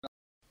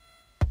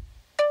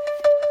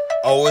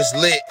Oh, it's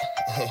lit.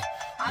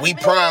 We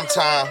prime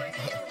time.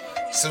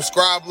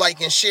 Subscribe, like,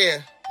 and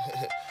share.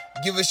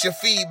 Give us your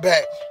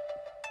feedback.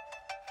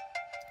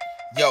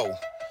 Yo,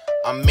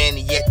 I'm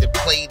Manny at the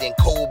plate and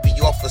Kobe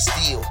off a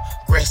steal.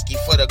 Gretzky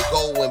for the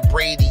goal and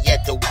Brady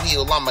at the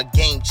wheel. I'm a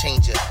game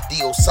changer,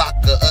 the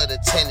Osaka of the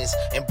tennis.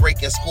 And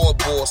breaking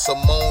scoreboard,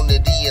 Simone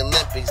of the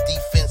Olympics.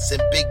 Defense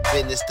and big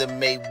business, the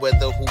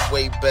Mayweather who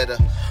way better.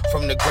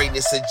 From the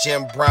greatness of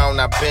Jim Brown,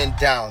 I've been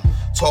down.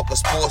 Talking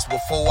sports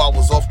before I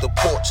was off the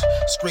porch.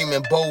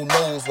 Screaming Bo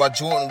knows while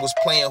Jordan was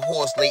playing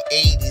horse. Late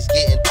 80s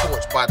getting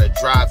torched by the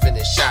drive and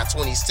the shot.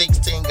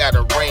 2016 got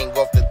a ring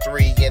off the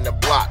three in the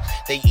block.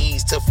 They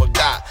eased to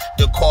forgot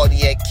the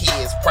cardiac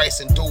kids.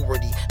 Price and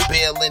Doherty,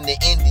 Bell in the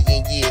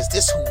Indian years.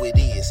 This who it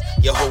is.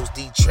 Your host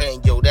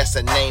DeeTrynt, yo, that's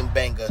a name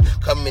banger.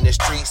 Come in the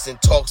streets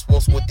and talk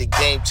sports with the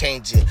game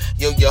changer.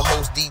 Yo, your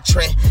host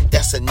DeeTrynt,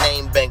 that's a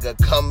name banger.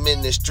 Come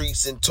in the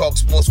streets and talk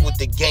sports with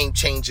the game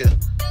changer.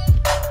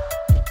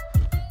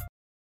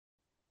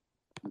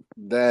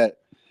 That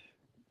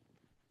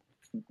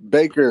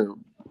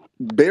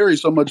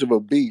Barry's so much of a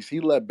beast. He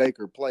let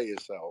Baker play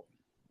himself.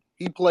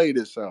 He played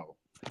himself.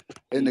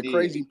 And the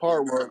crazy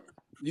part was,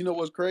 you know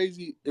what's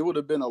crazy? It would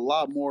have been a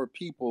lot more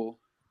people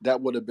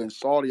that would have been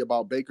salty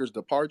about Baker's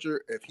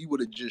departure if he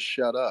would have just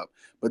shut up.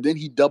 But then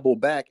he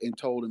doubled back and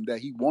told him that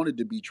he wanted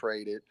to be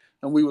traded.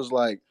 And we was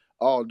like,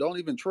 oh, don't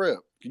even trip.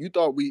 He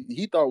thought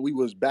we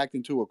was backed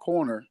into a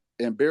corner,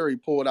 and Barry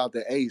pulled out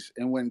the ace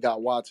and went and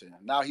got Watson.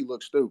 Now he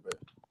looks stupid.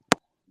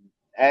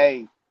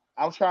 Hey,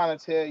 I'm trying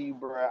to tell you,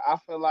 bro. I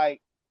feel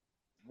like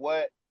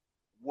what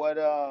what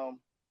um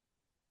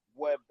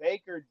what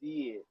Baker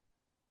did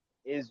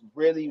is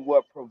really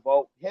what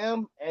provoked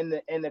him and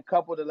a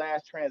couple of the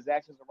last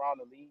transactions around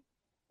the league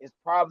is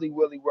probably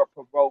really what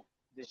provoked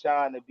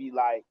Deshaun to be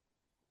like,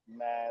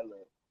 man,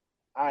 look,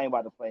 I ain't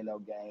about to play no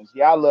games.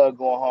 Yeah, I love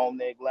going home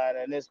to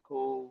Atlanta and it's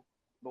cool,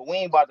 but we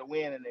ain't about to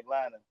win in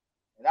Atlanta.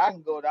 And I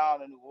can go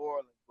down to New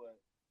Orleans, but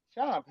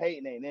Sean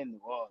Payton ain't in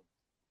New Orleans.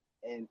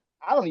 And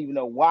I don't even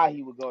know why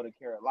he would go to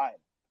Carolina.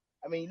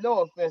 I mean,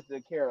 no offense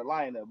to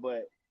Carolina,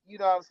 but you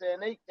know what I'm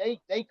saying?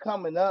 They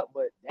coming up,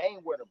 but they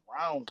ain't where the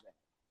Browns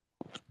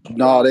at. You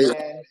know what No, I'm they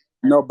saying?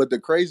 no, but the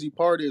crazy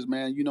part is,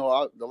 man,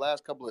 the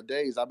last couple of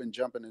days I've been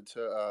jumping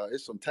into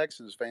it's some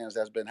Texans fans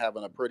that's been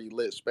having a pretty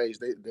lit space.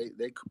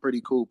 They pretty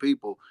cool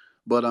people.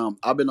 But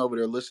I've been over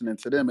there listening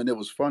to them, and it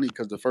was funny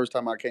because the first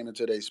time I came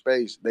into their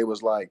space, they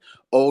was like,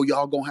 "Oh,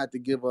 y'all gonna have to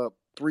give up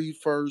 3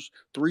 firsts,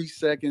 3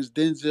 seconds,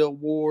 Denzel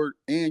Ward,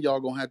 and y'all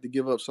gonna have to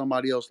give up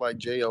somebody else like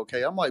JOK."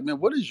 I'm like, man,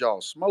 what is y'all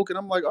smoking?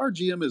 I'm like, our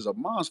GM is a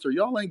monster.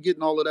 Y'all ain't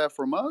getting all of that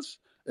from us.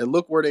 And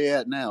look where they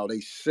at now. They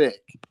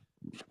sick.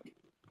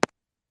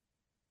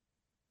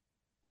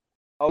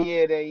 Oh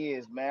yeah, there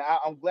is, man.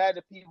 I'm glad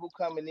the people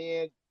coming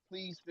in.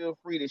 Please feel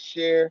free to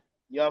share.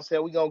 You know what I'm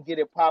saying? We're gonna get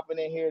it popping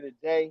in here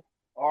today.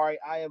 All right,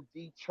 I am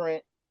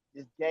DeeTrynt,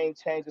 this game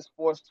changer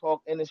sports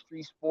talk,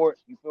 industry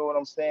sports. You feel what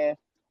I'm saying?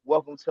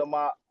 Welcome to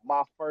my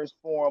first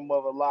forum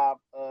of a live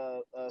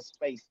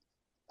space.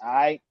 All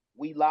right.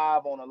 We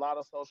live on a lot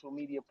of social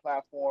media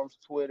platforms,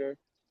 Twitter,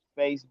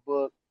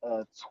 Facebook,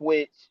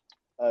 Twitch,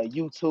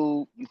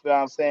 YouTube. You feel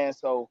what I'm saying?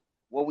 So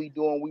what we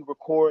doing, we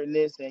recording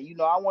this, and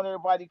I want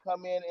everybody to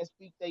come in and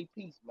speak their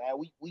piece, man.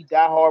 We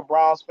diehard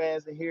Browns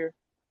fans in here,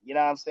 you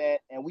know what I'm saying,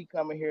 and we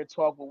come in here and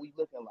talk what we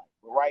looking like.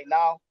 But right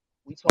now,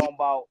 we talking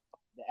about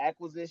the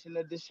acquisition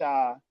of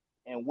Deshaun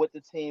and what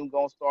the team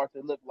gonna start to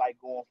look like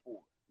going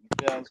forward. You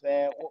feel what I'm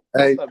saying? What's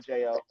Hey, up,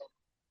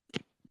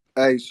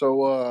 Jo?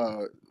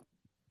 so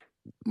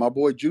my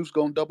boy Juice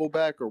gonna double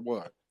back or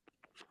what?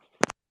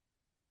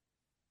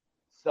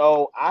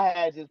 So I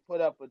had just put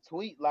up a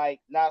tweet like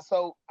now.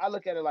 So I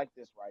look at it like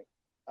this, right?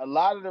 A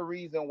lot of the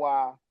reason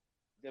why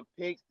the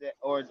picks that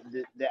or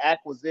the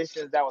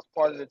acquisitions that was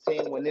part of the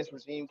team when this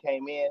regime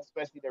came in,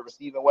 especially the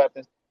receiving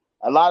weapons,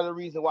 a lot of the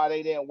reason why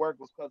they didn't work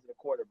was because of the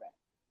quarterback.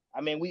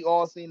 I mean, we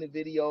all seen the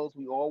videos,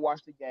 we all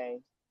watched the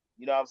games,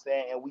 you know what I'm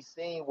saying, and we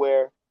seen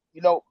where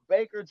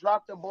Baker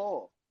dropped the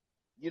ball.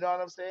 You know what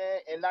I'm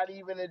saying? And not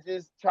even to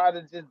just try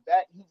to just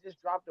back, he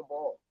just dropped the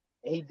ball.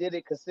 And he did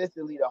it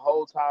consistently the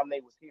whole time they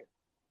was here.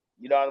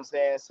 You know what I'm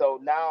saying? So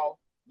now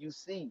you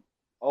see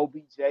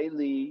OBJ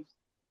leaves.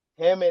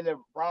 Him and the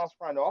Browns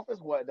front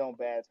office wasn't on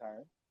bad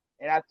terms.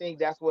 And I think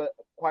that's what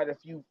quite a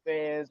few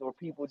fans or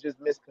people just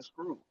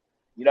misconstrued.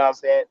 You know what I'm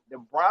saying? The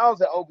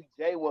Browns and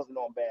OBJ wasn't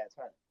on bad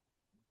terms.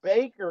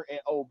 Baker and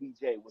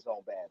OBJ was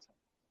on bad terms.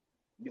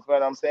 You feel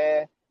what I'm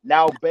saying?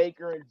 Now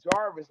Baker and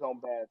Jarvis on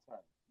bad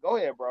terms. Go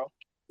ahead, bro.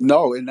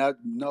 No, and that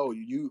no,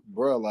 you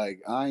bro,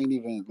 like I ain't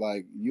even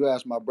like you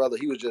asked my brother,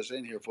 he was just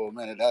in here for a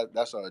minute.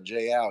 That's a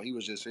Jay Al. He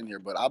was just in here,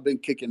 but I've been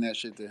kicking that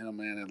shit to him,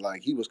 man, and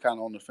like he was kind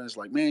of on the fence,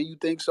 like, man, you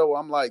think so?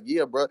 I'm like,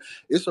 yeah, bro.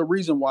 It's a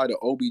reason why the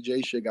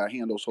OBJ shit got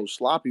handled so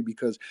sloppy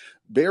because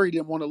Barry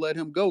didn't want to let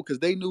him go because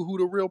they knew who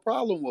the real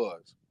problem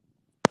was.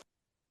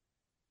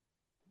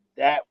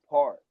 That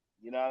part.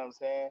 You know what I'm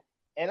saying?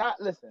 And I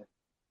listen,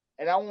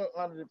 and I want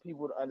other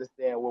people to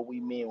understand what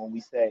we mean when we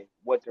say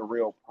what the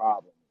real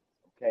problem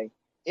is. Okay,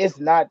 it's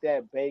not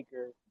that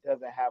Baker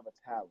doesn't have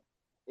a talent.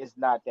 it's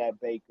not that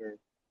Baker,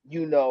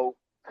 you know,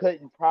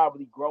 couldn't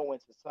probably grow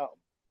into something.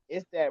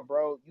 It's that,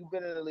 bro, you've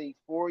been in the league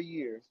 4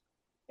 years,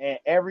 and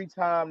every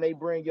time they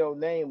bring your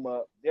name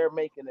up, they're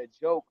making a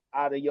joke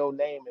out of your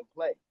name and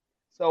play.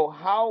 So,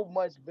 how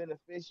much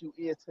beneficial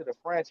is to the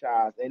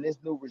franchise and this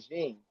new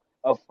regime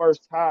of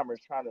first timers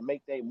trying to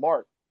make their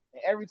mark?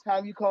 And every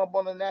time you come up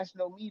on the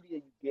national media,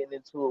 you getting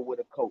into it with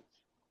a coach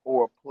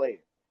or a player.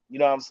 You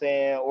know what I'm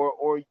saying?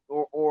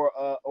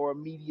 Or a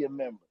media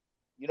member.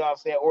 You know what I'm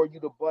saying? Or you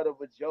the butt of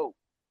a joke.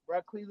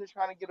 Bro, Cleveland's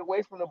trying to get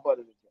away from the butt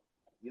of the joke.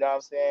 You know what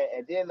I'm saying?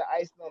 And then the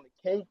icing on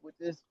the cake with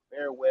this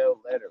farewell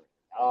letter.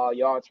 Oh,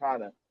 y'all trying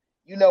to,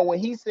 when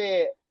he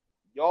said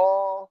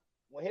y'all,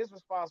 when his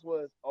response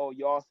was, "Oh,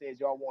 y'all said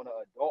y'all want an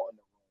adult in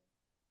the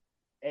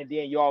room," and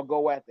then y'all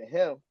go after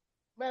him.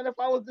 Man, if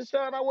I was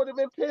Deshaun, I would have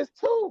been pissed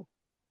too.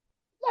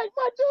 Like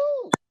my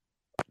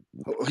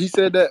dude. He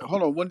said that.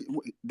 Hold on. When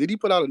did he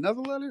put out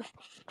another letter?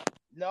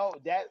 No,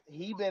 that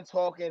he been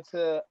talking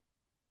to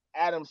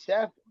Adam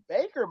Schefter.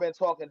 Baker been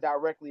talking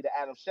directly to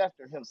Adam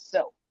Schefter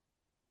himself.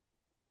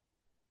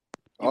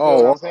 You feel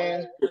what Oh, I'm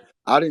saying?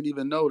 I didn't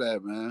even know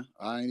that, man.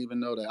 I didn't even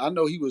know that. I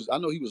know he was. I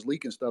know he was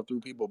leaking stuff through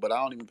people, but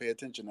I don't even pay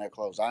attention that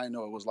close. I didn't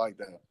know it was like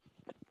that.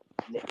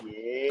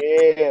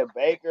 Yeah,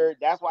 Baker.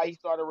 That's why he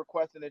started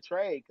requesting a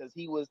trade because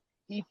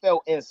he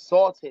felt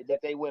insulted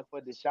that they went for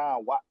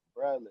Deshaun Watson.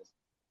 Bro, listen,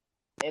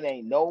 it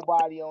ain't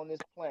nobody on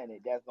this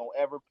planet that's gonna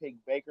ever pick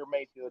Baker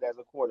Mayfield as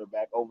a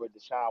quarterback over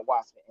Deshaun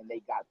Watson, and they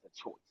got the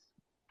choice.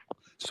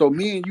 So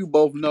me and you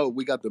both know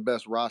we got the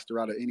best roster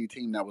out of any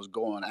team that was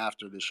going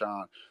after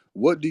Deshaun.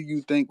 What do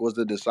you think was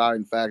the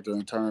deciding factor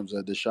in terms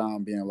of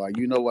Deshaun being like,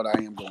 you know what, I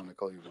am going to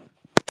Cleveland?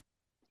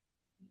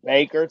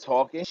 Baker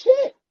talking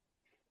shit.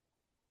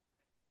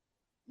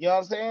 You know what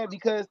I'm saying?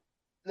 Because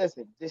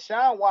listen,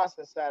 Deshaun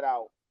Watson sat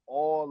out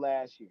all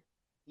last year.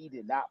 He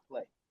did not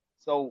play.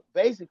 So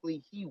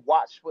basically, he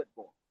watched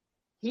football.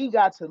 He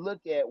got to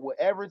look at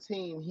whatever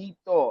team he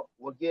thought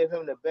would give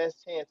him the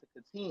best chance to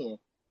contend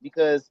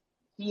because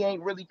he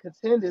ain't really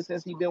contended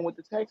since he been with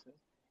the Texans.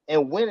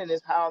 And winning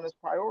is high on his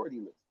priority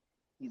list.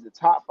 He's a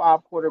top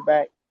five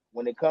quarterback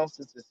when it comes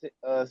to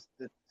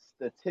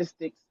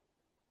statistics,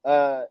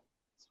 uh,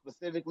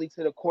 specifically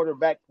to the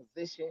quarterback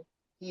position.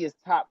 He is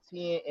top 10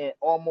 in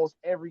almost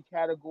every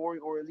category,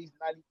 or at least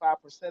 95%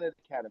 of the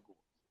categories.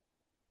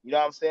 You know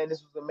what I'm saying?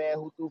 This was a man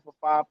who threw for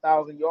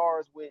 5,000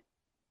 yards with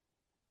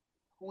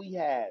who he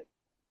had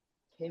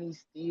Kenny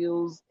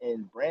Stills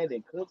and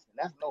Brandon Cooks, and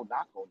that's no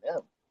knock on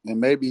them. And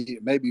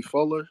maybe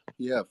Fuller.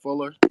 Yeah,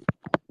 Fuller.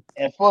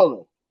 And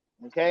Fuller,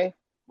 okay?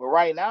 But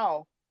right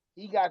now,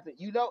 he got the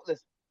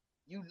listen,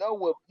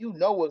 what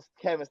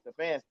Kevin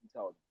Stefanski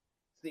told him.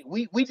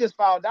 See, we just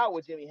found out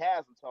what Jimmy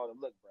Haslam told him.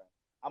 Look, bro,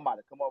 I'm about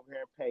to come over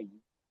here and pay you.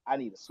 I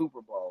need a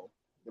Super Bowl.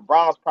 The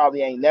Browns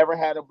probably ain't never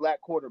had a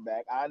black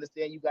quarterback. I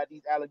understand you got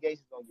these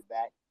allegations on your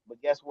back,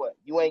 but guess what?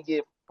 You ain't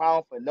get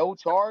found for no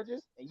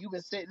charges, and you've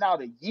been sitting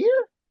out a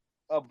year.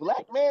 A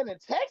black man in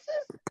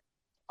Texas?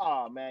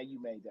 Oh man,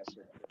 you made that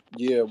shit up.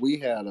 Yeah, we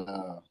had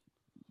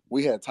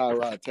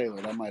Tyrod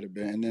Taylor. That might have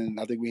been, and then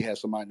I think we had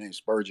somebody named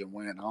Spurgeon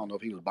Wynn. I don't know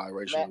if he was Man,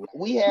 biracial.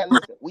 we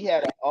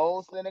had an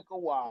old Seneca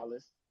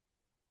Wallace.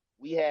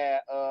 We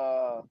had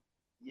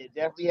you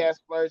definitely had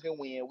Spurgeon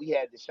Wynn. We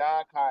had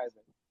Deshaun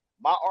Kaiser.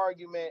 My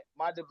argument,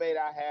 my debate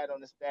I had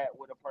on the stat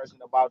with a person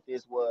about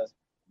this was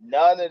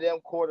none of them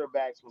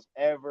quarterbacks was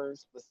ever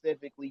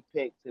specifically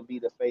picked to be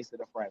the face of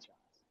the franchise.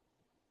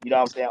 You know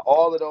what I'm saying?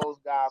 All of those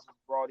guys was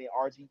brought in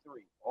RG3.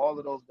 All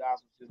of those guys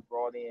was just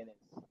brought in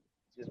as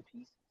just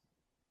pieces.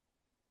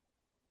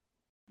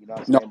 You know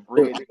what I'm No, saying?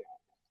 Bridge.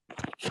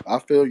 I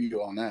feel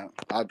you on that.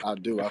 I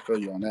do. I feel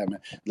you on that,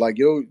 man. Like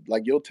your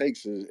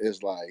takes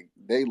is like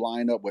they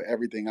line up with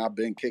everything I've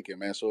been kicking,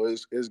 man. So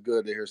it's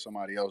good to hear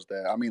somebody else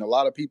that. I mean, a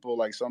lot of people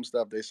like some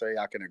stuff they say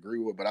I can agree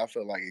with, but I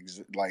feel like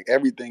like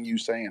everything you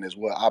saying is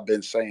what I've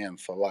been saying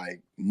for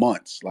like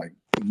months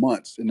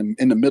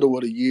in the middle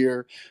of the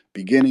year,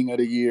 beginning of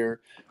the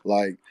year.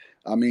 Like,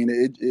 I mean,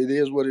 it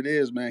is what it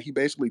is, man. He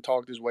basically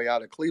talked his way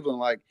out of Cleveland.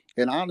 Like,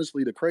 and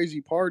honestly, the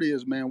crazy part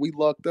is, man, we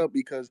lucked up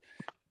because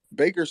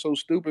Baker's so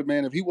stupid,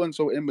 man. If he wasn't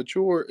so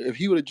immature, if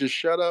he would have just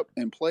shut up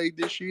and played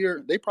this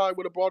year, they probably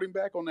would have brought him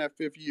back on that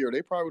fifth year.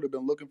 They probably would have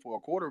been looking for a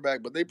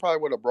quarterback, but they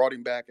probably would have brought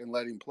him back and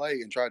let him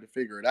play and tried to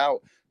figure it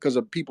out because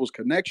of people's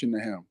connection to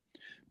him.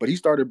 But he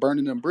started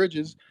burning them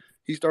bridges.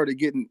 He started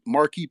getting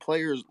marquee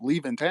players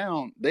leaving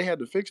town. They had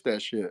to fix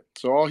that shit.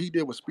 So all he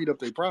did was speed up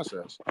their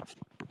process.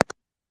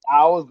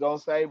 I was gonna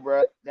say,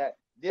 bro, that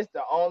this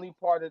the only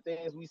part of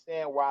things we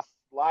saying where I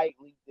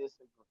slightly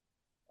disagree.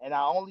 And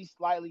I only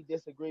slightly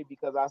disagree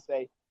because I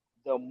say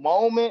the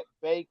moment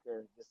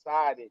Baker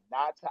decided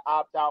not to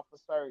opt out for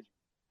surgery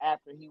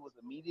after he was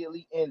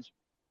immediately injured,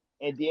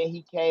 and then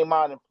he came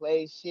out and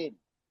played shitty,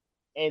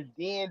 and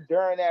then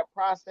during that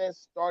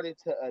process started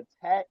to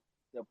attack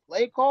the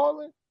play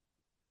calling,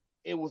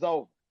 it was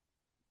over.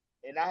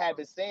 And I have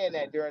been saying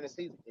that during the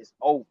season. It's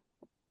over.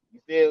 You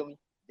feel me?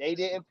 They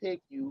didn't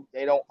pick you.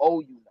 They don't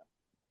owe you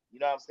nothing. You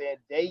know what I'm saying?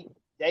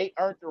 They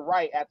earned the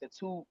right after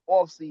two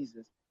off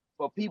seasons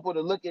for people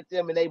to look at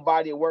them and they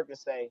body of work and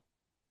say,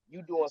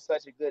 you doing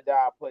such a good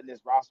job putting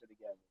this roster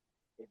together.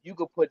 If you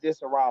could put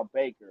this around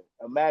Baker,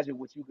 imagine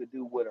what you could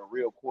do with a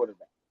real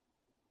quarterback.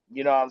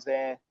 You know what I'm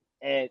saying?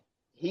 And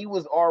he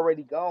was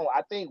already gone.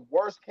 I think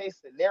worst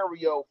case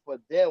scenario for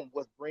them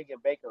was bringing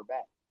Baker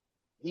back.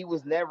 He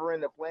was never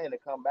in the plan to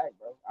come back,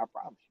 bro. I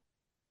promise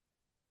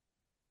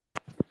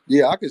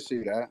Yeah, I could see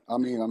that.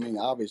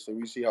 Obviously,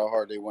 we see how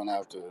hard they went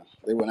after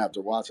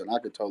Watson. I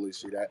could totally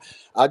see that.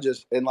 I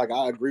just and like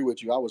I agree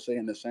with you. I was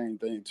saying the same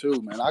thing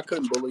too, man. I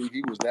couldn't believe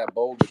he was that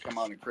bold to come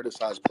out and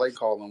criticize play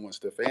calling when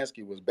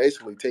Stefanski was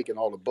basically taking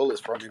all the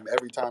bullets from him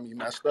every time he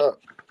messed up.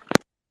 you.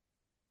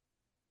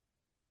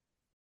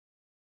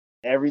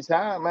 Every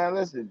time, man.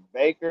 Listen,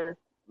 Baker,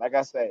 like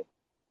I say,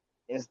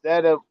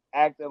 instead of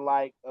acting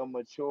like a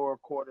mature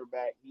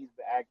quarterback, he's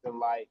been acting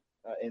like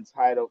an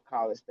entitled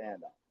college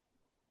standout.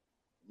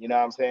 You know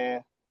what I'm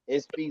saying?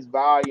 It speaks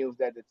volumes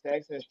that the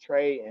Texans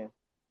trading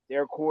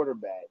their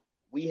quarterback.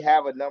 We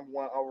have a number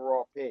one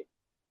overall pick,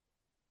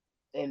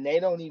 and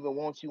they don't even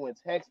want you in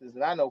Texas.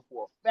 And I know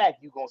for a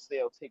fact you're gonna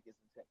sell tickets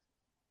in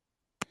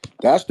Texas.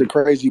 That's the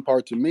crazy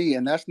part to me,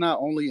 and that's not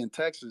only in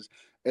Texas.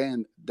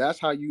 And that's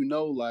how you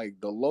know, like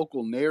the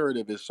local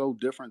narrative is so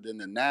different than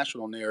the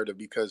national narrative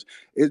because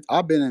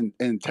I've been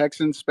in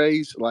Texan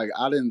space. Like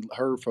I didn't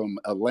heard from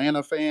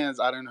Atlanta fans,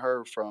 I didn't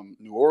heard from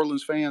New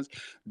Orleans fans.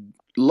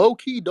 Low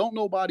key, don't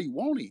nobody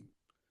want him.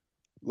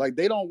 Like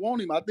they don't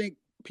want him. I think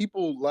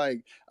people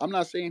like. I'm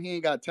not saying he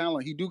ain't got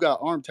talent. He do got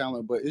arm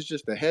talent, but it's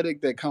just the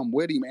headache that come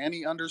with him, and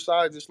he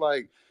undersized. It's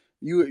like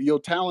your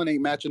talent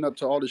ain't matching up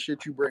to all the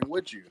shit you bring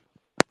with you.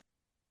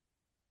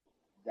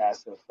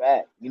 That's a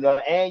fact. You know,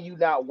 and you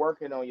not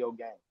working on your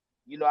game.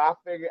 You know, I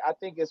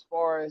think as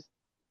far as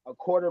a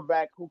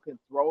quarterback who can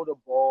throw the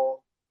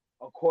ball,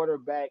 a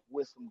quarterback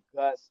with some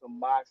guts, some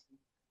moxie,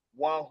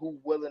 one who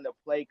willing to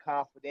play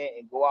confident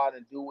and go out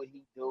and do what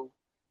he do.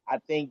 I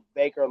think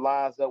Baker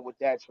lines up with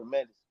that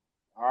tremendously.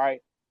 All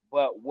right.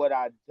 But what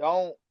I'm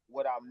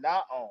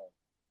not on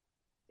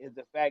is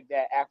the fact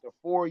that after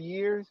 4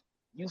 years,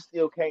 you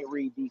still can't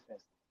read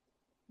defense.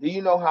 Do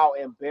you know how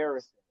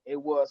embarrassing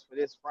it was for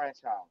this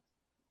franchise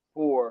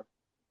for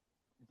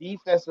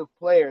defensive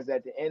players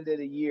at the end of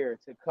the year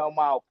to come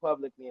out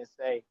publicly and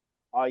say,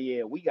 "Oh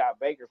yeah, we got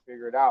Baker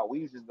figured out.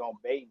 We was just gonna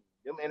bait him.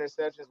 Them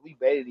interceptions, we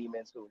baited him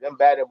into. Them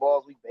batted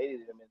balls, we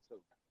baited him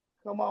into."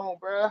 Come on,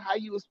 bro. How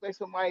you expect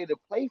somebody to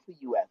play for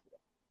you after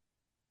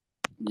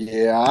that?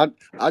 Yeah,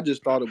 I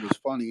just thought it was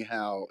funny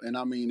how, and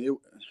I mean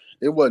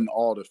it wasn't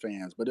all the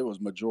fans, but it was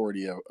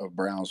majority of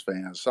Browns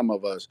fans. Some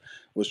of us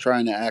was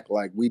trying to act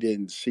like we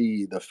didn't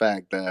see the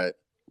fact that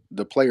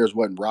the players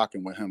wasn't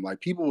rocking with him.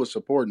 Like people was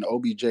supporting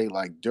OBJ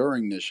like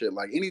during this shit.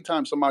 Like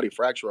anytime somebody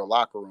fracture a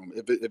locker room,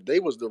 if they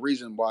was the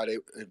reason why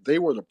if they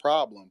were the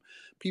problem,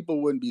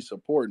 people wouldn't be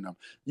supporting them.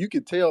 You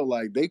could tell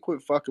like they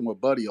quit fucking with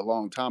Buddy a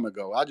long time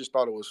ago. I just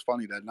thought it was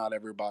funny that not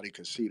everybody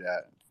could see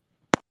that.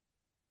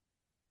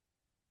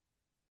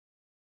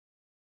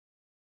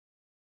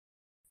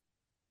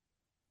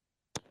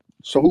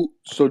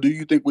 So do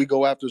you think we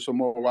go after some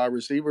more wide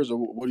receivers, or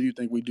what do you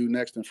think we do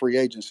next in free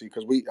agency?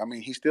 Because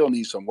he still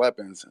needs some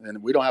weapons,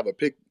 and we don't have a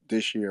pick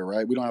this year,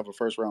 right? We don't have a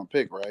first round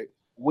pick, right?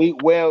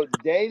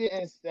 They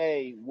didn't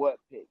say what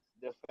picks.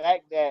 The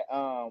fact that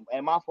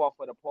and my fault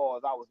for the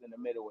pause, I was in the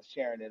middle of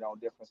sharing it on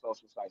different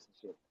social sites and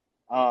shit.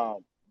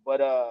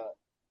 But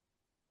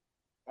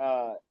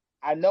uh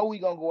I know we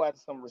gonna go after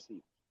some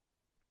receivers.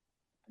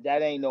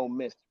 That ain't no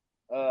mystery.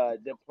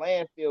 The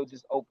playing field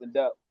just opened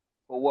up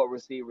for what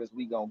receivers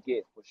we gonna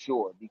get for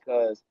sure.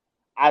 Because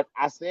I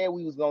said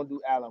we was gonna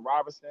do Allen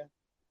Robinson,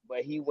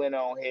 but he went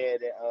on ahead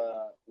and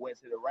went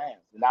to the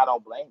Rams, and I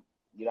don't blame him.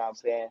 You know what I'm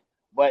saying?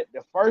 But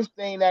the first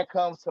thing that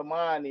comes to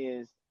mind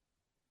is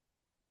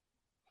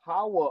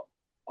how will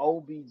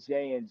OBJ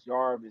and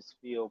Jarvis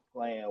feel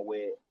playing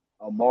with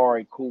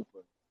Amari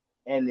Cooper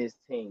and this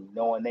team,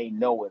 knowing they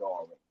know it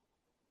already.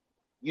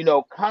 You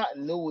know,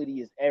 continuity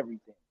is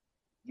everything.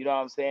 You know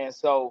what I'm saying?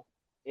 So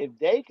if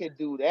they could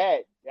do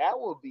that, that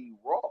would be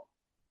raw.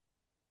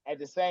 At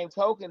the same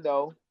token,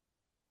 though,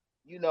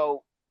 you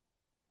know,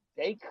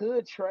 they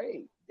could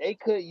trade. They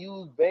could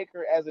use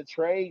Baker as a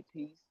trade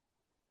piece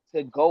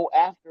to go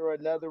after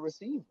another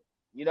receiver.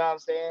 You know what I'm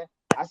saying?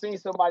 I seen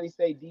somebody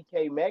say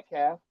DK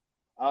Metcalf.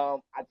 I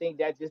think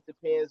that just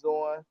depends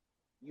on,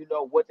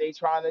 what they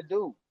trying to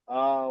do.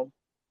 I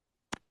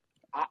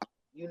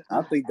you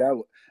I think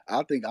that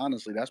I think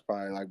honestly that's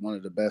probably like one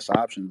of the best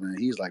options, man.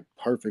 He's like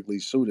perfectly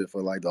suited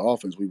for like the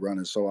offense we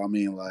running. So I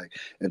mean, like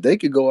if they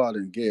could go out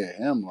and get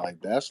him, like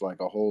that's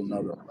like a whole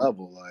nother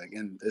level. Like,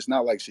 and it's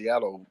not like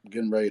Seattle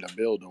getting ready to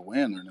build a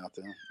win or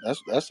nothing.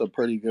 That's a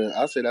pretty good.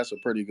 I say that's a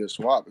pretty good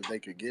swap if they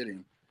could get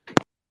him.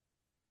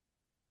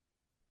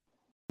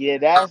 Yeah,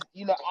 that's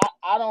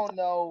I don't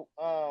know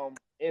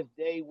if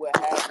they would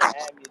have the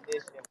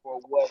ammunition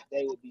for what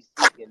they would be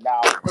seeking.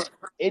 Now,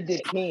 it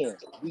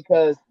depends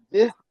because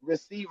this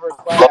receiver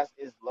class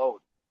is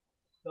loaded.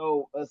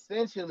 So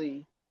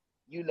essentially,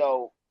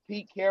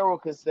 Pete Carroll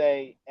could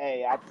say,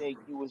 "Hey, I think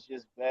you was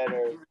just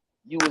better.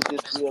 You was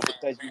just good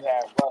because you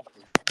had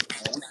Russell."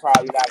 we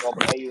probably not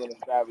gonna pay you an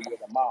extravagant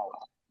amount.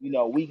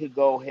 We could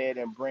go ahead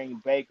and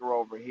bring Baker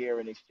over here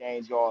and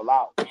exchange y'all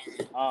out.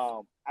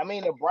 I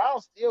mean, the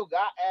Browns still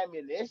got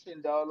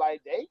ammunition though.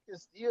 Like they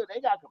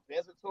got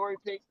compensatory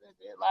picks and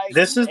shit. Like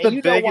This is and the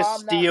you know why biggest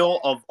I'm not steal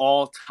of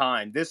all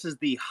time. This is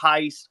the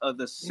heist of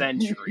the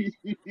century.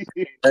 mad?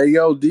 Hey,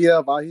 yo,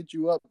 DF, I hit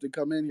you up to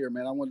come in here,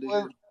 man. I wanted to hear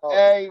Well, your thoughts.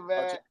 hey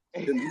man.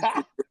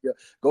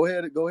 Go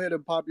ahead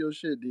and pop your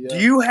shit, Do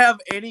DF. you have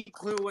any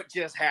clue what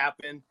just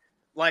happened?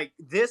 Like,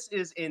 this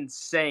is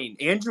insane.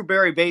 Andrew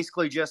Berry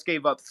basically just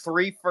gave up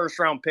 3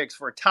 first-round picks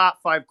for a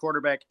top-5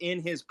 quarterback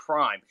in his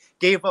prime.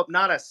 Gave up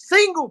not a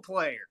single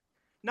player.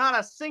 Not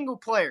a single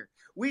player.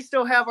 We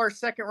still have our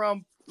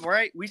second-round,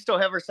 right? We still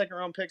have our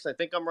second-round picks. I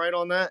think I'm right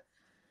on that.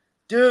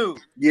 Dude.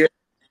 Yeah,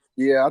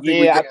 I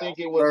think we Yeah, I got think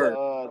it was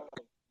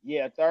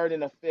third. third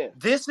and a fifth.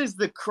 This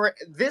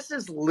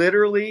is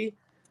literally,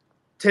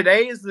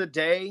 today is the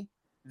day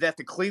that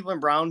the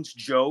Cleveland Browns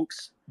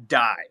jokes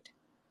died.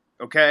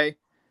 Okay?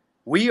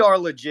 We are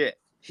legit.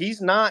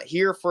 He's not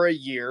here for a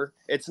year.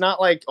 It's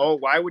not like, oh,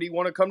 why would he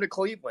want to come to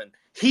Cleveland?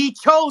 He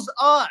chose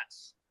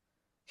us.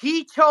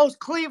 He chose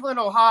Cleveland,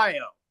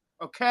 Ohio.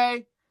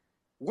 Okay?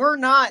 We're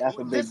not, That's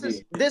a big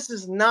deal. this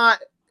is not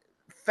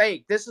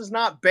fake. This is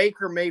not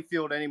Baker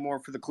Mayfield anymore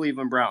for the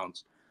Cleveland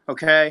Browns.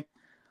 Okay?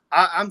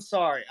 I'm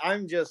sorry.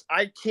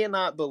 I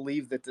cannot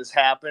believe that this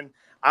happened.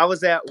 I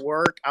was at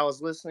work. I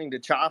was listening to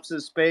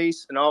Chops'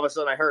 Space, and all of a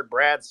sudden I heard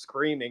Brad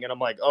screaming, and I'm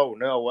like, oh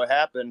no, what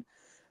happened?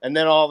 And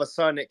then all of a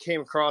sudden it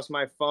came across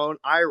my phone.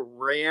 I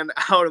ran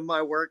out of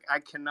my work. I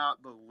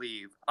cannot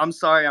believe. I'm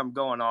sorry I'm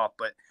going off,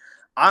 but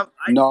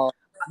No,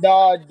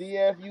 Nah,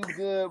 DF, you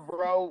good,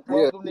 bro. yeah,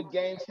 Welcome to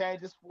Game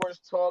Changer Sports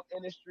Talk,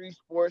 Industry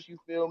Sports. You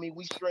feel me?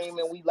 We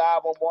streaming, we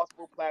live on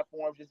multiple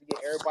platforms just to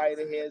get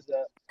everybody the heads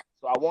up.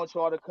 So I want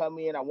y'all to come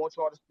in. I want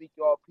y'all to speak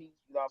y'all piece.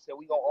 You know what I'm saying?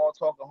 We gonna all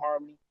talk in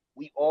harmony.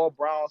 We all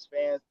Browns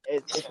fans.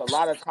 It's a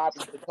lot of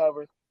topics to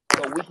cover,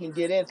 so we can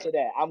get into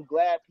that. I'm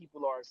glad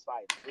people are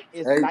excited.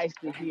 It's hey, nice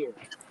to hear.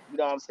 You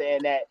know what I'm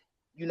saying? That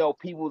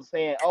people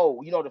saying, oh,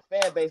 the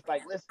fan base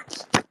like, listen,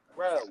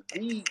 bro,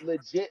 we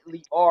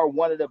legitly are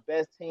one of the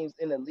best teams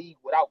in the league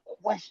without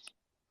question.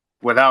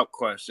 without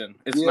question,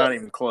 it's yeah, not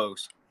even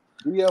close.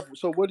 DF.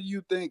 So, what do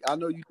you think? I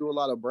know you do a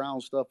lot of Brown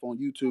stuff on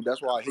YouTube.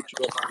 That's why I hit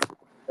you up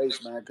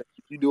face, man, because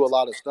you do a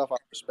lot of stuff I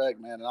respect,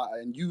 man.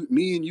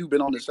 Me and you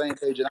been on the same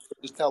page. And I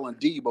was just telling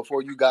D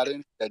before you got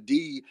in that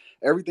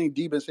everything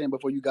D been saying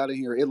before you got in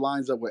here, it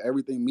lines up with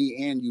everything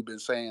me and you been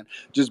saying.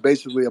 Just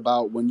basically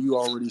about when you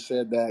already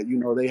said that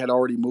they had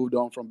already moved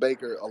on from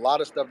Baker. A lot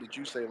of stuff that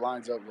you say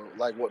lines up with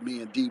like what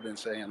me and D been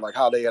saying, like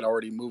how they had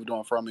already moved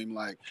on from him,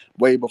 like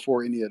way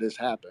before any of this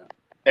happened.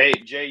 Hey,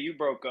 Jay, you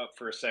broke up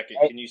for a second.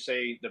 Hey, Can you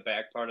say the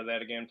back part of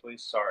that again,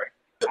 please? Sorry.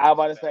 I was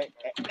about to say,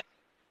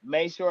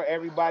 make sure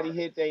everybody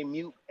hit their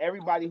mute.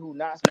 Everybody who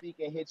not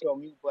speaking, hit your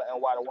mute button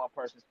while the one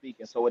person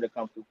speaking, so it'll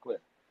come through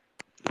clear.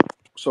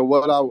 So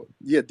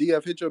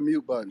DF, hit your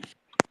mute button.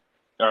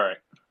 All right.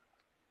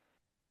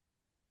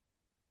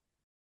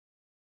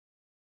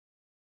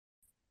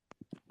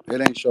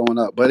 It ain't showing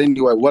up. But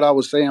anyway, what I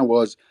was saying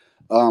was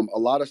a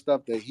lot of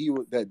stuff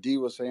that D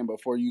was saying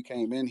before you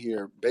came in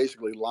here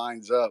basically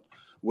lines up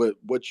with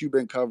what you've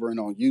been covering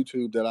on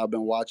YouTube that I've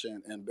been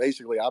watching. And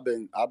basically I've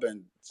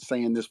been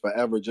saying this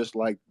forever, just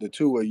like the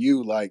two of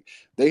you. Like,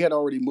 they had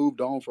already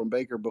moved on from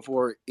Baker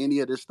before any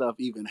of this stuff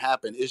even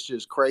happened. It's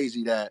just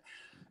crazy that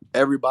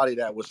everybody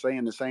that was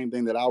saying the same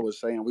thing that I was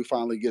saying, we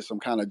finally get some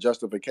kind of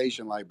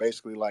justification. Like,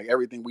 basically, like,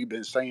 everything we've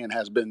been saying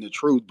has been the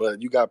truth.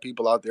 But you got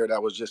people out there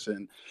that was just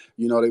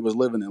they was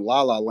living in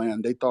la la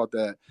land. They thought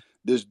that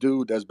this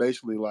dude that's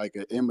basically like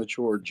an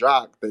immature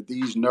jock, that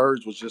these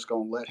nerds was just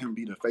gonna let him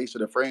be the face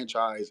of the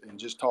franchise and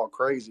just talk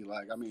crazy.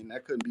 Like, I mean,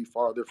 that couldn't be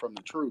farther from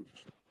the truth.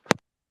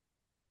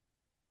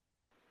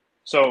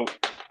 So,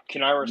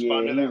 can I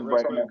respond Yeah, to he that was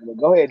real breaking quick?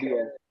 up. Go ahead,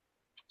 DF.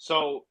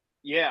 So,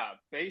 yeah,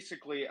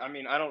 basically, I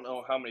mean, I don't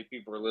know how many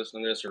people are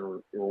listening to this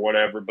or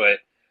whatever, but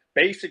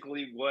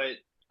basically, what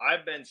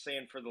I've been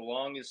saying for the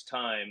longest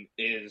time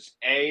is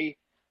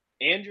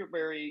Andrew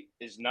Berry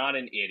is not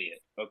an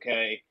idiot,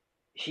 okay?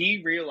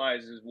 He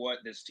realizes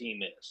what this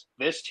team is.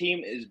 This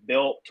team is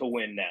built to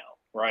win now,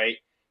 right?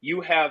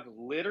 You have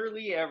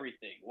literally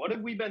everything. What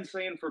have we been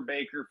saying for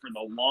Baker for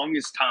the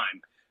longest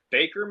time?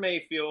 Baker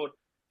Mayfield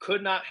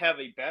could not have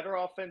a better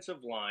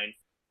offensive line.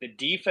 The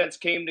defense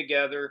came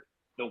together.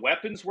 The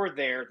weapons were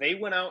there. They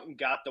went out and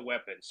got the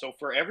weapons. So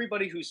for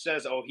everybody who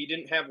says, oh, he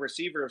didn't have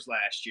receivers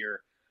last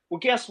year, well,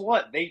 guess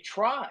what? They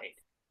tried.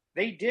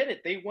 They did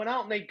it. They went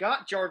out and they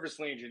got Jarvis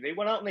Landry. They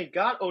went out and they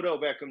got Odell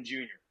Beckham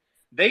Jr.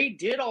 They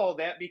did all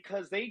that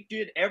because they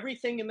did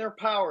everything in their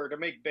power to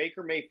make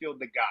Baker Mayfield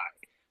the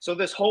guy. So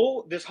this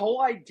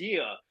whole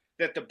idea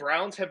that the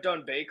Browns have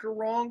done Baker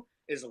wrong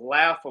is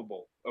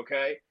laughable,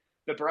 okay?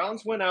 The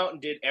Browns went out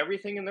and did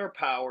everything in their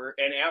power,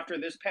 and after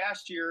this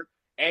past year,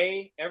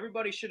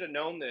 everybody should have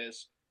known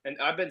this, and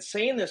I've been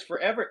saying this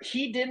forever.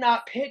 He did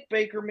not pick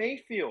Baker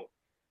Mayfield.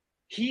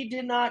 He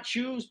did not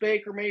choose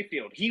Baker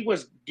Mayfield. He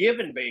was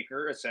given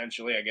Baker,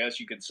 essentially, I guess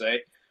you could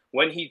say,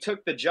 when he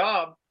took the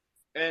job.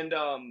 And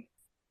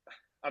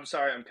I'm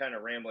sorry, I'm kind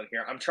of rambling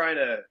here. I'm trying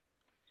to.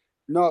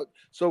 No,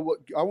 so what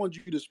I want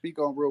you to speak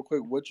on real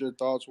quick what your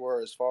thoughts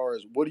were as far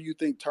as what do you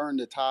think turned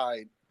the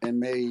tide and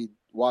made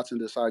Watson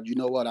decide, you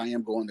know what, I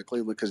am going to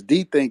Cleveland? Because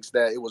D thinks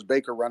that it was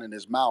Baker running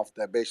his mouth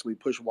that basically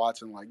pushed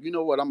Watson, like, you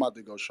know what, I'm about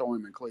to go show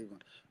him in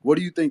Cleveland. What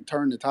do you think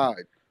turned the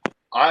tide?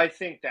 I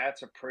think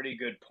that's a pretty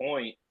good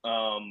point.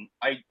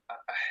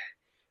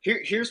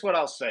 Here's what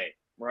I'll say.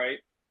 Right,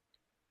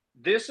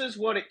 this is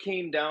what it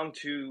came down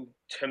to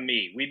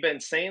me. We've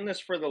been saying this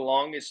for the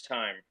longest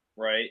time,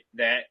 right?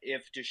 That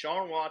if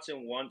Deshaun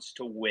Watson wants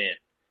to win,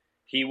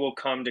 he will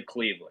come to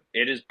Cleveland.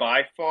 It is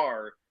by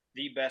far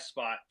the best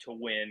spot to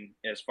win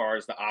as far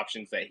as the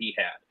options that he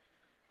had.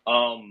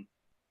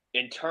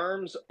 In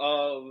terms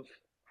of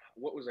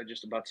what was I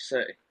just about to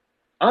say?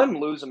 I'm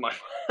losing my.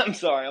 I'm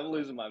sorry. I'm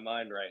losing my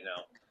mind right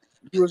now.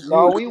 You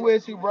No, was we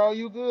with you, bro.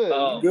 You good.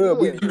 You good.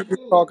 We good. were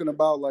just talking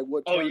about like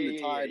what Oh turned yeah, the yeah,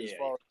 yeah, tide as yeah.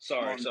 far as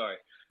Sorry, on. sorry.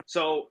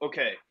 So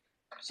okay,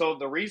 so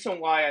the reason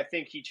why I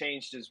think he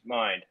changed his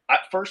mind,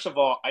 first of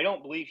all, I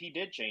don't believe he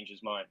did change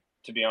his mind.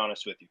 To be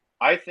honest with you,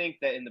 I think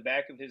that in the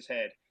back of his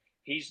head,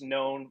 he's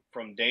known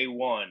from day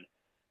one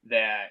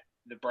that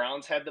the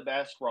Browns had the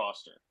best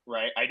roster.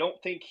 Right? I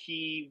don't think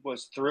he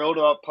was thrilled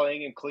about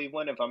playing in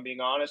Cleveland, if I'm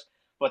being honest.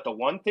 But the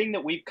one thing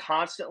that we've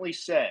constantly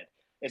said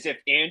is if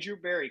Andrew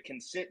Berry can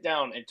sit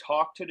down and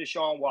talk to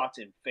Deshaun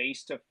Watson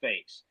face to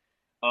face,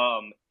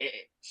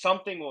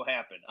 something will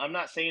happen. I'm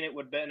not saying it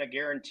would have been a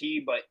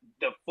guarantee, but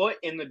the foot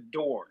in the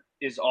door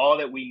is all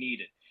that we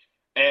needed.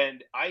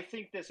 And I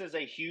think this is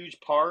a huge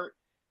part.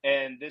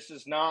 And this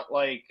is not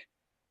like,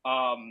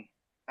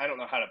 I don't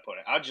know how to put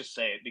it. I'll just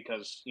say it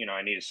because,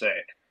 I need to say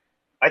it.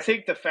 I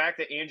think the fact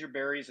that Andrew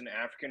Berry is an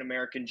African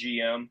American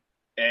GM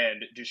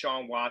and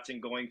Deshaun Watson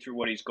going through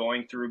what he's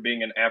going through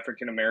being an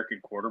African American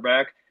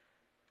quarterback,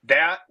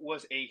 that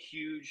was a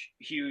huge,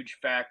 huge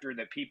factor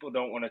that people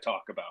don't want to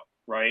talk about,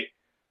 right?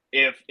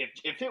 If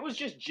it was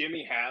just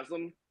Jimmy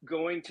Haslam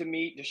going to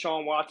meet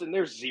Deshaun Watson,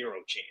 there's zero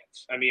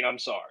chance. I mean, I'm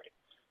sorry.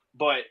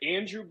 But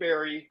Andrew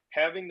Berry,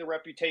 having the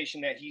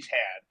reputation that he's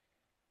had,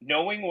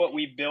 knowing what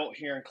we built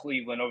here in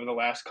Cleveland over the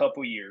last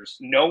couple years,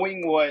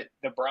 knowing what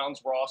the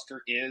Browns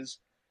roster is,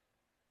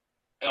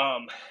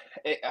 um,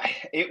 it,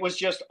 it was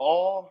just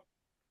all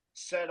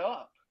set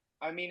up.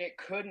 I mean, it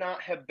could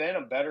not have been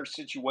a better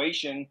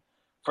situation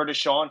for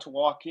Deshaun to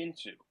walk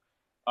into.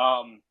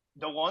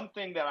 The one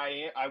thing that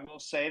I will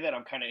say that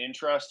I'm kind of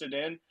interested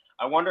in,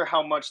 I wonder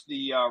how much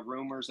the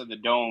rumors of the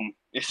dome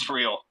is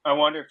real. I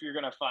wonder if you're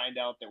going to find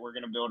out that we're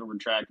going to build a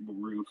retractable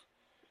roof.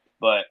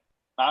 But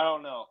I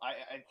don't know.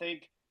 I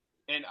think,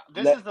 and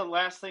this Let is the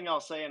last thing I'll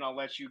say, and I'll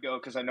let you go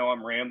because I know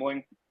I'm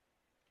rambling.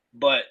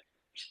 But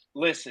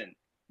listen,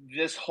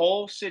 this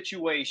whole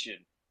situation,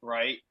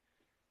 right?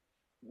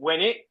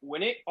 When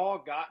it all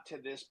got to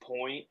this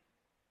point,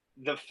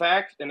 the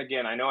fact, and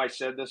again, I know I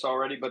said this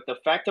already, but the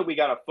fact that we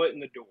got a foot in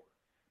the door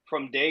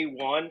from day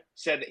one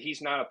said that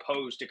he's not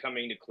opposed to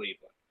coming to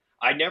Cleveland.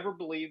 I never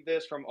believed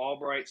this from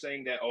Albright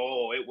saying that,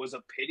 oh, it was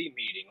a pity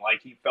meeting,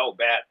 like he felt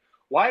bad.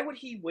 Why would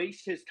he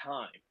waste his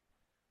time?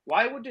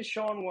 Why would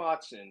Deshaun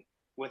Watson,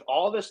 with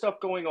all this stuff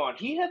going on,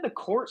 he had the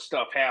court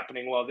stuff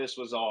happening while this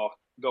was all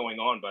going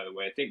on, by the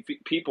way. I think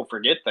people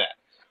forget that.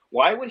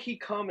 Why would he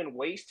come and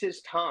waste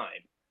his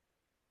time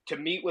to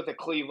meet with the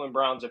Cleveland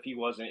Browns if he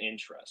wasn't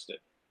interested?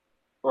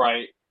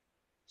 Right?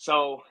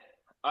 So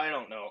I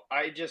don't know.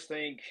 I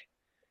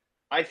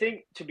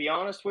think to be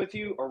honest with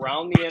you,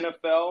 around the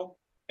NFL,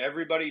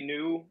 everybody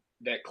knew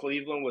that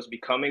Cleveland was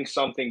becoming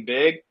something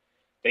big.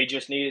 They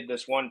just needed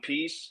this one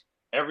piece.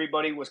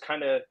 Everybody was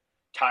kind of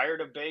tired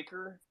of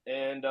Baker,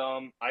 and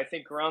I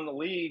think around the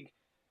league,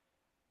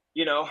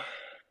 you know,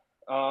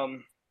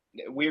 um,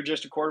 we're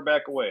just a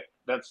quarterback away.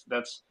 That's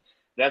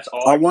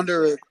all I I can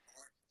wonder say. if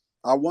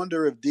I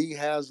wonder if Dee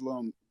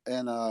Haslam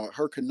and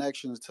her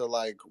connections to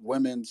like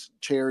women's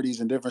charities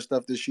and different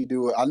stuff that she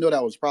do. I know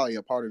that was probably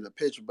a part of the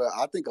pitch, but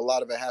I think a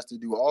lot of it has to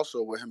do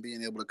also with him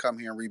being able to come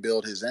here and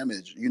rebuild his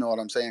image. You know what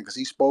I'm saying? Because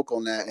he spoke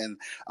on that, and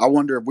I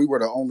wonder if we were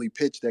the only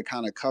pitch that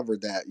kind of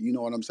covered that. You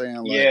know what I'm saying?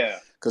 Like, Yeah,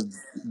 because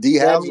Dee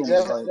let me Haslam was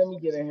let me like, let me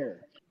get in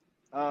here.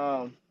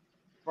 Um,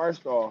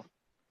 First off,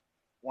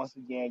 once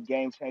again,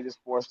 Game Changer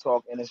Sports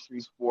Talk, Industry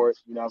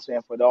Sports. You know what I'm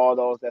saying? For all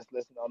those that's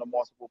listening on the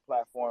multiple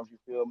platforms, you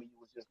feel me? You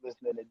was just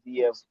listening to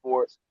DF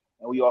Sports.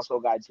 And we also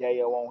got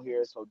JO on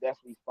here. So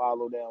definitely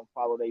follow them,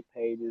 follow their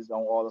pages on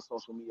all the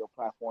social media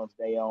platforms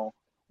they own.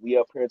 We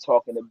up here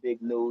talking the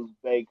big news,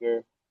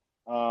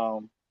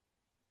 um,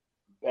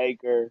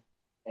 Baker,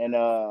 and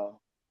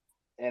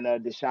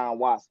Deshaun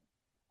Watson.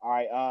 All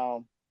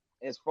right.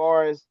 As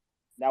far as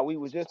now, we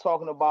was just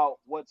talking about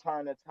what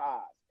turned the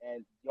tides,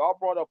 and y'all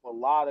brought up a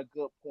lot of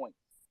good points.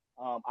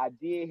 I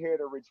did hear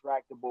the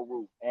retractable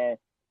roof, and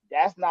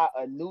that's not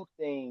a new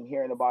thing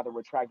hearing about the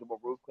retractable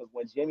roof because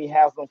when Jimmy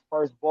Haslam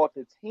first bought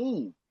the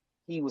team,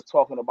 he was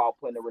talking about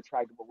putting a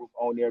retractable roof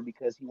on there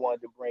because he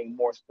wanted to bring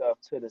more stuff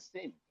to the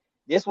city.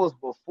 This was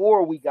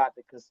before we got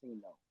the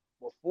casino,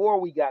 before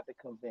we got the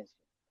convention,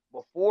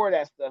 before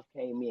that stuff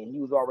came in. He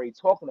was already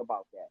talking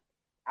about that.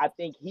 I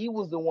think he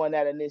was the one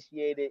that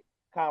initiated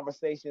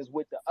conversations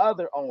with the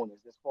other owners,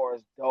 as far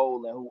as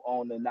Dolan, who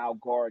owned the now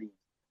Guardians,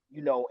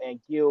 and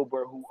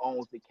Gilbert, who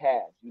owns the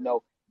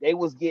Cavs. They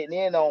was getting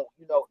in on,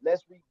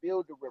 let's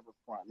rebuild the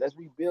riverfront, let's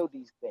rebuild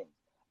these things.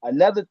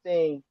 Another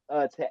thing,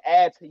 to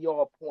add to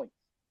your point,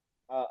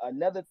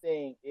 another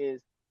thing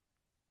is,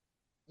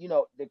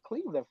 the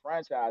Cleveland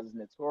franchise is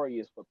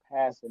notorious for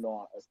passing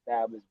on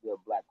established good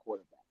black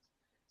quarterbacks.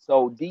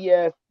 So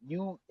DF,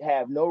 you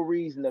have no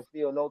reason to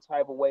feel no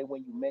type of way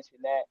when you mention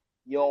that.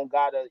 You don't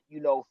gotta,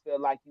 feel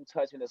like you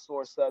touching a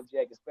sore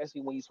subject,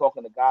 especially when you're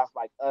talking to guys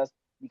like us,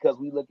 because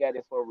we look at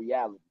it for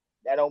reality.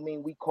 That don't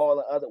mean we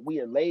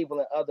are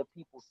labeling other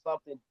people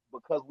something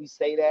because we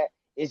say that.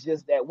 It's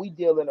just that we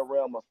deal in the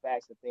realm of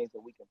facts and things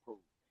that we can prove.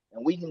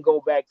 And we can go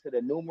back to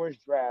the numerous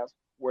drafts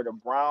where the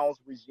Browns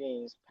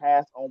regimes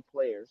passed on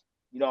players,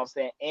 what I'm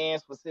saying, and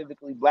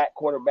specifically black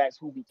quarterbacks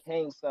who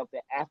became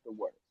something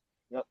afterwards.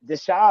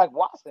 Deshaun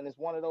Watson is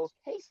one of those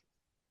cases.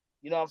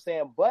 You know what I'm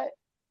saying? But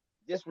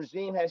this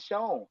regime has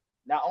shown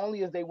not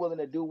only is they willing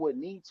to do what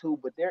need to,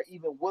 but they're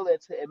even willing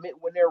to admit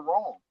when they're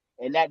wrong.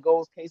 And that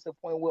goes case in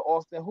point with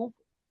Austin Hooper.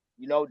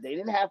 They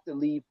didn't have to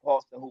leave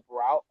Austin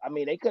Hooper out. I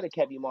mean, they could have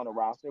kept him on the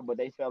roster, but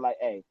they felt like,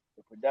 hey,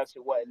 the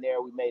production wasn't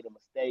there. We made a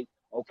mistake.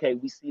 Okay,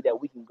 we see that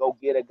we can go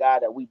get a guy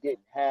that we didn't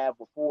have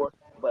before,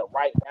 but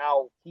right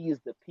now he is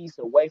the piece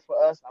away for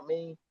us.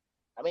 We,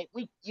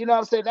 what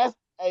I'm saying?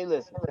 Hey,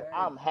 listen,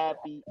 I'm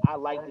happy. I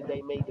like that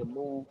they made the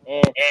move,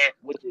 and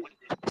with the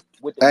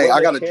Hey,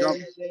 I gotta jump.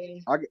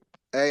 military thing.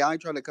 Hey, I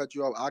ain't trying to cut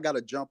you off. I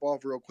gotta jump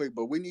off real quick,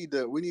 but we need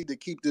to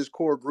keep this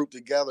core group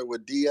together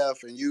with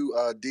DF and you,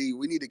 D.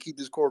 We need to keep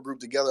this core group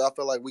together. I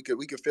feel like we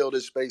could fill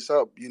this space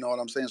up. You know what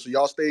I'm saying? So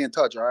y'all stay in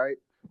touch, all right?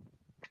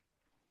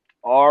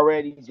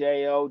 Already,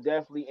 Jo.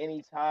 Definitely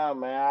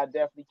anytime, man. I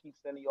definitely keep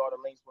sending y'all the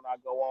links when I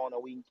go on,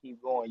 and we can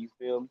keep going. You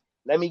feel me?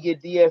 Let me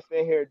get DF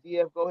in here.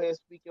 DF, go ahead and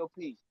speak your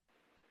piece.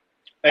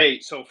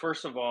 Hey, so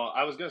first of all,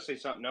 I was going to say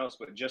something else,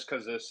 but just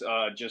because this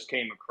just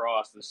came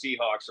across, the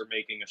Seahawks are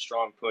making a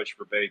strong push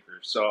for Baker,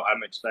 so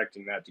I'm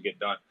expecting that to get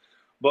done.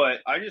 But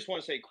I just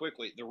want to say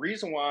quickly, the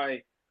reason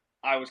why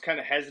I was kind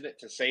of hesitant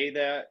to say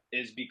that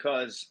is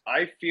because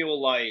I feel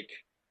like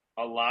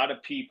a lot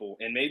of people,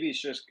 and maybe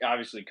it's just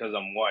obviously because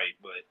I'm white,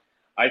 but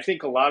I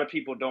think a lot of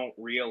people don't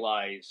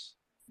realize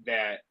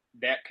that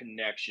that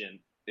connection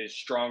is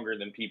stronger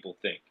than people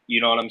think.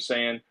 You know what I'm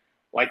saying?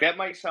 Like, that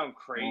might sound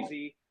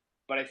crazy,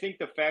 but I think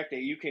the fact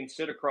that you can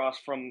sit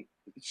across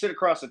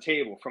the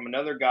table from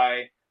another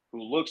guy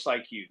who looks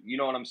like you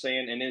know what I'm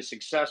saying, and is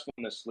successful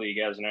in this league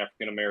as an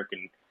African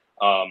American,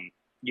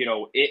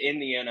 in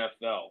the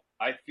NFL,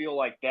 I feel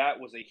like that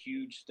was a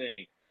huge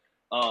thing.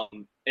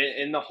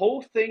 And the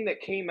whole thing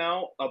that came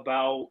out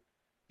about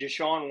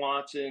Deshaun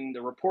Watson,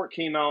 the report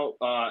came out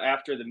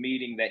after the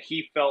meeting that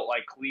he felt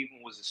like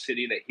Cleveland was a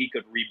city that he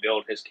could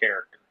rebuild his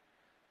character.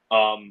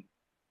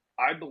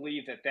 I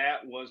believe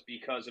that was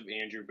because of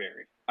Andrew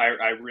Berry.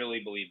 I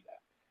really believe that.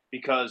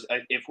 Because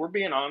if we're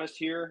being honest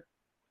here,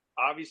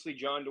 obviously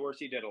John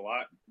Dorsey did a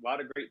lot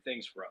of great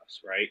things for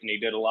us, right? And he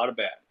did a lot of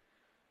bad.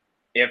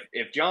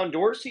 If John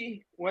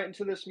Dorsey went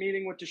into this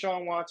meeting with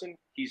Deshaun Watson,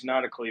 he's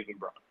not a Cleveland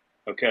Brown.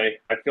 Okay?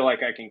 I feel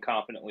like I can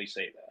confidently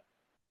say that.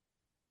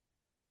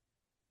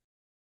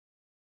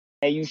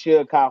 And you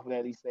should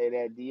confidently say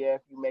that, DF.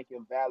 You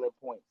making valid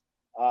points.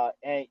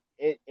 And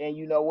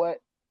you know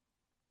what?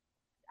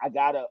 I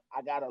gotta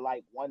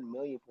like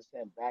 1,000,000%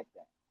 back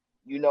that.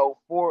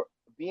 For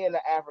being an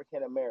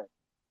African American,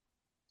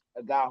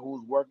 a guy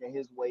who's working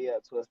his way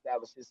up to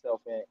establish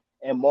himself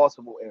in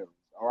multiple areas.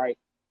 All right.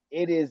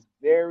 It is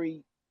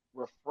very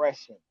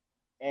refreshing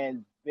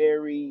and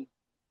very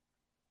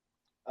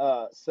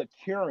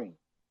securing,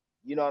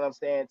 you know what I'm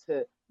saying,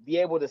 to be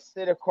able to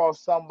sit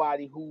across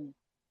somebody who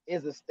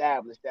is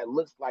established, that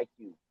looks like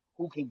you,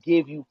 who can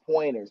give you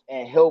pointers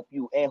and help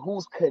you, and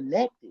who's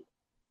connected.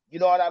 You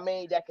know what I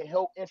mean? That can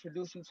help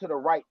introduce you to the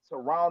right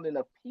surrounding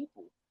of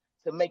people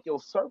to make your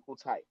circle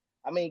tight.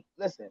 I mean,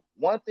 listen,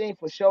 one thing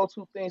for sure,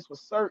 two things for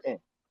certain.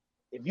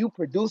 If you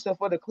producing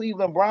for the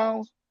Cleveland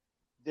Browns,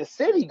 the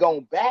city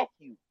gonna back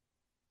you.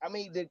 I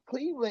mean, the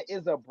Cleveland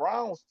is a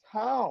Browns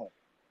town.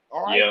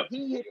 All right. Yeah.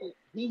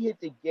 He hit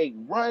the gate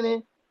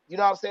running. You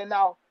know what I'm saying?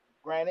 Now,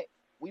 granted,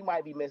 we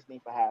might be missing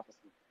him for half a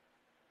season.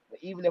 But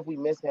even if we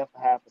miss him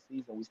for half a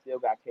season, we still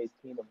got Case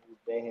Keenum, who's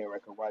been here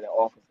and can run the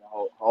offense and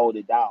hold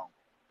it down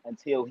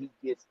until he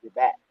gets the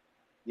back.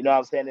 You know what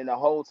I'm saying? And the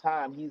whole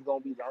time he's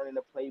gonna be learning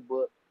the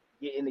playbook,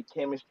 getting the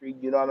chemistry,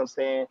 you know what I'm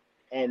saying?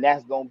 And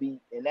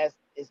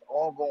it's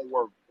all gonna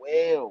work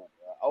well.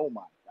 Bro. Oh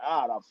my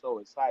God, I'm so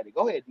excited.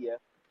 Go ahead, DF.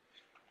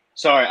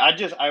 Sorry,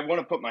 I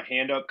want to put my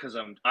hand up because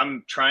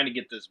I'm trying to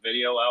get this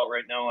video out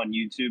right now on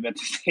YouTube at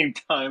the same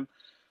time.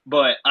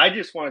 But I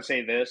just want to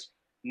say this,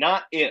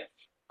 not if.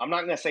 I'm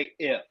not going to say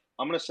if.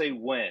 I'm going to say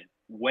when.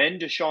 When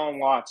Deshaun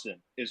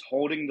Watson is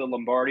holding the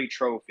Lombardi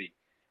Trophy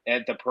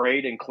at the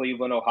parade in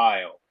Cleveland,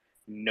 Ohio,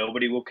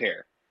 nobody will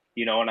care.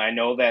 And I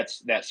know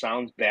that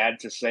sounds bad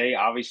to say.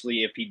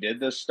 Obviously, if he did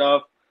this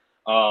stuff,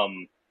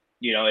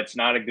 it's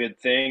not a good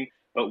thing.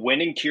 but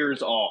winning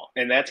cures all.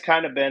 And that's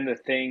kind of been the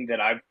thing that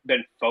I've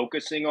been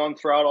focusing on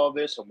throughout all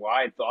this and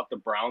why I thought the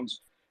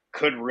Browns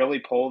could really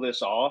pull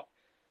this off.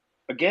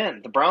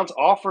 Again, the Browns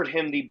offered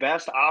him the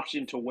best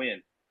option to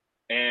win.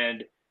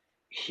 And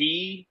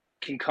he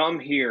can come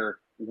here,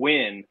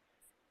 win,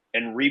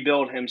 and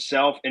rebuild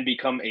himself and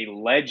become a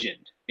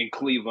legend in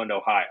Cleveland,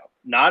 Ohio.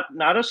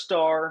 Not a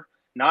star,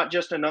 not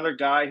just another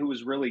guy who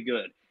is really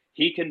good.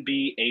 He can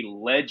be a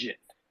legend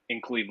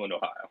in Cleveland,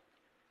 Ohio.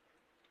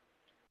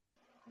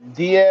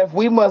 DF,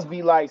 we must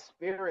be like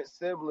spirit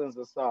siblings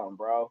or something,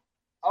 bro.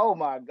 Oh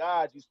my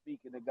God, you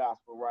speaking the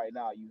gospel right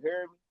now. You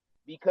hear me?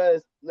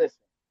 Because listen,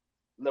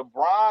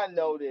 LeBron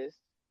know this,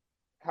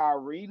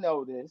 Kyrie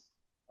know this.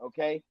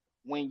 Okay,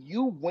 when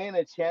you win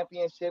a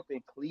championship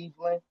in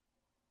Cleveland,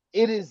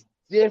 it is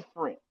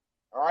different.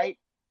 All right,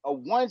 a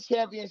one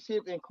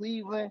championship in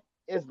Cleveland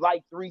is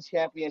like three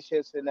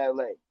championships in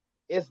LA.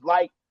 It's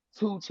like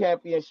two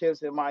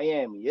championships in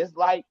Miami. It's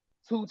like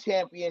two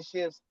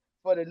championships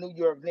for the New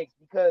York Knicks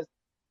because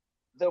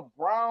the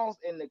Browns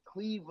and the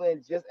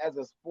Cleveland, just as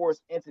a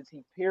sports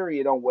entity,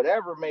 period, on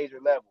whatever major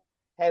level,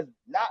 has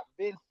not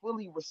been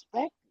fully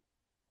respected.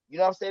 You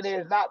know what I'm saying?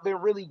 There's not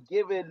been really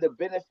given the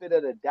benefit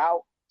of the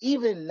doubt.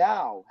 Even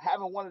now,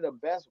 having one of the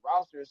best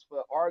rosters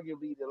for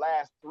arguably the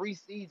last 3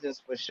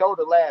 seasons, for sure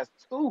the last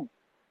two,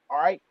 all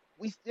right,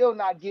 we still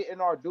not getting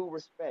our due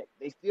respect.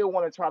 They still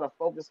want to try to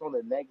focus on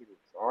the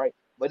negatives, all right?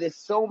 But it's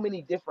so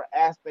many different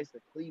aspects of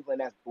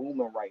Cleveland that's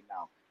booming right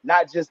now,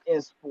 not just in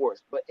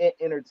sports, but in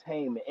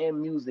entertainment, in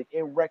music,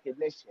 in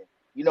recognition,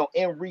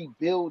 in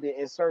rebuilding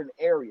in certain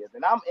areas.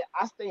 And I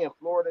stay in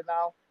Florida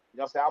now. You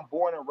know what I'm saying? I'm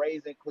born and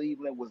raised in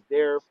Cleveland, was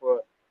there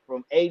for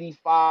from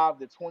 85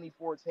 to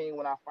 2014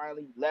 when I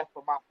finally left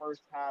for my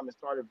first time and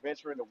started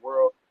venturing the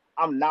world.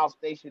 I'm now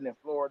stationed in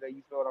Florida,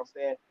 you feel what I'm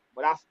saying?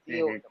 But I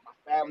still, my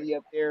family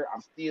up there, I'm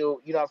still,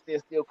 I'm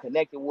still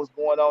connected with what's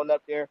going on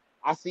up there.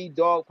 I see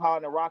Dog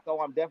Pound and Rocco.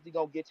 I'm definitely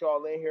going to get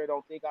y'all in here.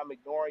 Don't think I'm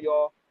ignoring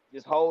y'all.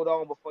 Just hold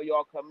on before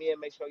y'all come in.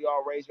 Make sure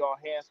y'all raise y'all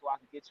hands so I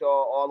can get y'all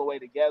all the way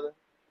together.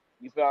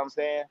 You feel what I'm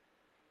saying?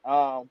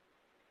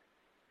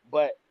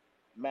 But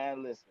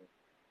man, listen,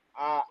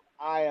 I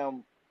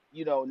am,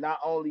 not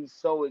only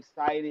so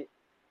excited,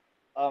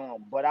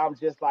 but I'm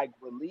just like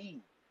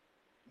relieved.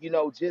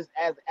 Just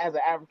as an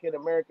African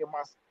American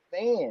my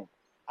fan,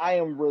 I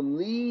am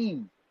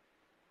relieved.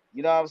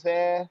 You know what I'm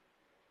saying?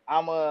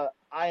 I'm a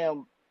I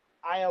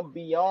am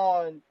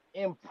beyond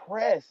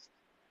impressed.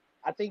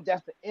 I think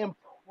that's the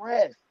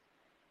impressed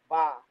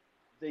by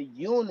the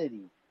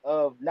unity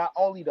of not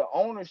only the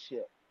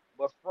ownership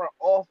but front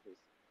office,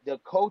 the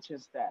coaching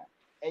staff.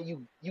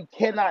 And you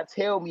cannot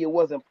tell me it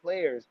wasn't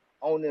players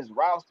on this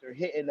roster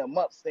hitting them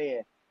up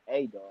saying,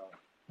 "Hey, dog,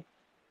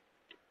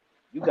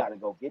 you got to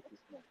go get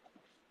this man.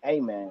 Hey,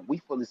 man, we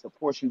fully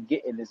support you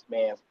getting this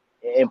man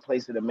in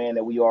place of the man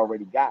that we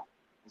already got."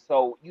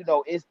 So,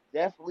 it's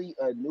definitely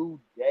a new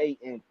day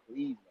in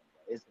Cleveland.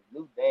 Bro. It's a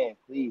new day in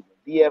Cleveland.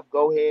 DF,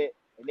 go ahead.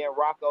 And then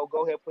Rocco,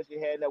 go ahead, put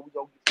your hand up. We're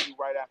going to get to you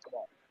right after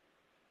that.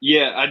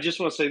 Yeah, I just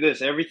want to say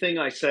this. Everything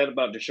I said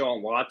about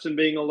Deshaun Watson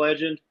being a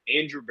legend,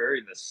 Andrew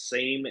Berry, the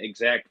same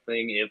exact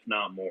thing, if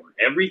not more.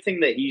 Everything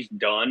that he's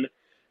done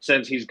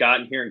since he's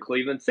gotten here in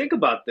Cleveland. Think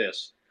about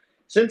this.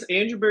 Since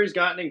Andrew Berry's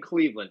gotten in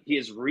Cleveland, he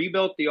has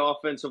rebuilt the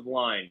offensive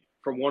line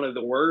from one of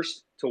the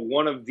worst to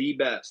one of the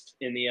best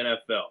in the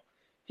NFL.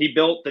 He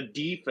built the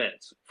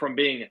defense from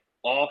being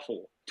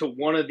awful to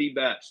one of the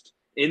best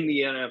in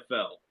the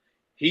NFL.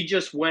 He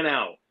just went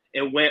out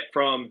and went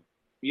from,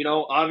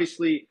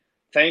 obviously –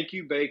 thank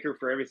you, Baker,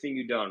 for everything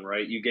you've done,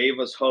 right? You gave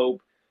us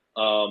hope.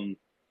 Obviously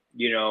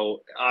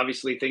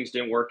things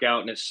didn't work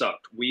out and it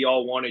sucked. We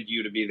all wanted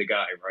you to be the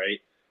guy, right?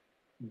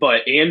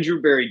 But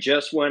Andrew Berry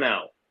just went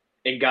out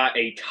and got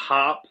a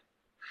top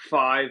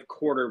 5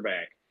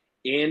 quarterback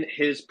in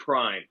his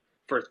prime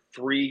for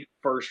 3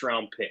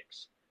 first-round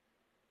picks.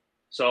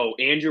 So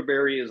Andrew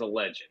Berry is a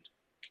legend.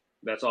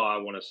 That's all I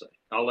want to say.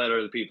 I'll let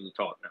other people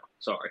talk now.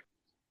 Sorry.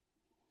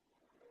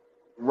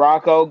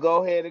 Rocco,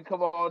 go ahead and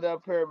come on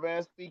up here,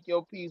 man. Speak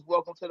your piece.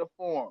 Welcome to the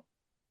forum.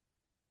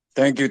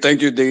 Thank you,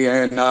 D.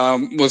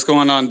 And what's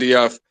going on,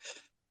 DF?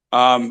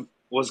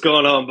 What's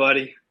going on,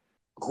 buddy?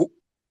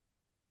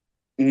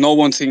 No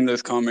one's seen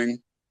this coming.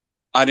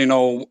 I didn't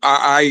know.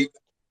 I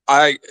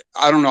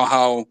don't know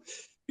how.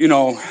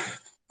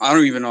 I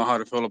don't even know how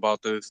to feel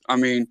about this. I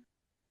mean,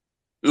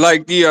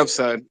 like DF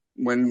said,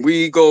 when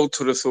we go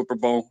to the Super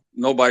Bowl,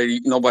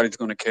 nobody's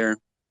gonna care.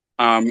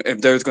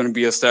 If there's gonna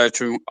be a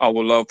statue, I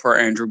would love for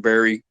Andrew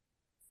Berry.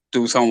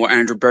 Do something with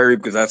Andrew Berry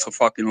because that's a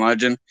fucking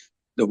legend.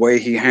 The way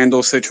he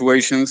handles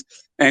situations,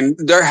 and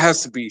there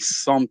has to be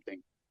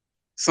something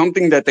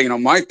that they know.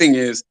 My thing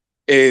is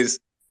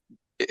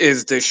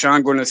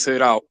Deshaun going to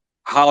sit out?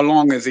 How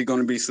long is he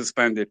going to be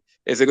suspended?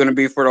 Is it going to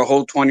be for the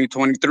whole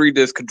 2023?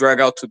 This could drag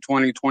out to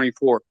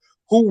 2024.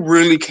 Who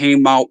really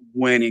came out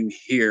winning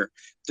here?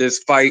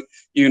 Despite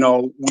we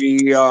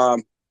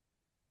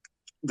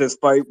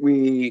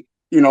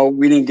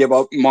didn't give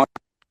up much.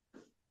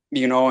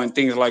 and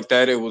things like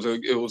that. It was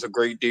a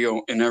great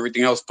deal and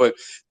everything else. But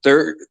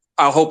there,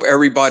 I hope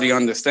everybody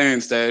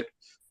understands that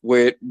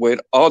with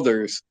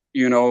others,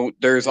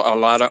 there's a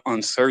lot of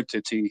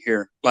uncertainty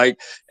here. Like,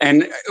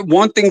 and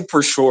one thing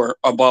for sure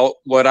about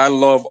what I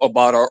love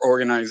about our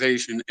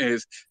organization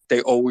is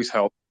they always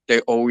help.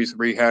 They always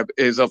rehab.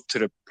 Is up to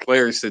the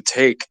players to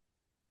take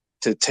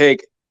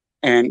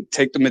and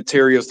take the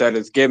materials that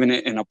is given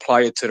it and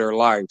apply it to their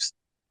lives.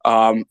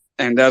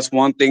 And that's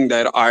one thing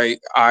that I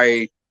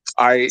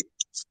I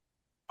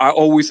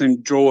always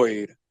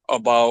enjoyed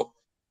about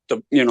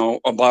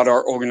about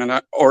our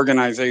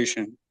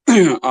organization.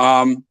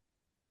 um,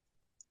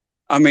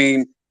 I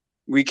mean,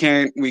 we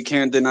can't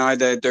deny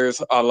that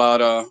there's a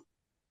lot of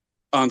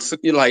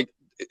like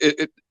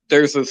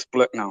there's a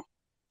split now,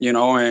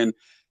 and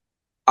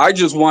I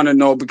just want to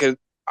know because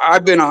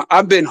I've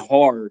been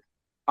hard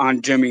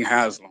on Jimmy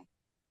Haslam.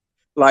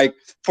 Like,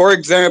 for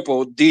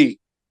example,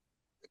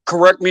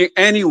 correct me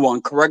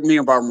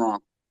if I'm wrong.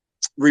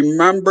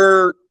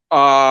 Remember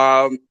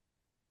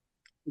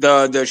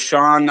the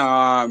Sean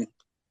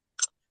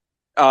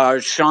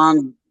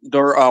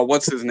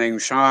what's his name?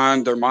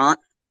 Sean Dermont,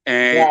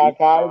 and John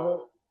Kaiser.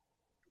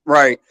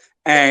 right,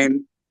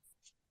 and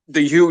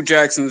the Hugh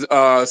Jackson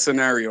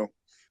scenario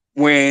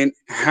when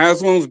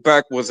Haslam's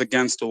back was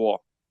against the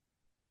wall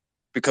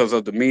because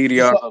of the You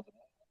media. talk.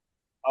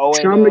 Oh,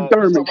 and Sean you talking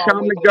McDermott, about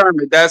Sean when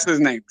McDermott, that's his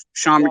name.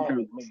 Sean Sean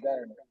McDermott.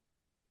 McDermott.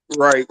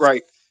 Right,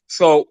 right.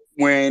 So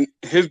when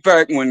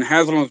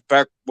Haslam's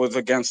back was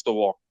against the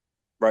wall,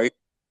 right?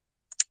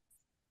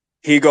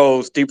 He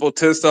goes, Depot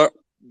Tista,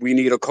 we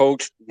need a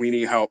coach. We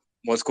need help.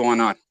 What's going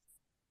on?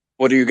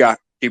 What do you got?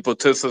 Depot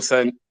Tista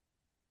said,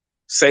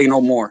 say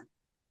no more.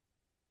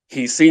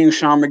 He seen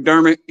Sean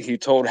McDermott. He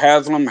told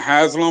Haslam,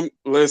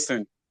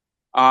 listen,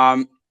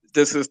 um,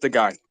 this is the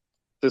guy.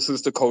 This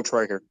is the coach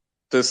right here.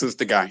 This is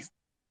the guy.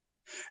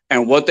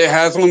 And what did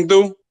Haslam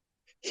do?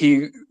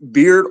 He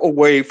veered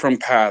away from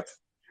path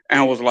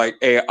and was like,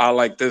 hey, I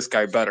like this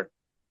guy better.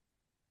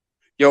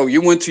 Yo,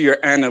 you went to your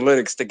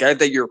analytics, the guy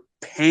that you're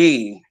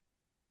paying,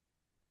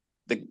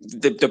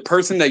 the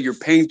person that you're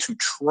paying to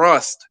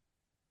trust,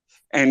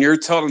 and you're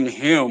telling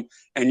him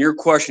and you're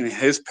questioning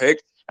his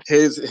pick,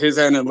 his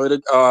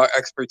analytic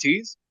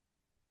expertise.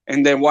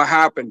 And then what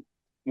happened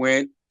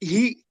when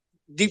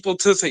Depot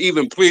Tissa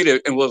even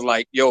pleaded and was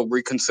like, yo,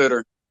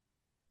 reconsider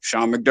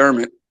Sean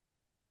McDermott.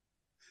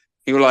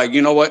 He was like,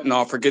 you know what?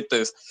 No, forget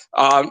this.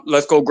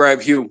 Let's go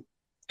grab Hugh.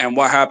 And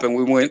what happened?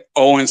 We went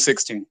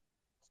 0-16.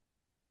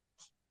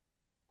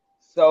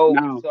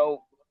 Now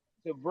So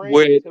to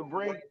with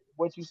bring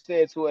what you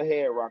said to a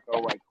head,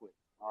 Rocco, right quick.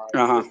 All right,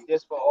 uh-huh.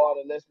 just for all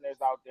the listeners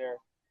out there,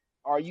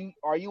 are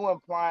you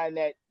implying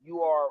that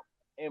you are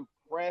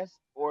impressed,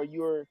 or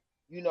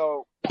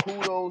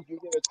kudos, you're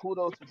giving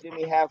kudos to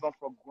Jimmy Haslam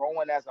for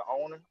growing as an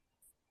owner?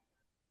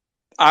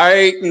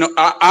 I no,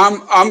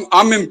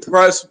 I'm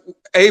impressed.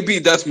 AB,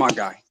 that's my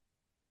guy.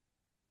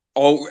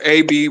 Oh,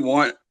 AB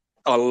one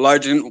a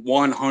legend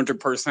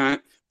 100%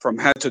 from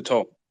head to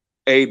toe.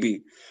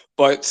 AB.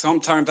 But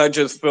sometimes I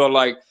just feel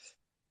like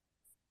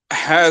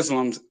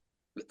Haslam's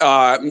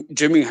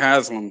Jimmy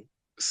Haslam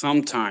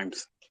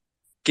sometimes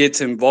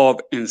gets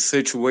involved in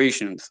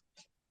situations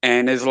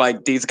and it's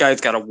like these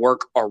guys got to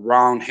work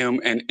around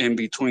him and in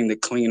between to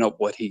clean up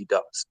what he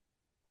does.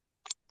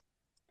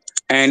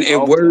 And it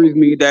Okay. worries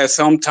me that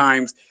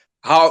sometimes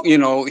how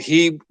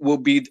he will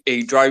be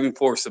a driving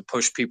force to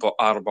push people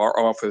out of our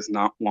office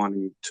not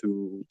wanting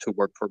to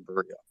work for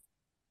Burger.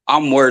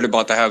 I'm worried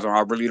about the Hazard.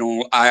 I really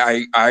don't.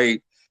 I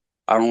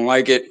don't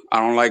like it. I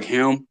don't like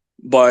him.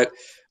 But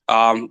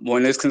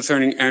when it's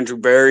concerning Andrew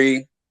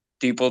Berry,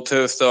 Depot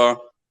Tista,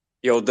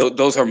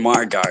 those are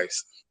my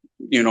guys.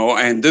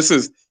 And this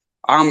is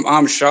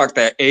I'm shocked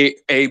that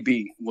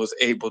AB was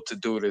able to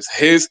do this.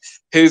 His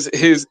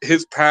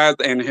path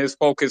and his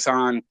focus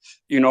on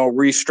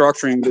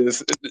restructuring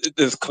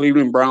this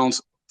Cleveland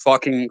Browns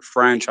fucking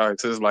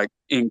franchise is like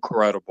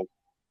incredible.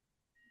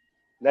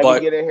 Let me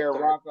But get in here,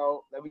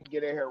 Rocco. Let me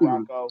get in here,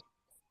 mm, Rocco.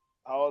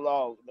 Hold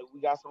on. We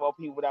got some more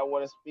people that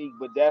want to speak,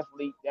 but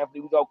definitely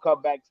we gonna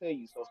come back to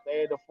you. So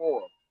stay in the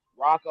forum.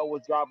 Rocco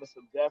was dropping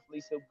some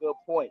good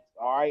points.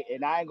 All right,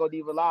 and I ain't gonna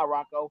even lie,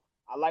 Rocco.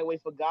 I like we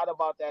forgot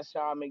about that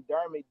Sean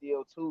McDermott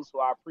deal too. So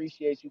I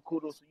appreciate you.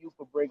 Kudos to you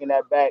for bringing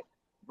that back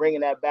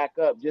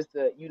up, just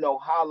to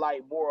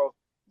highlight more of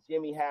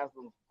Jimmy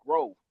Haslam's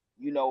growth.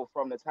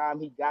 From the time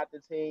he got the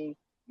team,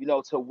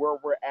 to where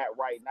we're at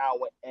right now,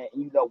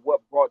 and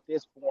what brought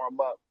this forum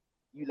up.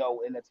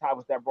 And the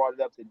topics that brought it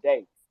up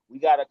today. We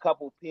got a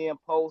couple pin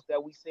posts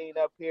that we seen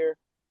up here.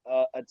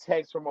 A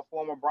text from a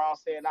former Brown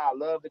saying, "I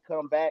love to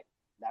come back."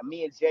 Now,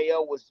 me and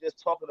Jo was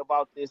just talking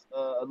about this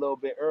a little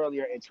bit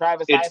earlier, and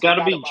Travis, I It's ain't got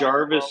to forgot be about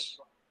you, bro. Jarvis.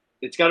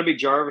 It's got to be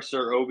Jarvis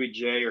or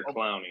OBJ or Oh,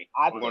 Clowney.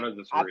 I One think of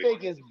the I three.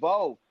 think it's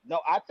both.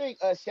 No, I think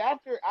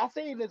Schefter. I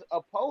seen this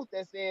a post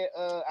that said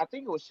I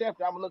think it was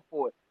Schefter. I'm gonna look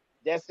for it.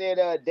 That said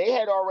they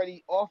had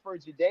already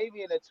offered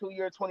Jadavian a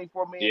 2-year,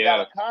 $24 million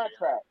Yeah.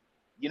 contract.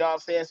 You know what I'm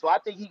saying? So I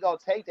think he gonna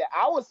take that.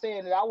 I was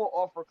saying that I will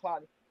offer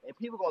Clowney, and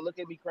people gonna look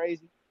at me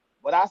crazy.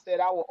 But I said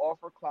I would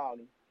offer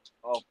Clowney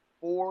a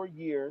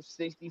 4-year,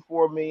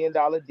 $64 million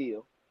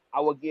deal.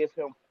 I would give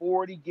him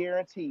 40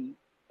 guaranteed,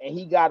 and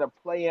he got to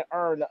play and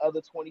earn the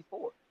other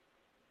 24.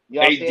 You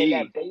know what I'm saying?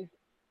 That AD, base,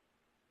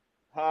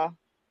 huh?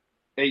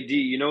 AD,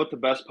 you know what the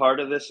best part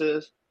of this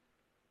is?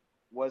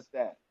 What's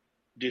that?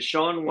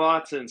 Deshaun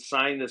Watson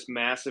signed this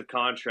massive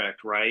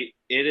contract, right?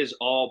 It is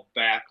all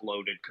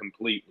backloaded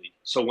completely.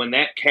 So when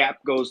that cap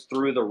goes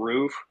through the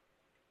roof,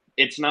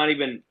 it's not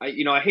even,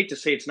 I hate to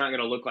say it's not going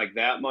to look like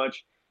that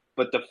much,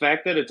 but the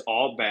fact that it's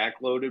all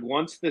backloaded,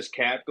 once this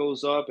cap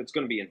goes up, it's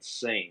going to be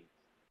insane.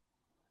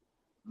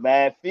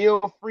 Man,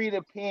 feel free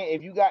to pin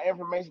if you got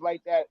information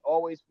like that.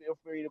 Always feel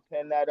free to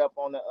pin that up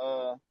on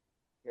the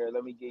Here,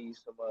 let me give you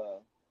some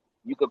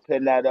you could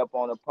pin that up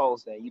on the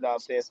post, and you know what I'm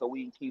saying, so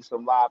we can keep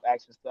some live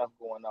action stuff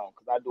going on.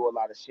 Cause I do a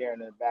lot of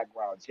sharing in the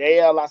background.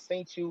 JL, I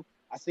seen you.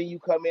 I see you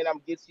come in. I'm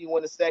gonna get to you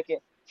in a second.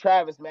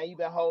 Travis, man, you've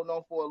been holding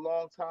on for a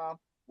long time.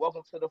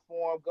 Welcome to the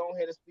forum. Go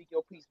ahead and speak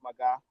your piece, my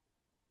guy.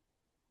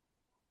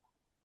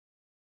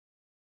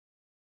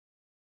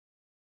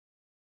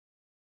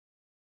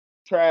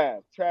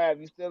 Trav,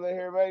 you still in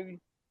here, baby?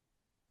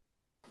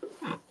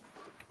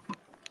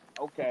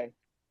 Okay.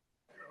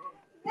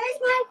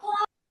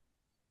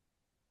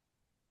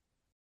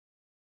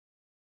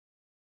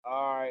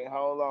 All right,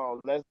 hold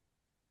on. Let's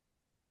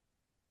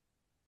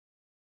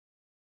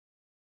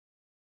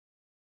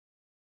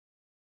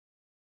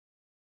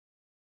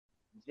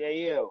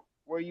JL,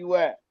 where you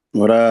at?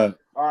 What up?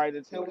 All right,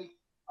 until we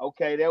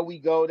okay, there we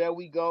go. There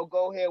we go.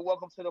 Go ahead.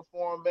 Welcome to the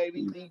forum,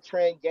 baby.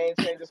 DeeTrynt, Game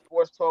Changer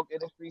Sports Talk,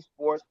 Industry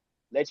Sports.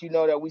 Let you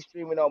know that we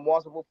streaming on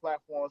multiple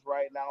platforms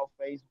right now: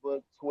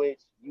 Facebook,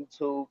 Twitch,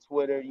 YouTube,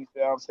 Twitter. You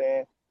feel what I'm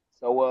saying?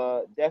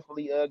 So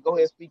definitely go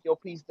ahead and speak your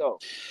piece though.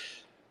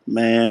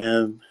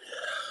 Man,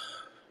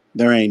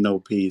 there ain't no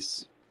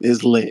peace.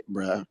 It's lit,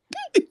 bro.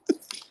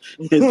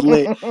 It's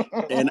lit.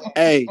 And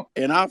hey,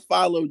 and I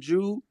followed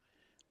you.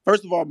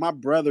 First of all, my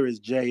brother is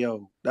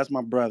Jo. That's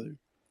my brother.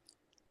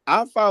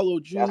 I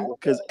followed That's you what's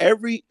because up.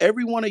 every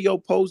one of your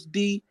posts,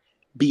 D,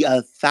 be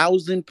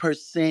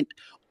 1,000%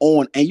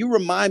 on. And you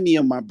remind me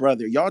of my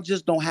brother. Y'all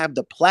just don't have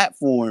the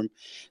platform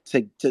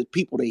to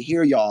people to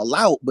hear y'all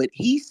out. But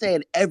he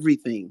said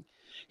everything.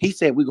 He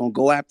said, we're gonna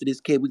go after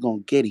this kid, we're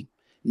gonna get him.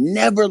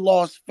 Never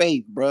lost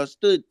faith, bro.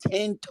 Stood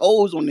 10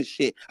 toes on this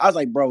shit. I was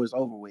like, bro, it's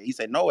over with. He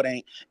said, no, it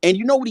ain't. And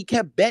you know what he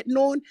kept betting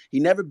on? He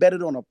never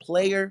betted on a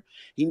player.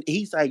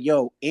 He's like,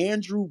 yo,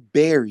 Andrew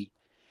Berry.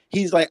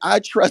 He's like, I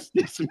trust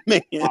this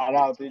man. Shout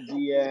out to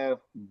GF.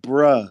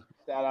 Bruh.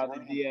 Shout out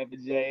to GF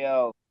and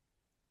JL.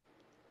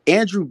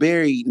 Andrew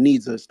Berry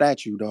needs a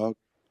statue, dog.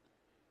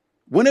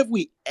 When have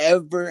we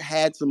ever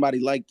had somebody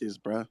like this,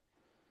 bruh?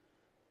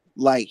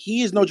 Like,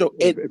 he is no joke.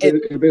 If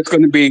it's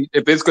gonna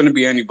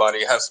be anybody,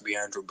 it has to be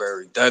Andrew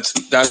Berry.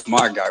 That's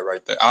my guy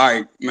right there.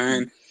 I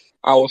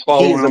was He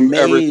following is him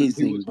ever since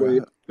he amazing, was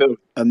with bruh. Philly.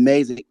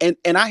 Amazing.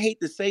 And I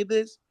hate to say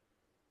this,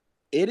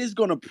 it is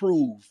gonna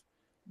prove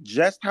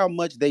just how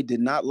much they did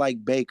not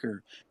like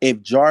Baker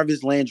if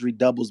Jarvis Landry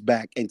doubles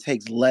back and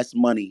takes less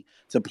money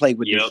to play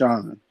with Yep.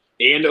 Deshaun.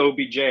 And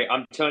OBJ.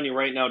 I'm telling you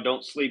right now,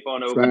 don't sleep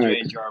on OBJ and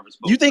Facts. Jarvis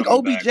You both think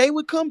coming back. OBJ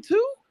would come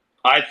too?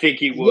 I think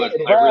he Yeah,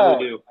 would. I really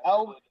bruh.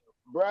 do.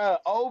 Bruh,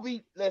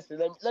 Obi, listen,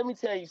 let me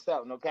tell you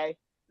something, okay?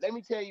 Let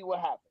me tell you what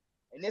happened.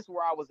 And this is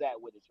where I was at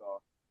with it,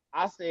 y'all.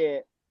 I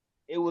said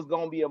it was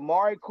gonna be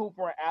Amari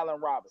Cooper and Allen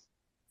Robinson.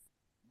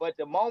 But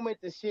the moment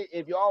the shit,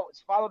 if y'all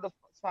follow the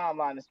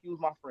timeline, excuse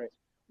my French,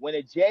 when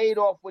it jade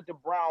off with the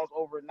Browns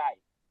overnight,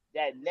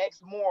 that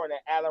next morning,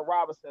 Allen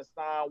Robinson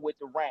signed with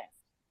the Rams.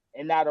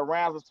 And now the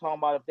Rams was talking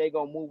about if they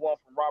gonna move on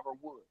from Robert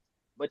Woods.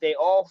 But they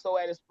also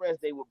had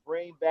expressed they would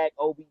bring back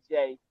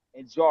OBJ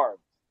and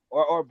Jarvis,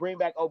 or bring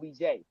back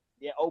OBJ.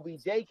 Then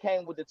OBJ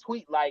came with the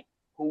tweet like,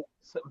 who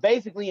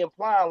basically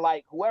implying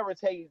like whoever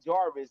takes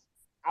Jarvis,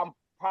 I'm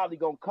probably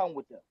gonna come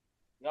with them.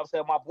 You know what I'm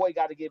saying? My boy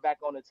got to get back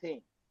on the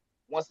team.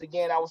 Once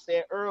again, I was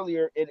saying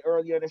earlier in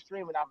the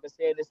stream, and I've been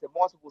saying this in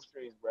multiple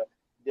streams, bro.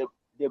 The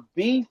the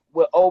beef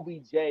with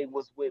OBJ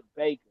was with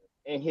Baker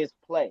and his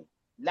play.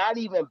 Not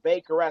even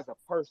Baker as a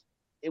person.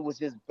 It was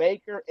just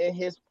Baker and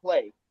his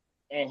play.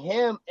 And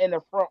him in the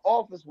front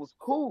office was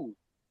cool.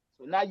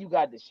 So now you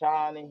got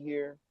Deshaun in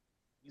here.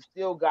 You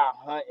still got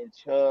Hunt and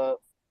Chubb.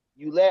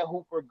 You let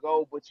Hooper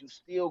go, but you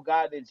still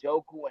got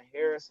Njoku and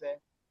Harrison.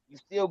 You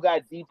still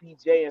got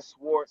DPJ and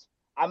Swartz.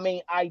 I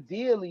mean,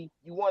 ideally,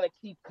 you want to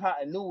keep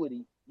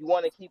continuity. You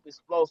want to keep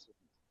explosiveness.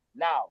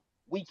 Now,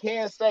 we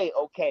can say,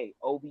 okay,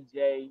 OBJ,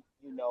 he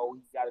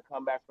got to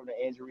come back from the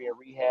injury and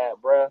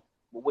rehab, bruh.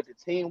 But with the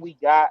team we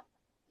got,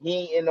 he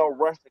ain't in no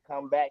rush to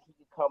come back. He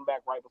can come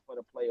back right before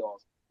the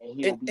playoffs, and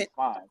he'll And, be and,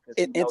 fine because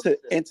and, he and knows the to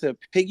system. and to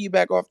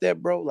piggyback off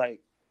that, bro,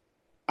 like,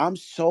 I'm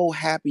so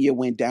happy it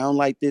went down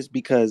like this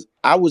because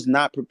I was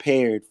not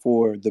prepared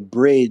for the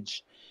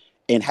bridge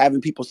and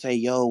having people say,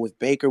 yo, if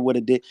Baker would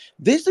have did,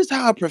 this is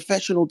how a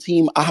professional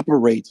team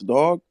operates,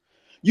 dog.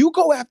 You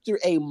go after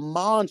a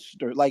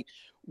monster. Like,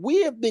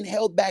 we have been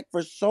held back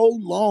for so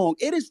long.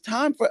 It is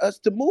time for us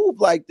to move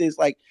like this.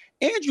 Like,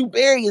 Andrew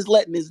Berry is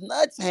letting his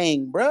nuts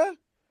hang, bruh.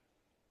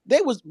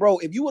 They was, bro,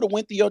 if you would have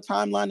went through your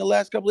timeline the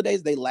last couple of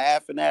days, they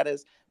laughing at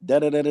us. Da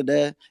da da da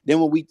da. Then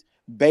when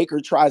Baker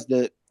tries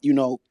to,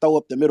 throw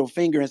up the middle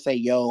finger and say,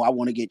 "Yo, I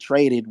want to get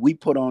traded," we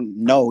put on,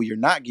 "No, you're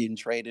not getting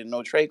traded.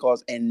 No trade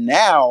calls." And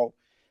now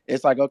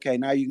it's like, okay,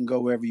 now you can go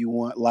wherever you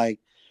want. Like,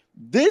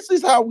 this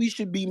is how we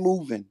should be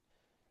moving.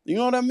 You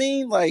know what I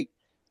mean? Like,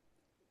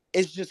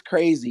 it's just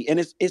crazy. And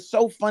it's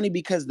so funny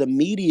because the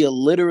media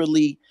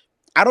literally,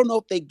 I don't know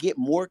if they get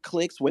more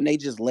clicks when they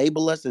just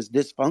label us as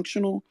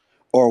dysfunctional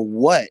or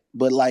what,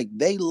 but like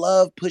they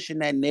love pushing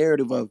that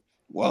narrative of,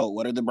 well,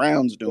 what are the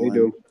Browns They doing?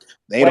 do.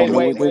 They don't Wait, know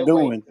wait, what they're wait,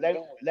 wait.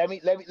 doing.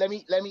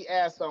 Let me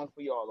add something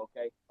for y'all,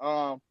 okay?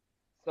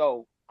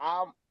 So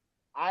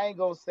I ain't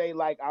gonna say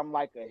like I'm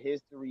like a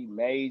history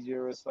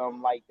major or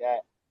something like that,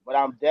 but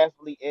I'm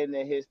definitely in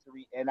the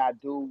history, and I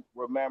do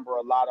remember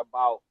a lot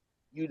about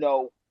you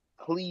know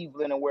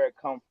Cleveland and where it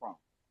come from.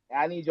 And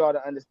I need y'all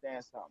to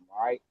understand something,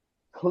 all right?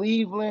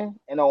 Cleveland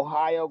and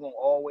Ohio gonna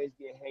always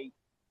get hate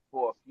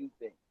for a few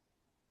things.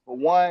 For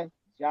one,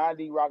 John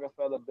D.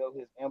 Rockefeller built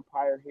his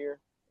empire here.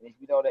 And if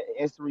you know the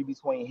history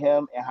between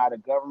him and how the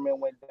government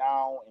went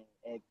down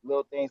and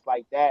little things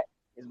like that,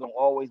 there's gonna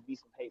always be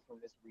some hate from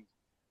this region.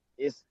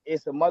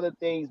 It's some other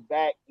things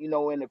back, in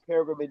the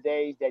pilgrimage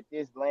days that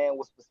this land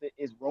was specific.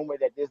 It's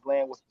rumored that this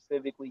land was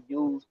specifically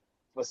used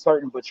for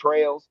certain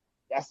betrayals.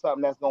 That's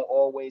something that's gonna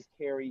always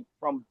carry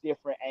from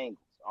different angles.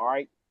 All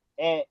right,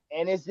 and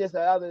it's just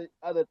other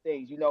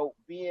things.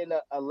 Being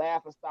a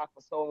laughing stock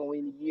for so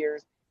many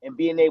years and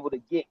being able to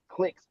get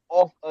clicks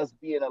off us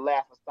being a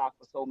laughing stock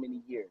for so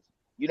many years.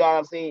 You know what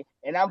I'm saying?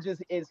 And I'm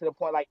just into the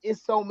point, like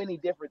it's so many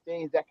different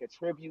things that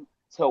contribute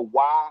to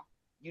why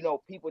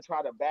people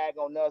try to bag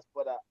on us,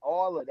 but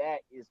all of that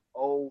is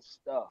old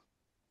stuff.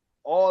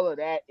 All of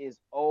that is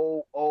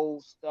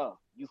old stuff.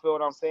 You feel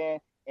what I'm saying?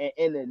 And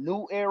in the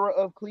new era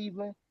of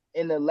Cleveland,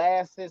 in the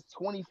last since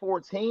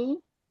 2014,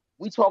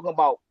 we talking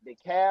about the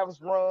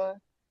Cavs run,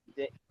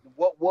 the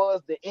what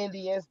was the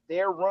Indians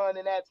their run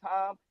in that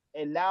time,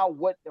 and now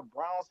what the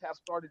Browns have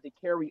started to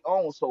carry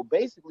on. So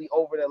basically,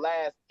 over the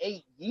last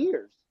 8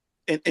 years,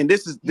 And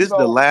this is you this is the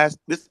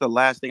know,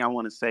 last thing I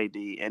want to say,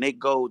 D. And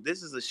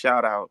this is a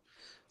shout out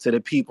to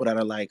the people that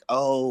are like,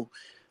 oh,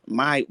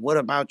 what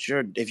about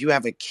if you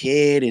have a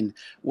kid, and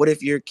what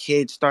if your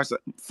kid starts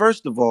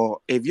first of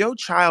all, if your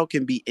child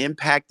can be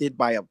impacted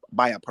by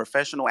a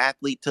professional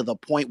athlete to the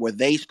point where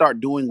they start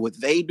doing what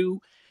they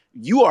do,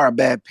 you are a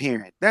bad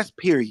parent. That's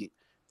period.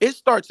 It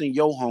starts in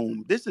your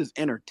home. This is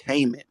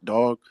entertainment,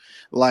 dog.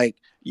 Like,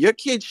 your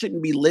kid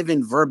shouldn't be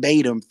living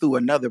verbatim through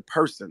another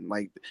person.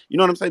 Like, you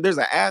know what I'm saying? There's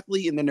an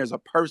athlete and then there's a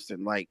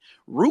person. Like,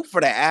 root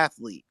for the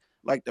athlete.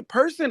 Like, the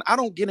person, I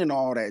don't get into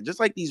all that. Just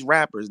like these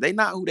rappers, they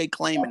not who they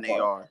claiming that they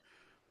part. are.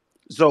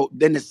 So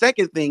then the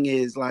second thing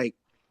is, like,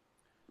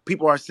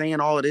 people are saying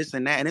all of this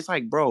and that, and it's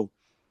like, bro,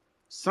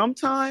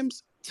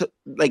 sometimes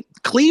like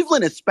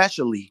Cleveland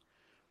especially,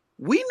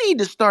 we need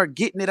to start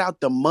getting it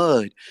out the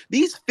mud.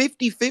 These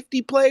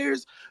 50-50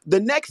 players, the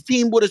next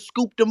team would have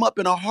scooped them up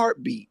in a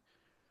heartbeat.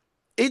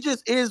 It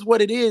just is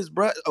what it is,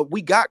 bro.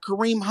 We got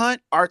Kareem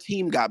Hunt. Our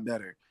team got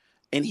better,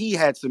 and he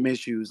had some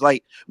issues.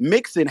 Like,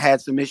 Mixon had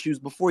some issues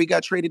before he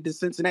got traded to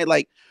Cincinnati.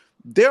 Like,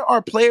 there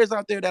are players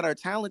out there that are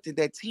talented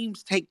that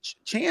teams take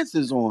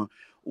chances on.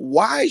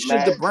 Why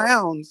should the Man,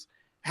 Browns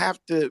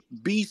have to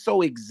be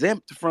so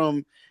exempt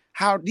from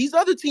how these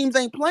other teams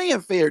ain't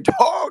playing fair,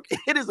 dog?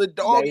 It is a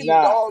dog they eat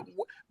not. dog,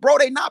 bro.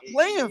 They not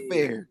playing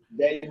fair.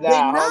 They They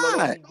not. Hold on,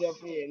 let not. me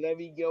jump in. Let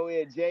me go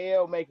in.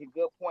 JL making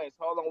good points.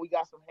 Hold on, we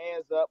got some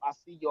hands up. I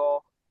see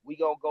y'all. We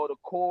gonna go to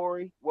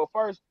Corey. Well,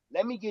 first,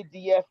 let me get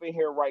DF in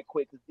here right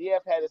quick because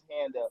DF had his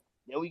hand up.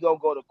 Then we gonna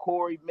go to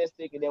Corey,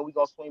 Mystic, and then we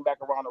gonna swing back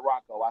around to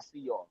Rocco. I see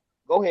y'all.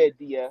 Go ahead,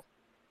 DF.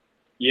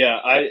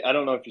 Yeah, I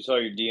don't know if you saw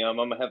your DM. I'm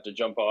gonna have to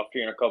jump off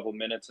here in a couple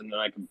minutes, and then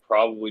I can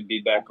probably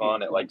be back Okay,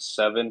 on at like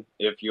 7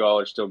 if you all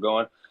are still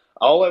going.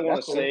 All I want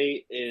that's to cool.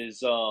 say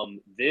is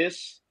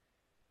this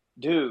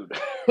dude.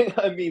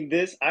 I mean,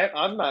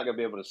 I'm not gonna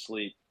be able to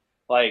sleep.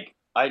 Like,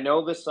 I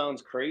know this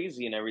sounds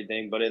crazy and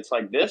everything, but it's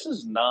like this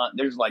is not.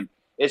 There's like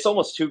it's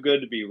almost too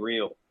good to be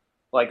real.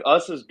 Like,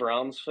 us as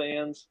Browns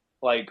fans,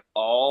 like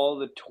all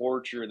the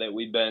torture that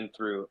we've been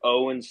through,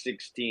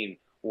 0-16,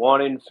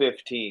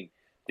 1-15,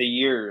 the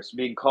years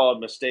being called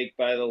mistake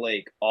by the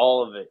lake,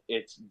 all of it.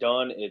 It's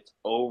done. It's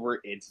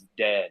over. It's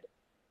dead.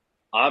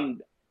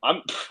 I'm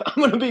I'm I'm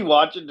gonna be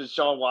watching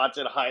Deshaun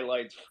Watson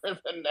highlights for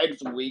the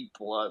next week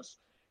plus.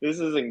 This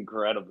is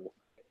incredible.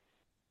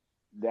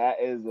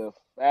 That is a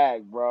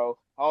fact, bro.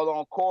 Hold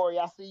on, Corey.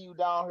 I see you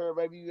down here.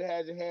 Maybe you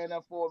had your hand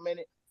up for a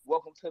minute.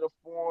 Welcome to the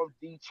forum,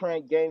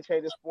 DeeTrynt Game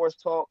Changer Sports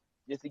Talk.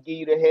 Just to give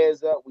you the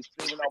heads up, we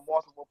streaming on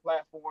multiple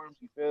platforms.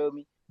 You feel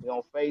me? We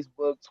on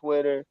Facebook,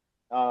 Twitter,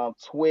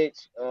 Twitch,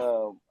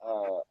 YouTube.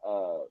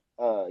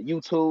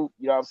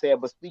 You know what I'm saying?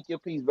 But speak your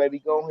piece, baby.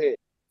 Go ahead.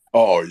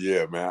 Oh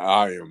yeah, man.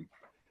 I am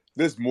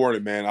this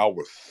morning, man. I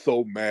was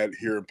so mad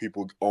hearing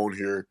people on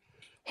here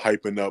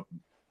hyping up,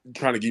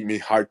 trying to get me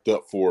hyped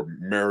up for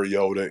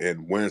Mariota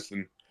and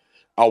Winston.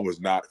 I was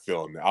not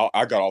feeling it.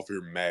 I got off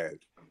here mad.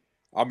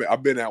 I mean,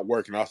 I've been at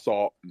work and I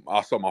saw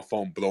my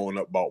phone blowing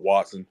up about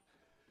Watson.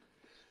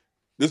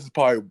 This is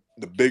probably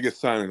the biggest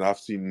signing I've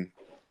seen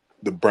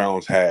the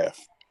Browns have.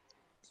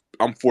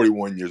 I'm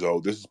 41 years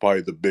old. This is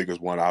probably the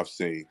biggest one I've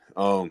seen.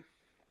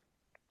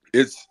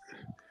 It's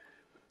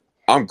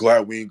I'm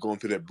glad we ain't going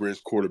through that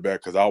bridge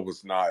quarterback because I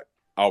was not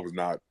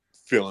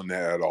feeling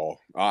that at all.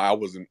 I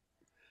wasn't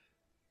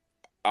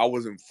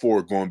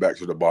for going back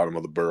to the bottom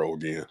of the barrel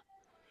again.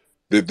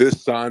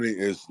 This signing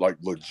is like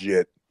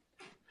legit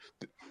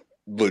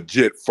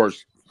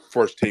first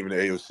team in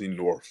the AFC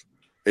North,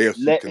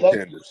 AFC Let let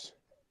contenders.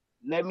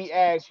 let me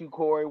ask you,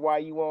 Corey, why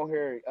you on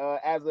here?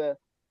 As a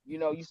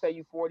you say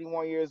you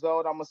 41 years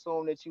old. I'm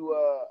assuming that you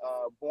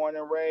born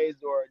and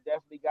raised or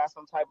definitely got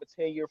some type of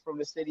tenure from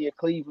the city of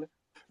Cleveland.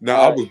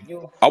 Now I was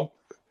You I,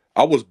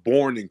 I was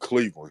born in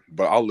Cleveland,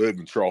 but I live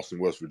in Charleston,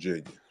 West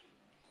Virginia.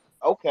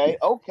 okay?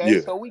 Okay,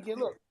 Yeah, so we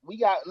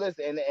got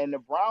listen, and the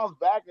Browns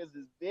backers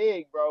is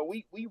big, bro.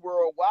 We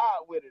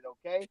worldwide with it,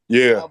 okay?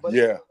 yeah, But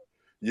yeah,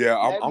 yeah.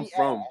 I'm let I'm me ask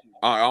from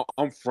you.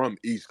 I'm from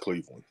East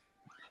Cleveland.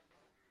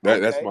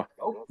 That's Okay, my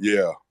okay.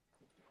 yeah.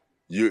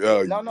 You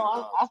Yeah, no,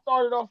 I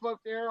started off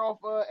up there off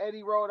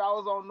Eddie Road. I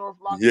was on North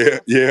yeah,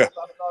 Lockerbie. yeah, That's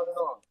how I started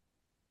off.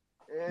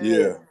 yeah,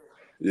 Yeah,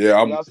 yeah. you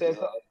know I'm what I'm saying.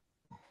 So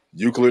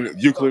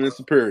Euclid and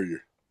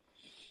Superior.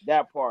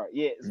 that part,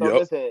 yeah. So Yep.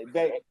 listen,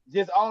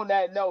 just on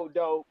that note,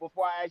 though,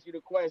 before I ask you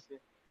the question,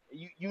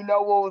 you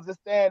know what was the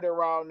standard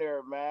around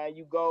there, man?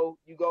 You go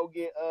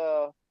get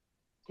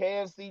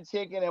KFC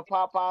chicken and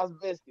Popeyes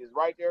biscuits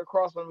right there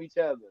across from each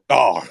other.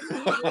 Oh,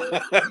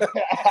 Yeah.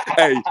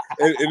 hey,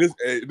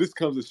 and this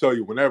comes to show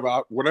you whenever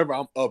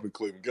I'm up in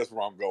Cleveland, guess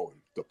where I'm going?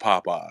 The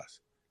Popeyes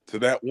to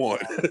that one.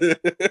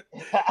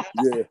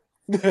 Yeah,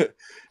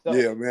 so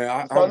yeah,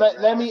 man. so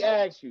let me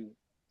ask you.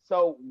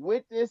 So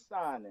with this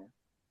signing,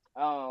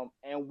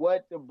 and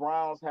what the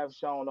Browns have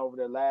shown over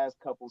the last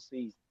couple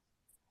seasons,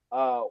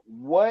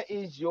 what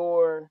is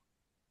your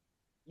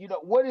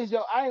what is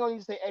your I ain't gonna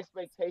even say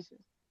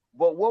expectations,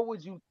 but what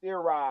would you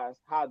theorize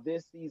how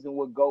this season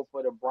would go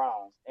for the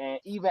Browns? And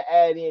even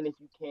add in if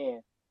you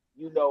can,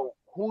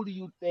 who do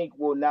you think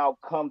will now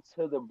come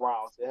to the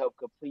Browns to help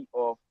complete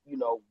off,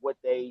 what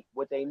they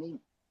need?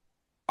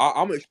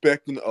 I'm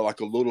expecting like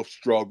a little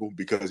struggle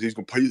because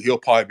he'll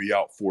probably be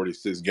out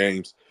 46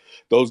 games.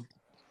 Those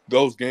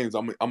those games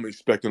I'm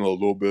expecting a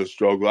little bit of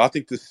struggle. I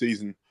think this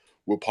season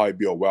will probably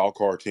be a wild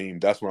card team.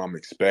 That's what I'm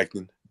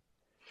expecting.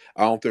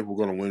 I don't think we're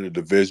going to win the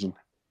division,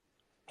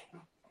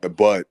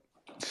 but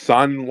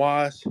signing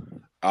wise,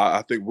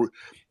 I think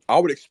I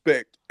would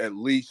expect at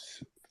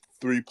least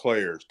three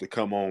players to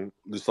come on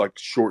just like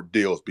short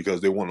deals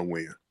because they want to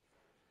win.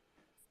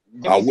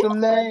 Give I me w- some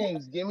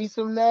names. Give me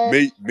some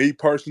names. me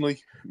personally,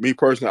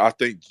 I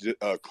think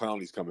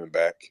Clowney's coming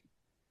back.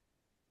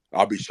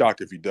 I'll be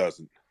shocked if he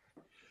doesn't.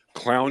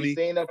 You Clowney,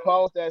 seen a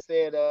post that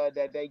said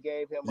that they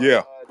gave him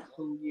yeah,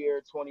 a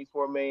 2-year,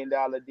 $24 million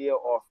deal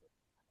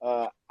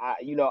offer.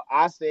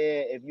 I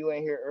said if you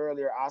ain't here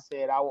earlier, I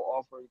said I will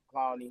offer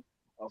Clowney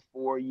a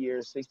 4-year,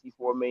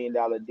 $64 million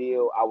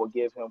deal. I will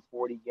give him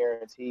 40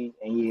 guaranteed,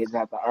 and he just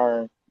have to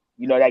earn.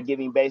 That give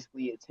him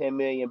basically a 10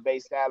 million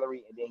base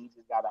salary, and then he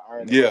just got to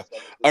earn the yeah. rest of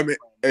it through I the mean,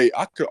 playing. hey,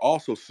 I could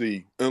also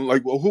see and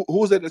like, well, who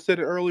was that said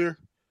it earlier?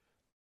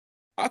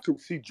 I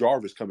could see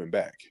Jarvis coming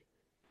back.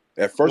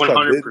 At first, I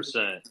didn't.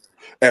 100%.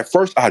 At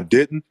first, I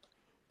didn't,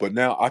 but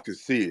now I can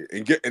see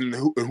it. And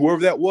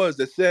whoever that was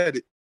that said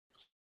it,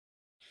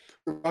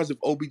 surprised if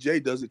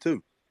OBJ does it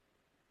too.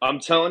 I'm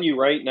telling you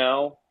right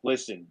now,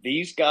 listen,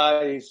 these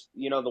guys,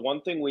 the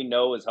one thing we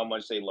know is how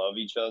much they love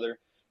each other.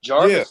 Yeah,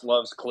 Jarvis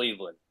loves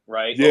Cleveland,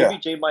 right? yeah,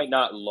 OBJ might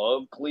not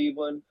love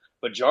Cleveland,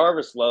 but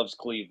Jarvis loves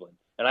Cleveland.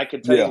 And I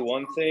can tell yeah. you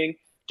one thing,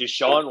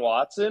 Deshaun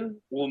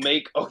Watson will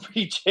make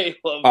OBJ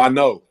love I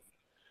know, Cleveland.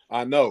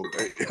 I know,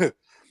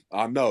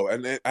 I know,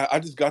 and I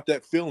just got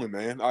that feeling,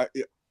 man.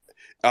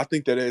 I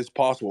think that is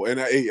possible, and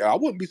I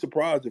wouldn't be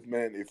surprised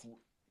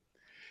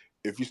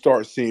if you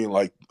start seeing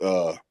like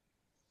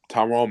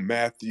Tyrone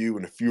Matthew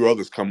and a few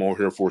others come over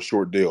here for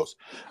short deals.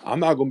 I'm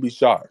not gonna be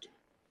shocked.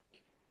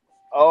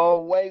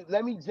 Oh, wait,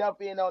 let me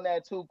jump in on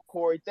that too,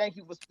 Corey. Thank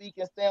you for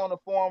speaking. Stay on the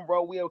forum,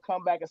 bro. We'll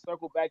come back and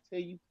circle back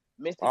to you.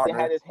 Mystic All right, that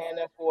had man. his hand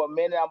up for a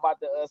minute. I'm about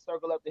to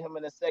circle up to him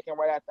in a second,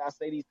 right after I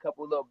say these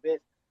couple little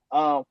bits.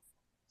 Um,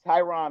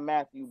 Tyron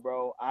Matthew,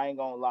 bro, I ain't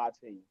gonna lie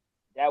to you.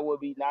 That would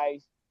be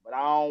nice, but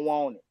I don't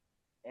want it.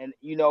 And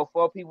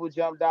before people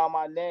jump down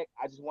my neck,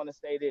 I just want to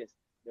say this: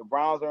 the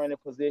Browns are in a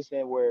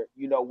position where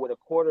with a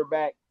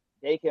quarterback,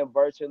 they can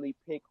virtually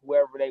pick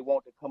whoever they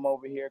want to come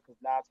over here. Because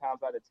 9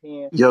 times out of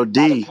 10, Yo, a lot of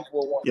D.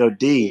 people want. Yo,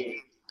 D.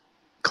 Yeah,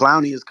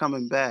 Clowney is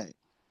coming back.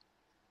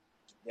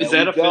 Is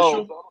there that we go.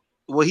 official?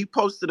 Well, he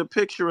posted a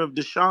picture of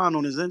Deshaun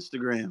on his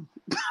Instagram.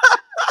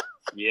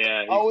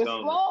 Yeah, he's Oh, it's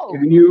coming. slow.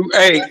 Can you,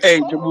 hey, It's hey,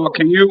 Jamal,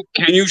 slow.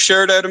 can you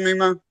share that to me,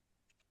 man?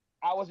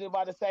 I was just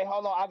about to say,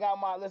 hold on. I got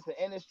my listen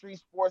in the street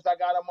sports. I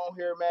got him on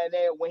here, man.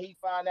 When he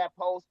find that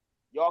post,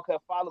 y'all can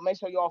follow. Make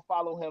sure y'all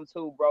follow him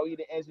too, bro. He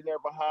the engineer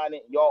behind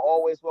it. Y'all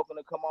always welcome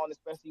to come on,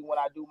 especially when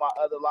I do my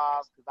other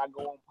lives because I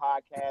go on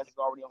podcasts. It's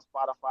already on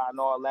Spotify and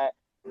all that.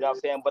 You know what I'm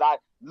saying? But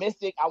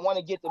Mystic, I want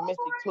to get to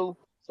Mystic too.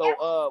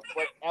 So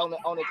but on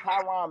the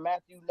Tyrann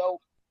Matthew note,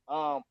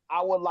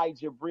 I would like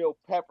Jabril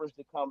Peppers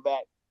to come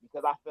back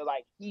because I feel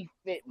like he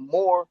fit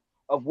more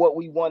of what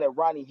we wanted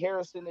Ronnie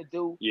Harrison to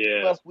do.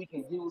 Yeah. Plus, we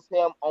can use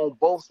him on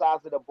both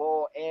sides of the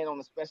ball and on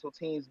the special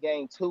teams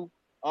game too.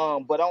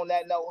 But on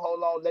that note,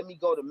 hold on, let me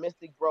go to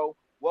Mystic, bro.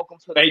 Welcome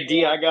to the Hey,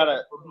 D, forum. I Thank gotta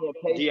you for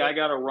being D, I patient.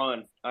 gotta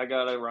run. I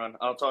gotta run.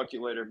 I'll talk to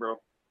you later, bro.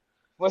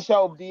 For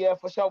sure, DF,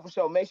 for sure, for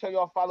sure. Make sure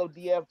y'all follow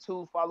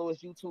DF2, follow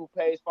his YouTube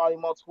page, follow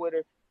him on Twitter.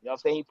 You know what I'm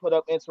saying? He put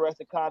up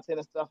interesting content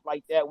and stuff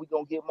like that. We're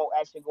going to get more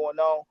action going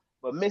on.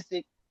 But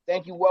Mystic,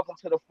 thank you. Welcome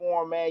to the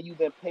forum, man. You've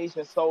been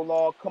patient so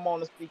long. Come on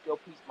and speak your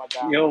piece, my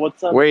guy. Yo,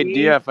 what's up, Wait,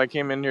 D? DF, I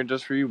came in here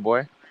just for you,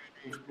 boy.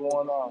 What's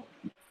going on?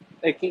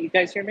 Hey, can you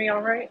guys hear me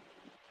all right?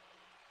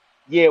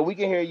 Yeah, we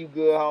can hear you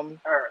good, homie.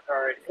 All right,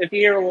 all right. If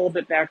you hear a little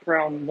bit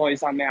background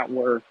noise, I'm at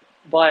work.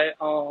 But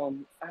how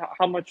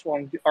much do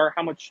I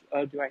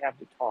have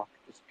to talk?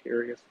 Just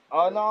curious.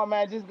 Oh, no,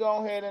 man, just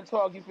go ahead and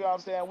talk. You feel what I'm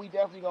saying? We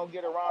definitely going to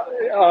get around to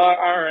people, All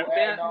people right,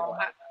 man.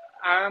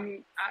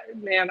 adding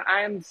on.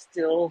 I'm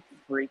still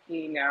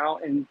freaking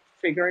out and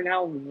figuring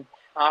out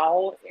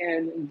how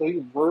in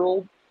the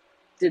world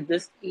did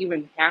this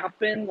even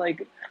happen?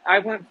 Like, I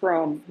went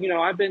from,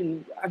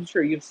 I'm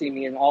sure you've seen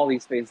me in all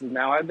these spaces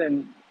now. I've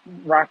been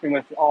rocking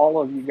with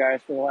all of you guys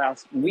for the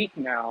last week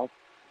now.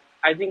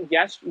 I think,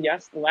 yes,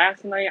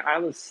 last night I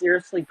was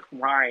seriously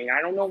crying.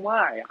 I don't know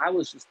why. I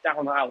was just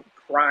down out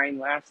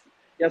crying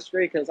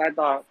yesterday because I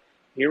thought,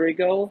 here we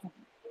go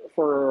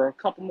for a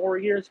couple more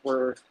years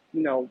where,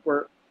 it's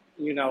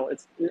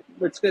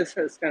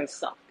gonna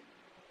suck.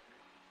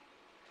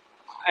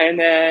 And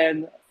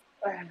then,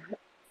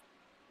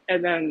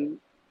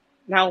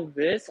 now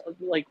this,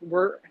 like,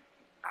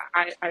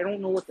 I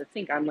don't know what to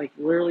think. I'm like,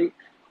 literally,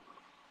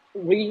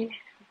 we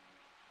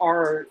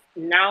are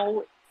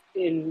now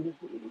in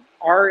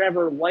our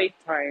ever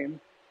lifetime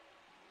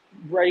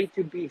ready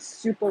to be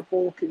Super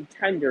Bowl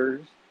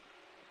contenders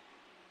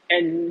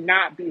and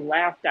not be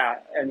laughed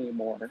at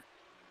anymore.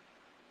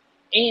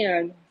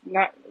 And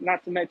not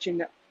to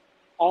mention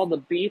all the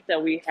beef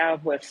that we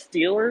have with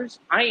Steelers.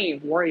 I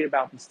ain't worried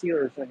about the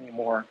Steelers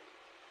anymore.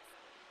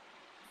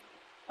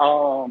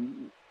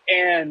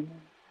 And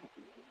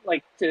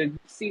like to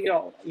see,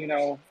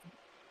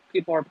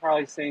 people are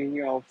probably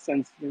saying,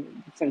 since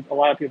a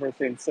lot of people are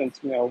saying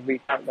since we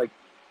have like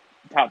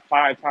top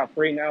 5, top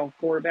 3 now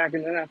quarterback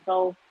in the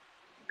NFL,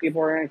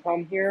 people are going to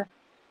come here.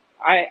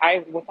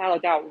 I without a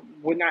doubt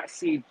would not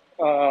see.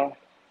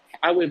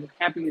 I would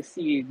happy to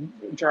see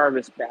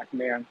Jarvis back,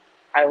 man.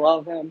 I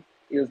love him.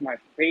 He was my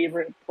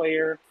favorite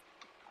player.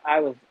 I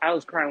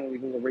was crying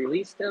when we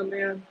released him,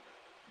 man.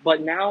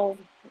 But now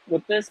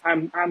with this,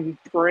 I'm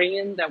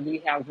praying that we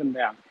have him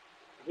back.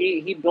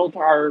 He built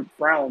our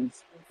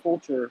Browns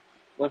culture,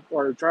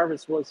 where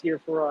Jarvis was here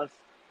for us,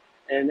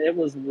 and it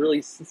was a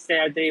really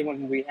sad day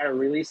when we had to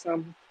release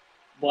him.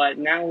 But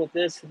now with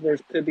this, there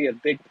could be a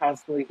big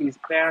possibility he's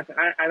back.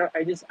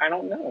 I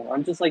don't know.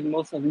 I'm just like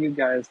most of you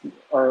guys,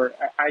 or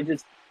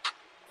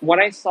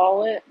when I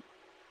saw it,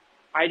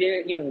 I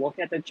didn't even look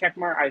at the check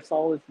mark. I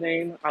saw his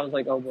name. I was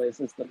like, oh boy, is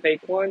this the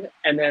fake one?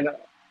 And then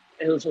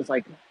it was just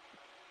like,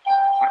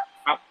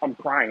 I'm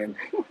crying.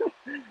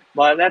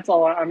 But that's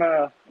all. I'm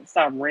gonna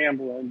stop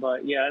rambling.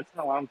 But yeah, that's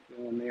how I'm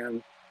feeling,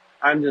 man.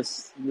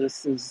 This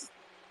is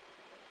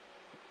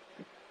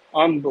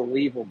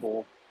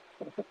unbelievable.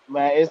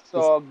 Man, it's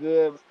all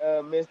good,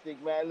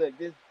 Mystic. Man, look,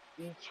 this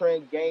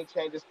DeeTrynt Game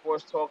Changer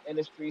Sports Talk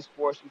Industry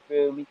Sports. You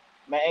feel me?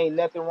 Man, ain't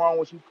nothing wrong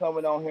with you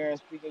coming on here and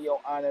speaking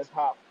your honest,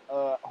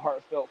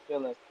 heartfelt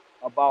feelings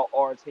about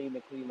our team,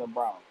 the Cleveland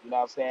Browns. You know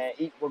what I'm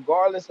saying?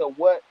 Regardless of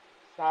what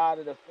side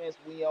of the fence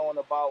we on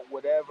about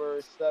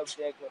whatever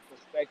subject or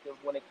perspective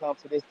when it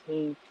comes to this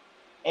team,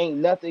 ain't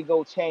nothing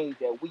gonna change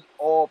that. We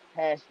all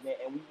passionate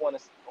and we want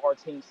to see our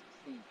team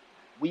succeed.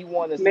 We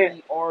want to Man,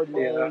 see our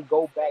yeah. name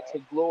go back to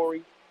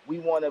glory. We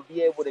want to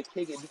be able to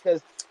kick it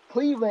because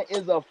Cleveland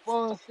is a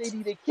fun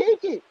city to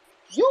kick it.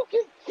 You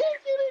can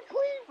kick it in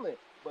Cleveland,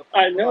 but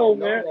I people know, don't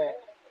know man. that.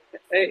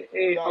 You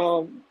Hey,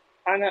 know,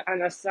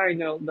 on a side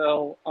note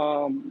though,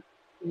 I'm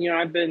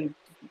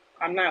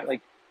not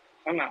like,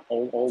 I'm not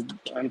old.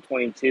 I'm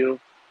 22,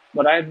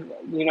 but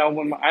when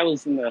I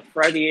was in the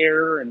Freddie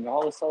era and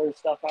all this other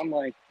stuff, I'm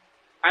like,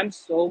 I'm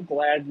so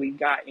glad we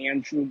got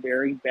Andrew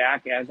Berry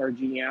back as our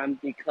GM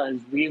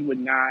because we would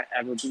not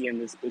ever be in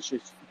this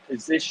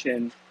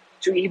position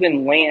to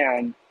even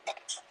land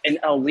an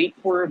elite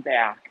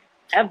quarterback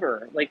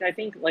ever. Like I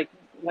think we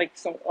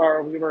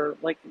were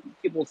like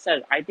people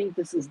said, I think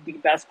this is the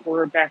best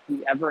quarterback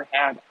we ever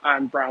had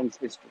on Browns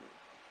history.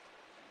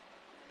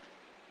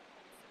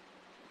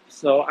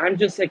 So I'm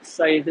just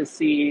excited to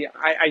see.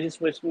 I just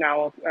wish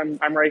now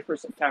I'm ready for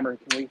September.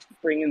 Can we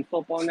bring in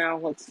football now?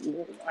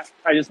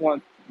 I just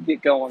want to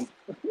get going.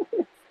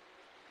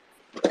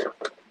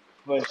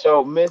 for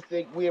sure,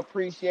 Mystic. We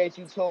appreciate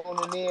you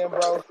tuning in,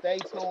 bro. Stay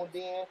tuned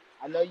in.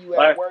 I know you at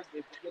But work.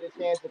 If you get a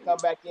chance to come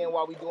back in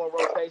while we doing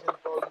rotations,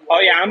 bro, you oh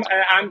yeah, always welcome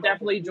to I'm come up and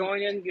definitely speak.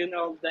 joining.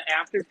 The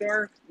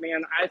afterthought,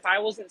 man. If I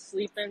wasn't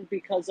sleeping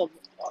because of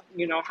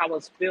how I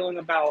was feeling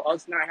about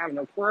us not having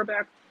a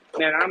quarterback,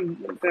 man,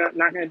 I'm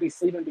not going to be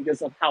sleeping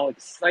because of how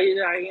excited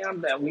I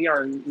am that we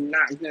are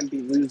not going to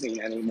be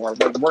losing anymore.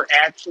 Like we're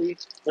actually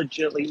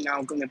legitimately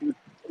now going to be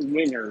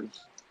winners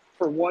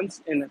for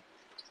once in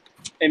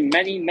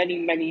many many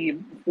many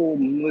full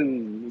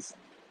moons.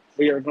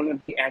 We are going to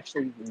be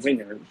actually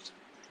winners.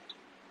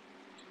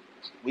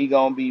 We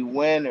gonna be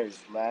winners,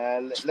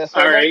 man.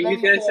 All right, Let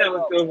you me guys tell have a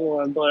y'all, good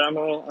one, but I'm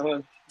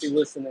gonna be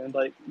listening.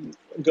 Like,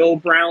 go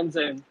Browns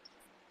and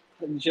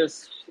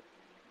just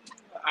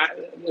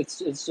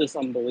it's just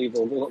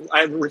unbelievable.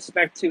 I have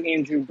respect to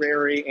Andrew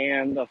Berry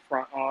and the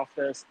front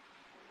office.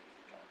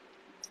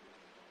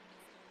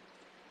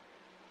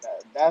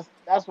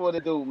 that's what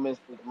it do,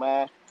 Mystic,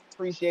 man.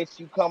 Appreciate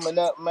you coming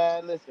up,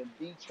 man. Listen,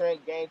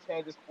 DeeTrynt, Game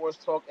Changer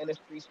Sports Talk,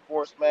 Industry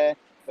Sports, man.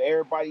 For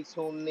everybody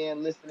tuning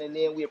in, listening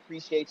in, we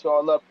appreciate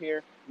y'all up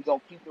here. We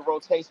gonna keep the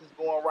rotations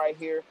going right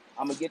here.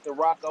 I'm gonna get to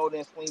Rocco,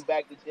 then swing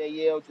back to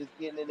JL, just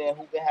getting in there.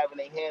 Who been having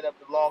their hand up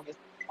the longest?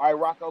 All right,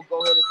 Rocco,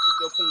 go ahead and speak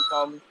your piece,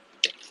 homie.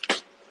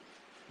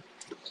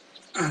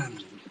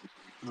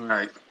 All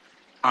right.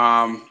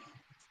 Um,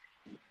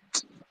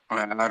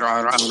 I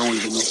don't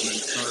even know where to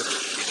start.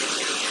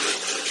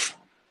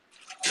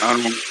 I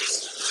don't.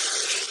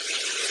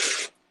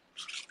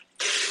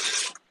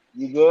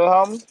 You good,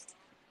 homie?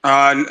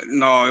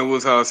 No, it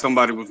was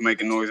somebody was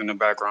making noise in the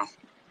background.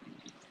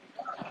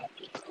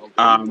 Okay, you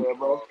Um, good,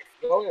 bro?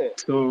 Go ahead.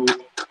 so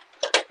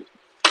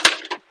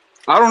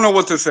I don't know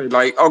what to say.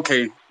 Like,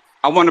 okay,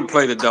 I want to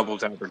play the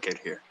devil's advocate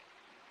here.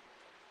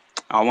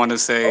 I want to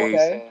say,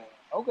 Okay.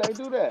 Okay,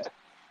 do that.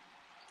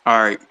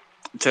 all right,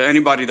 to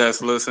anybody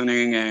that's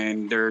listening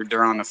and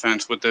they're on the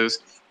fence with this,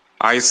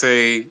 I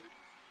say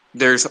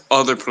there's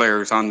other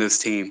players on this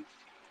team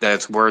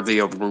that's worthy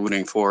of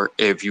rooting for.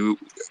 If you,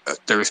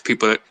 there's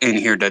people in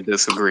here that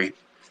disagree.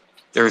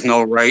 There's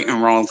no right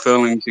and wrong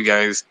feelings, you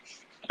guys.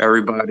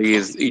 Everybody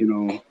is, Wait,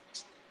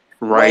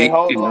 right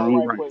hold in their on own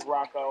right right. quick,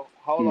 Rocco.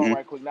 Hold on Hmm.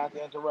 right quick, not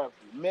to interrupt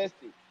you.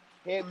 Mystic,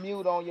 hit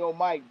mute on your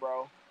mic,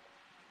 bro.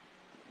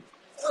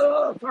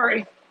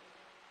 Sorry.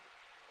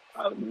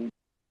 Um,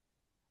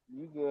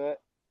 You good.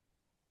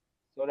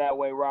 So that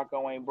way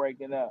Rocco ain't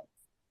breaking up.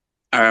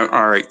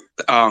 All right.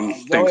 Go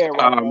Thanks. ahead,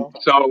 Rocco.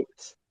 So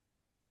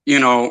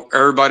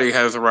everybody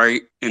has a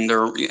right in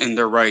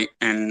their right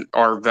and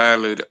are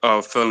valid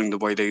of feeling the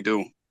way they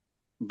do.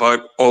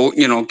 But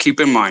keep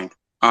in mind,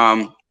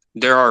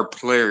 there are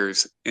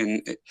players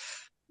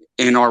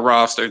in our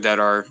roster that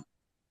are.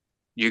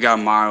 You got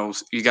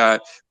Miles.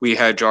 We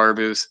had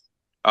Jarvis.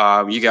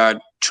 You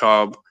got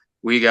Chubb.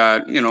 We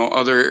got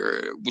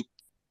other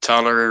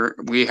Tyler.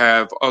 We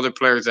have other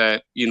players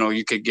that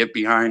you could get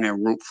behind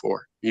and root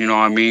for. You know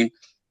what I mean?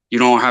 You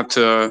don't have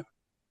to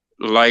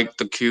like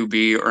the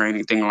QB or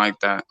anything like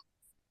that.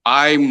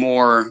 I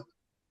more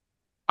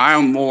I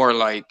am more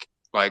like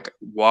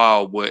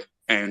wow with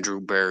Andrew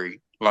Berry.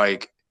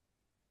 Like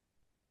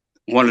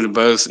one of the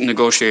best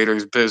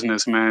negotiators,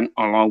 businessmen,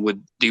 along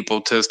with Depot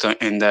Tista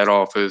in that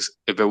office.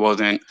 If it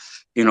wasn't,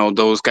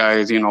 those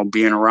guys,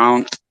 being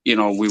around,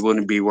 we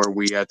wouldn't be where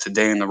we at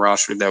today in the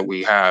roster that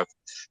we have.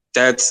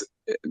 That's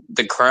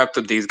the craft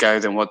of these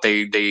guys and what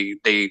they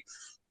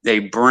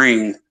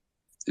bring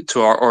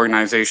to our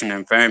organization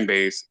and fan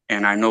base.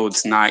 And I know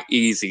it's not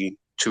easy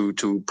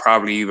to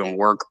probably even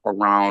work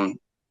around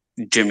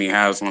Jimmy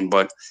Haslam,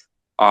 but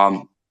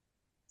um,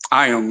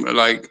 I am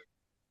like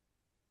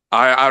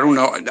I don't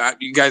know.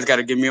 You guys got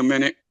to give me a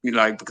minute,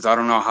 like because I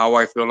don't know how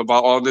I feel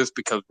about all this.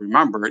 Because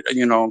remember,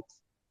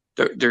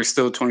 there's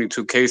still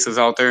 22 cases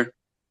out there,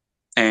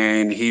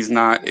 and he's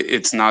not.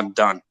 It's not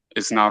done.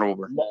 It's not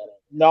over.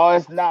 No,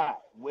 it's not.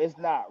 It's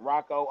not,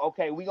 Rocco.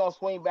 Okay, we gonna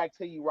swing back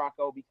to you,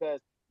 Rocco,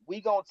 because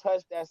we gonna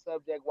touch that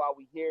subject while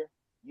we here.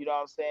 You know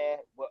what I'm saying?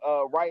 But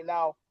right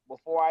now,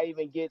 before I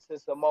even get to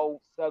some more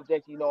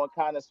subject, and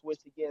kind of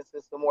switch to get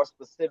into some more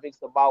specifics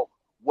about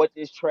what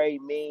this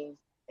trade means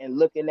and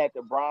looking at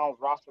the Browns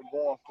roster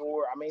going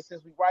forward. I mean,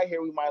 since we right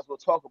here, we might as well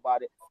talk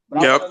about it. But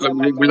I want Yep. to let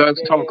my man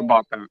Let's talk JL.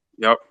 about that.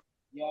 Yep.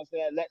 You know what I'm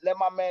saying? Let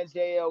my man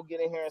JL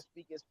get in here and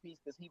speak his piece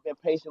because he been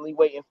patiently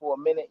waiting for a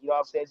minute. You know what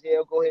I'm saying?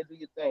 JL, go ahead and do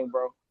your thing,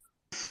 bro.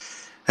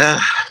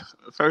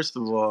 First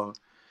of all,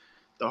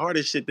 the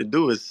hardest shit to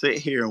do is sit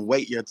here and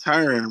wait your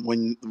turn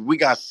when we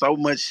got so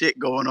much shit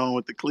going on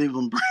with the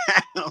Cleveland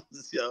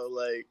Browns, yo.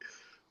 Like,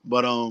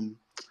 but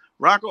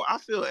Rocco, I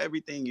feel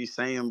everything you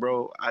saying,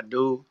 bro. I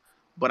do,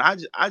 but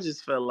I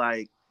just felt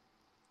like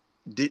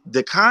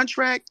the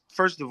contract,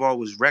 first of all,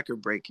 was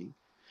record breaking.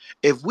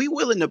 If we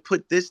willing to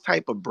put this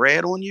type of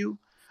bread on you,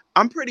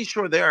 I'm pretty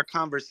sure there are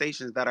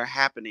conversations that are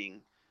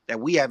happening that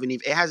we haven't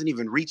even it hasn't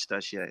even reached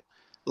us yet.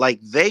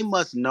 Like they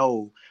must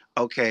know,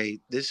 okay,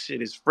 this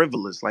shit is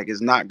frivolous. Like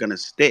it's not gonna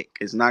stick.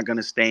 It's not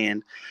gonna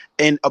stand.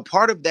 And a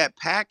part of that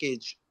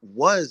package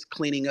was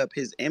cleaning up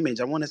his image.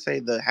 I want to say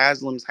the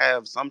Haslams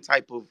have some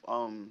type of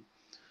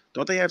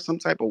Don't they have some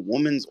type of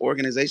women's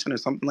organization or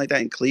something like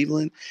that in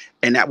Cleveland?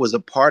 And that was a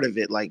part of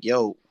it. Like,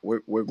 yo,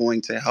 we're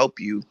going to help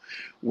you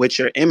with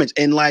your image.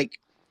 And like,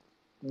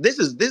 this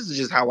is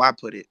just how I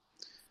put it.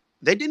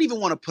 They didn't even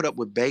want to put up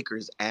with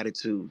Baker's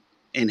attitude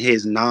and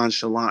his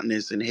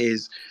nonchalantness and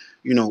his,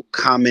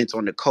 comments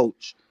on the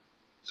coach.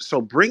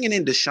 So bringing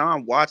in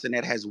Deshaun Watson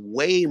that has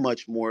way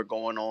much more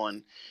going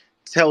on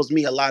tells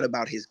me a lot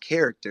about his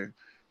character.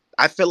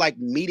 I feel like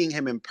meeting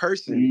him in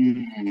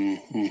person.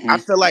 I Mm-hmm.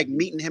 feel like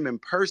meeting him in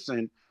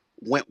person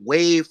went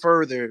way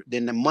further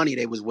than the money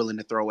they was willing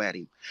to throw at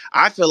him.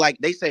 I feel like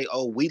they say,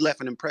 "Oh, we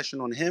left an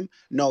impression on him."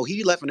 No,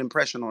 he left an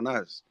impression on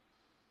us.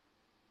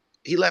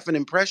 He left an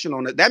impression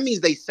on it. That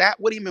means they sat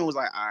with him and was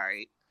like, "All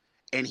right."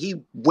 And he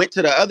went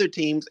to the other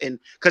teams and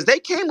because they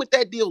came with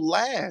that deal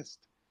last.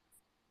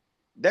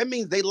 That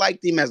means they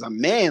liked him as a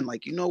man.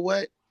 Like, you know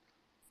what?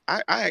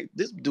 I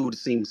this dude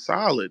seems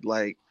solid.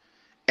 Like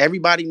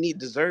everybody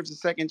deserves a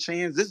second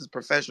chance. This is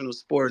professional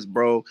sports,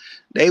 bro.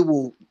 They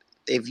will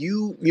if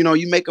you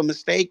make a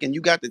mistake and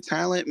you got the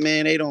talent,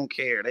 man, they don't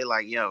care. They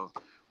like, yo,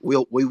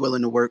 we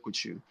willing to work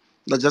with you.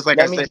 But just like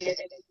I Let me said, get.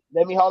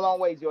 Let me hold on,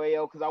 wait,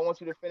 Joel, because I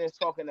want you to finish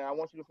talking that. I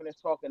want you to finish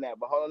talking that.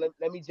 But hold on,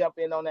 let me jump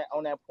in on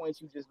that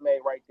point you just made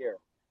right there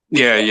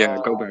with Yeah, the yeah.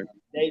 Go back.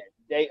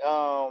 they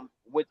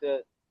with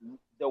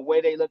the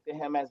way they looked at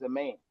him as a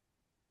man.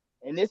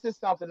 And this is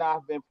something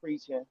I've been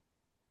preaching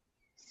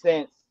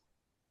since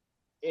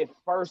it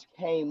first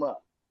came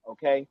up.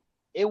 Okay,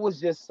 it was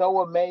just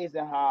so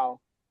amazing how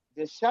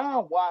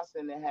Deshaun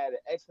Watson had an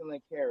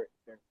excellent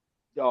character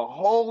the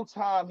whole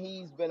time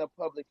he's been a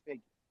public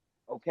figure.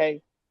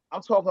 Okay,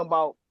 I'm talking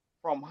about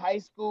from high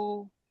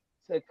school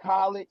to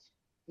college.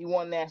 He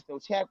won national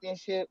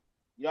championship.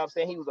 You know what I'm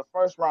saying? He was a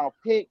first round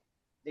pick.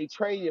 They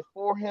traded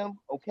for him.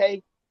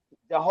 Okay,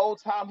 the whole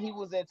time he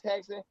was in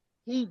Texas,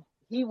 he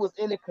he was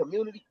in the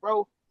community,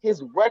 bro.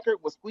 His record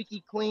was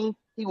squeaky clean.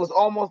 He was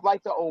almost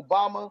like the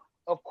Obama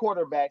of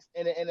quarterbacks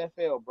in the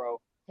NFL, bro.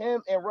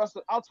 Him and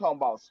Russell, I'm talking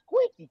about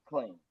squeaky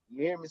clean.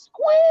 You hear me?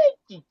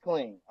 Squeaky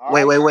clean. All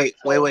wait, right. wait, wait,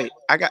 wait, So, wait.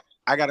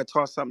 I gotta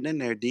toss something in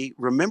there, D.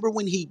 Remember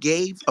when he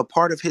gave a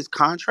part of his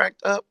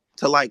contract up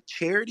to like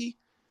charity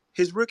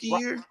his rookie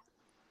year?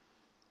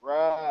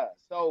 right.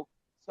 So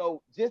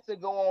just to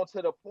go on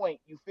to the point,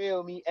 you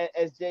feel me?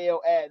 As JL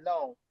adding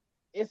on,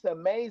 it's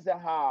amazing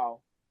how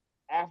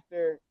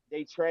after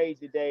they trade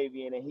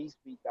Davian and he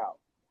speak out,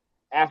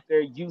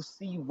 after you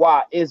see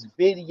why it's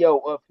video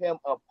of him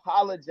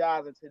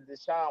apologizing to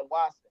Deshaun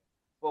Watson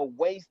for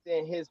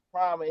wasting his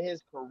prime in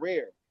his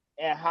career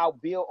and how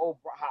Bill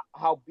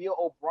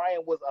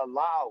O'Brien was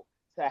allowed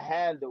to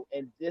handle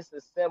and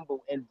disassemble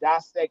and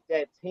dissect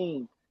that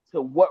team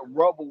to what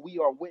rubble we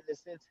are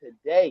witnessing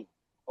today.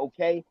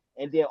 Okay.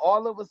 And then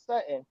all of a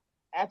sudden,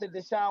 after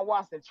Deshaun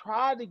Watson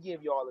tried to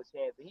give y'all a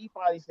chance, he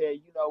finally said,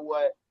 you know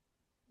what?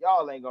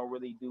 Y'all ain't gonna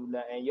really do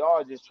nothing.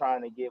 Y'all just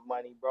trying to get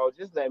money, bro.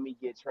 Just let me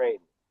get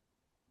traded.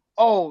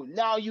 Oh,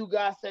 now you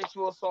got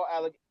sexual assault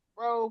allegations.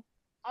 Bro,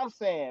 I'm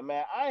saying,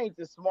 man, I ain't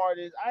the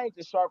smartest, I ain't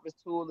the sharpest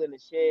tool in the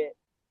shed,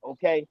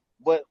 okay?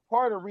 But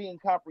part of reading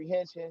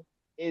comprehension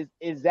is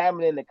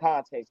examining the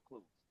context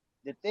clues.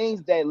 The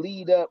things that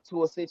lead up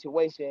to a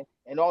situation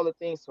and all the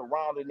things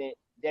surrounding it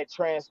that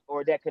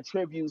that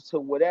contributes to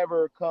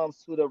whatever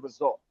comes to the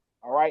result.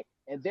 All right.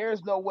 And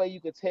there's no way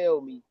you could tell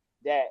me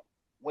that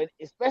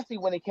especially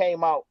when it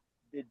came out,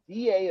 the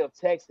DA of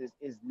Texas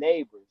is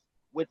neighbors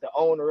with the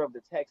owner of the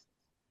Texans.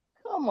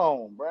 Come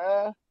on,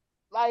 bruh.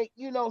 Like,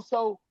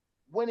 so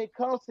when it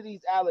comes to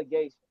these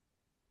allegations,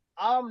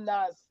 I'm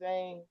not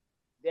saying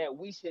that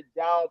we should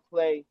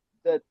downplay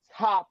the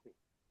topic.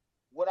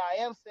 What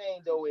I am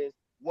saying though is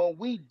when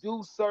we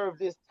do serve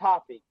this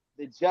topic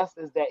the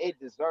justice that it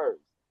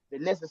deserves, the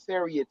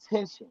necessary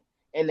attention,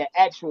 and the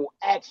actual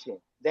action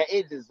that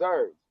it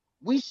deserves,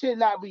 we should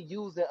not be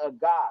using a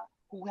guy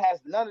who has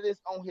none of this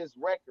on his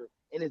record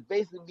and is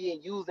basically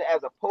being used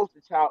as a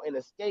poster child and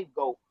a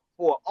scapegoat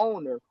for an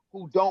owner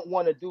who don't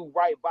want to do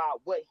right by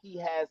what he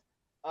has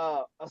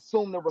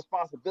assumed the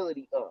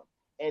responsibility of.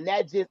 And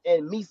that just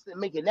and me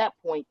making that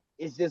point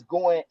is just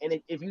going.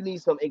 And if you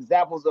need some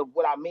examples of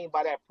what I mean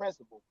by that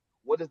principle,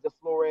 what is the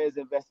Flores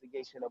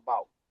investigation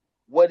about?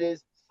 What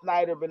is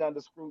Snyder been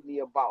under scrutiny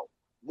about?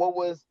 What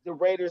was the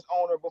Raiders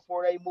owner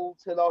before they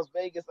moved to Las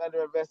Vegas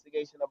under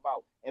investigation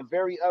about? And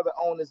very other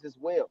owners as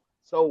well.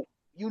 So,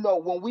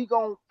 when we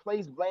gonna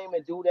place blame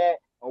and do that,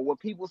 or when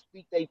people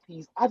speak their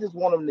piece, I just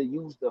want them to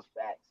use the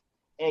facts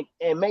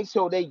and make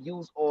sure they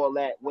use all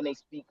that when they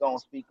speak on.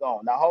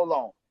 Now hold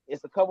on.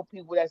 It's a couple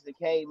people that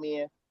came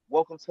in.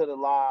 Welcome to the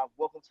live.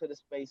 Welcome to the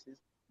spaces.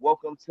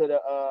 Welcome to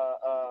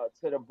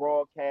the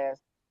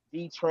broadcast.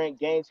 DeeTrynt,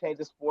 Game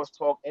Changer Sports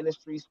Talk,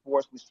 Industry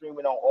Sports. We're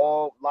streaming on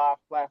all live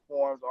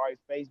platforms. All right,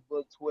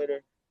 Facebook,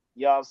 Twitter.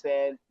 You know what I'm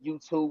saying?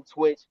 YouTube,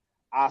 Twitch.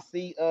 I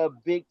see a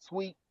big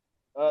tweet.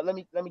 Let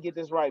me get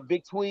this right.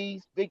 Big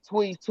Tweez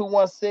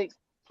 216.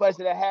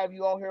 Pleasure to have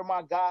you on here,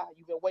 my guy.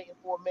 You've been waiting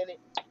for a minute.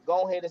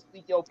 Go ahead and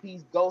speak your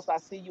piece. Ghost, I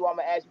see you. I'm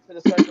gonna add you to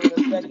the circle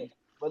in a second.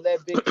 But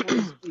let Big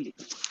Tweez speak.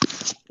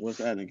 What's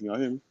happening? Can y'all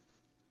hear me?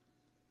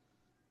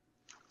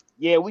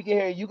 Yeah, we can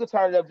hear you. You can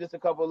turn it up just a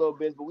couple of little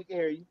bits, but we can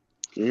hear you.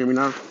 Can you hear me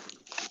now?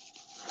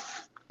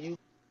 You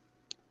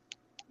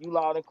you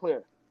loud and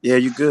clear. Yeah,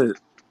 you good.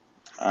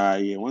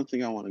 Yeah. One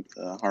thing I want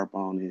to harp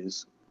on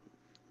is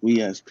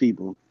we as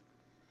people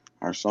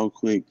are so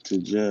quick to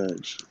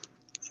judge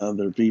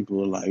other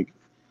people. Like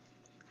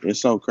it's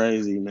so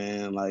crazy,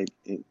 man. Like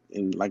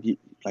and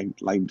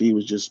like D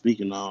was just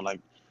speaking on.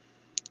 Like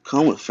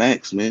come with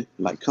facts, man.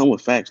 Like come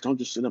with facts. Don't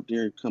just sit up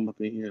there and come up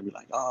in here and be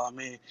like, oh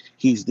man,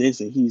 he's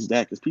this and he's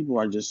that. Because people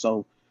are just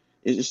so.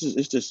 It's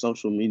just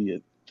social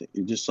media.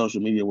 It's just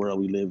social media world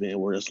we live in,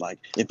 where it's like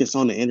if it's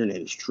on the internet,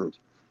 it's true.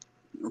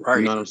 You know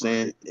Right, what I'm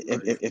saying?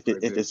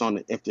 If it's on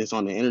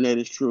the internet,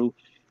 it's true.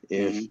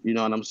 If mm-hmm. you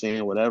know what I'm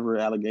saying, whatever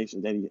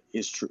allegations that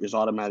is true, is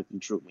automatically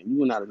true. Man,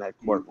 you're not in that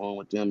courtroom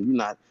with them. You're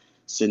not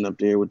sitting up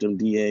there with them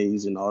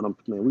DAs and all them.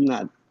 Man,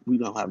 we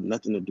don't have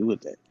nothing to do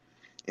with that.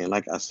 And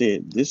like I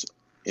said, this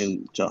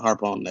and to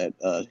harp on that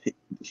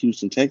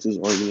Houston, Texas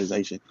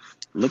organization,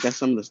 look at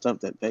some of the stuff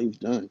that they've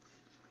done.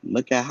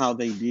 Look at how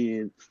they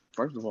did.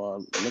 First of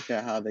all, look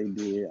at how they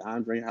did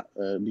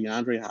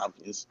DeAndre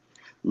Hopkins.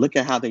 Look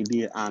at how they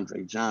did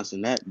Andre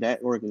Johnson.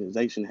 That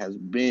organization has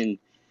been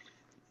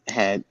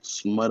had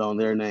smut on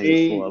their name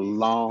Speed,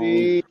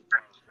 speed.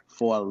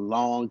 for a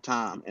long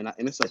time, and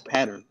it's a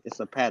pattern. It's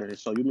a pattern.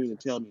 So you mean to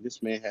tell me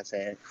this man has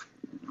had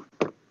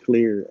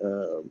clear?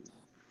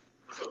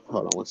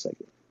 Hold on one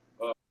second.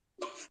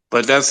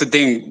 But that's the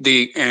thing,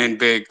 D and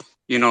Big.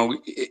 You know,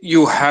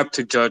 you have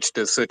to judge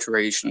the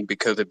situation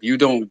because if you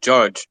don't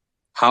judge,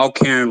 how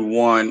can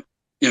one,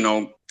 you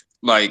know,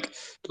 like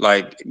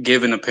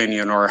give an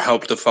opinion or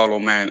help the fellow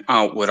man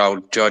out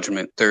without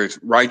judgment? There's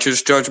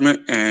righteous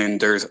judgment and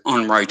there's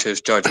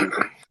unrighteous judgment.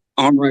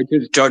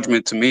 Unrighteous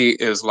judgment to me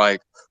is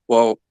like,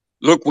 well,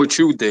 look what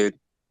you did,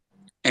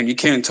 and you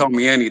can't tell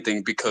me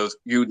anything because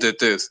you did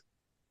this.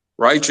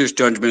 Righteous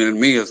judgment in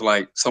me is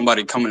like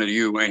somebody coming to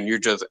you and you're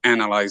just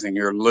analyzing,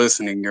 you're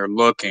listening, you're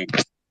looking,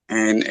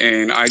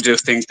 and I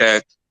just think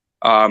that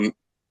um,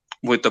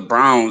 with the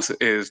Browns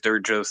is they're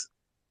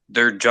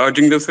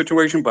judging the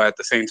situation, but at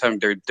the same time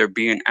they're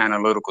being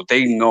analytical.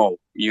 They know,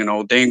 you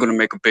know, they ain't gonna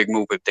make a big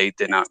move if they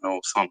did not know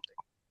something.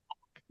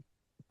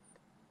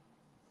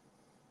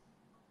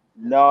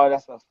 No,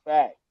 that's a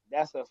fact.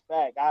 That's a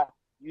fact.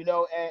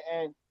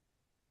 And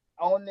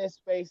on this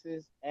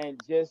spaces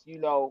and just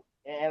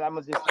and I'm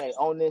gonna just say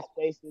on this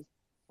spaces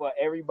for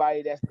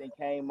everybody that's been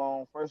came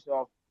on. First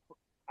off,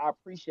 I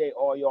appreciate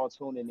all y'all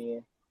tuning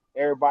in.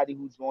 Everybody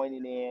who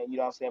joining in, you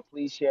know what I'm saying?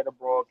 Please share the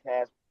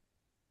broadcast.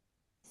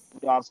 You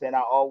know what I'm saying? I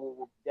always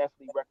will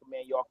definitely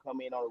recommend y'all come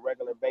in on a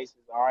regular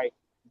basis, all right?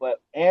 But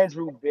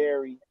Andrew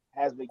Berry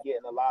has been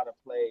getting a lot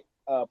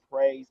of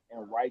praise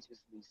and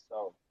righteously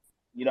so.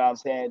 You know what I'm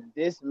saying?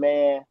 This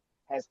man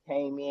has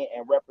came in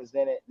and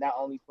represented not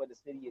only for the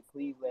city of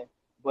Cleveland,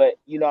 but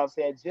you know what I'm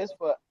saying, just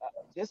for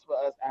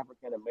us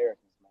African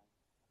Americans,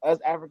 man. Us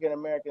African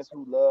Americans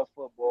who love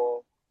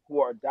football,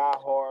 who are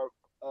diehard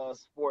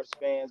sports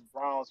fans,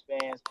 Browns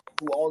fans,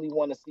 who only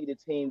want to see the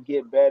team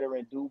get better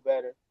and do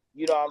better.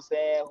 You know what I'm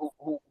saying?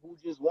 Who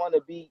just want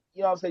to be,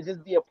 you know what I'm saying,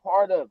 just be a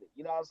part of it.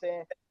 You know what I'm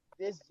saying?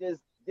 This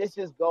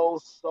just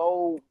goes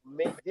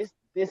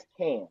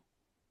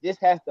this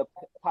has the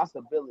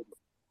possibility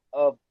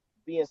of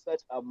being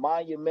such a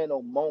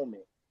monumental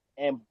moment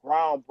and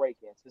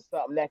groundbreaking to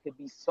something that could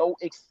be so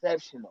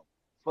exceptional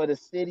for the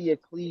city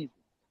of Cleveland,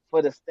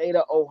 for the state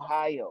of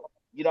Ohio.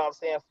 You know what I'm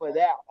saying? For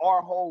that,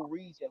 our whole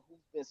region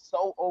who's been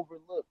so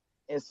overlooked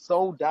and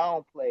so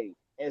downplayed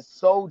and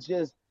so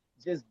just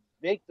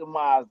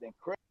victimized and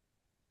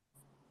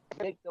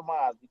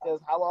victimized because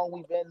how long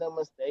we been the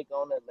mistake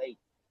on the lake?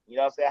 You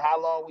know what I'm saying?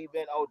 How long we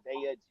been, oh,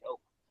 they a joke.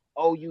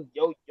 Oh,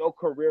 your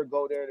career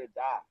go there to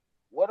die.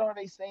 What are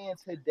they saying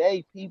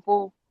today,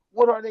 people?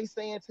 What are they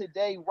saying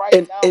today, right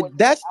now in And this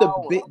that's the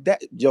hour? big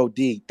that yo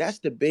D. That's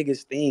the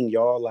biggest thing,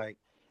 y'all. Like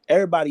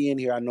everybody in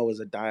here, I know is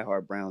a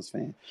diehard Browns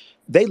fan.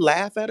 They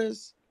laugh at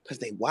us because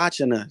they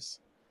watching us,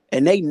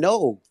 and they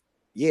know.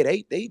 Yeah,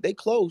 they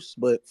close,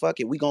 but fuck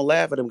it, we gonna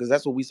laugh at them because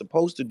that's what we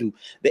supposed to do.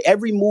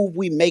 Every move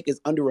we make is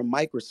under a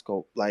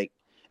microscope, like,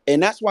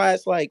 and that's why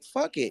it's like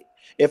fuck it.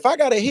 If I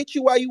gotta hit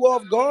you while you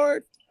off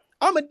guard,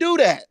 I'm gonna do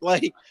that.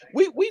 Like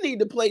we need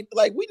to play.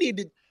 Like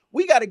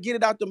we got to get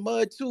it out the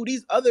mud too.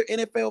 These other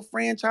NFL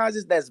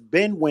franchises that's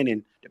been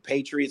winning, the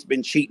Patriots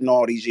been cheating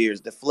all these years.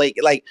 The flake,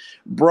 like,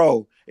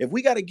 bro, if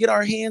we got to get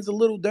our hands a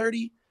little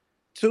dirty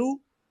too,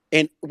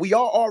 and we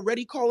are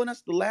already calling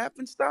us the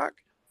laughing stock,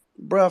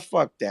 bro,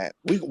 fuck that.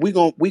 We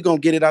gonna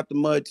get it out the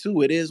mud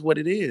too. It is what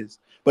it is.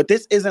 But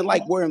this isn't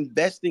like we're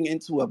investing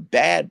into a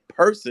bad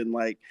person.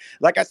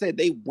 Like I said,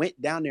 they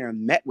went down there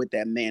and met with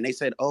that man. They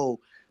said, "Oh,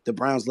 the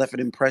Browns left an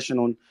impression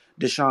on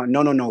Deshaun."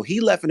 No, no, no. He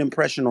left an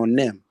impression on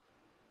them.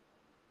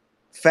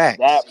 Facts.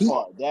 That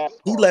part, that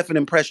He part. left an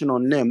impression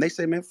on them. They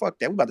say, man, fuck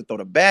that. We about to throw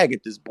the bag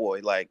at this boy.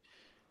 Like,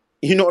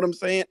 you know what I'm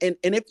saying? And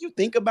if you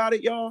think about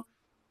it, y'all,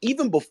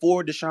 even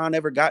before Deshaun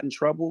ever got in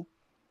trouble,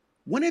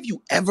 when have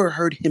you ever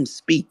heard him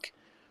speak?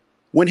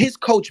 When his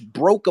coach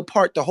broke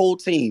apart the whole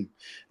team,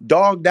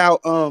 dogged out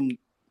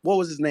what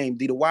was his name?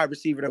 The wide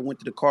receiver that went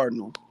to the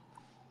Cardinals.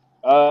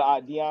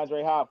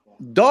 DeAndre Hopkins.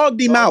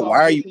 Dogged him Ghost, out. I'm Why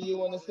gonna are get you? to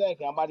you in a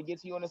second. I'm about to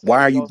get to you in a Why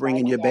are second, you Ghost. I ain't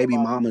bringing gonna your lie baby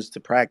about it. mamas to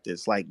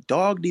practice? Like,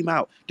 dogged him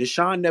out.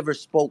 Deshaun never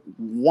spoke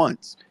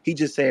once. He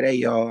just said, "Hey,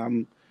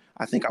 y'all,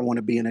 I think I want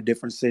to be in a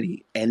different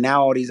city." And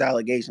now all these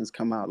allegations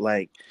come out.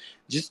 Like,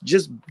 just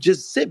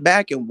sit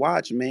back and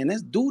watch, man.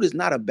 This dude is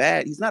not a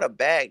bad. He's not a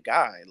bad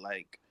guy.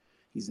 Like,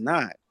 he's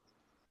not.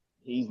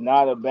 He's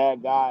not a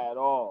bad guy at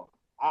all.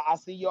 I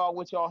see y'all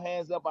with your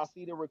hands up. I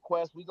see the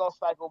request. We gonna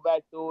cycle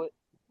back through it.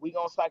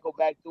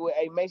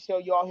 Hey, make sure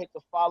y'all hit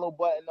the follow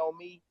button on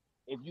me.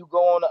 If you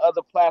go on the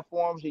other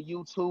platforms, your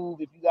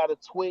YouTube, if you got a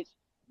Twitch,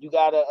 you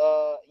got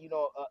a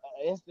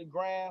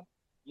Instagram.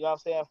 You know what I'm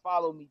saying?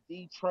 Follow me,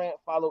 DeeTrynt.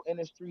 Follow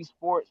Industry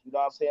Sports. You know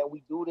what I'm saying?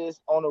 We do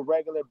this on a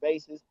regular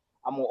basis.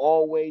 I'm gonna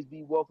always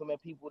be welcoming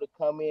people to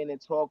come in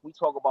and talk. We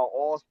talk about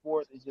all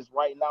sports. It's just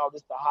right now,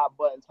 this the hot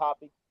button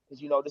topic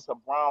because this is a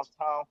Browns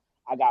town.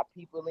 I got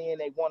people in,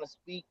 they want to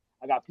speak.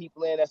 I got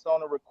people in that's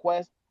on a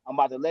request. I'm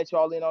about to let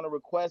y'all in on a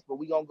request, but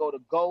we gonna go to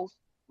Ghost.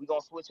 We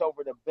gonna switch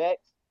over to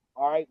Bex.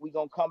 All right, we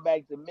gonna come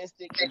back to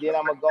Mystic, and then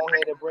I'm gonna go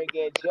ahead and bring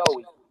in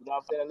Joey. You know what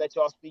I'm saying? And let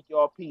y'all speak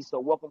your piece. So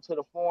welcome to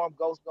the forum.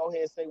 Ghost, go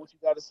ahead and say what you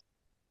gotta say.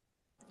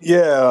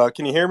 Yeah,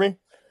 can you hear me?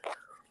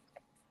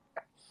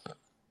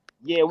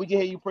 Yeah, we can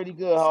hear you pretty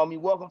good, homie.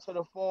 Welcome to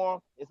the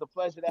forum. It's a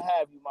pleasure to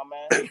have you, my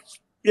man.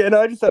 Yeah,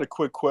 no, I just had a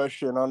quick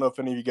question. I don't know if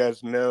any of you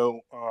guys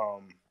know,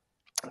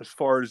 as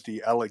far as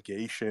the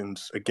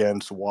allegations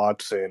against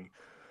Watson,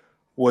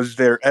 was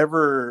there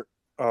ever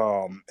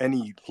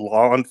any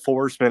law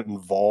enforcement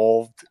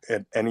involved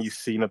at any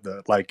scene of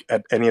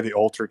at any of the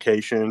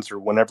altercations or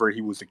whenever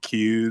he was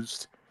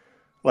accused?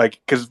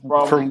 Like, because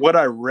from what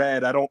I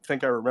read, I don't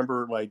think I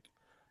remember. Like,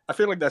 I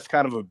feel like that's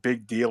kind of a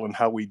big deal in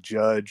how we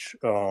judge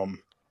the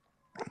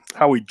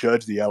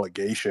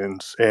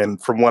allegations. And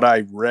from what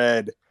I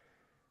read,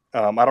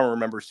 I don't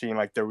remember seeing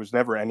there was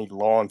never any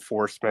law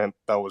enforcement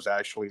that was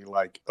actually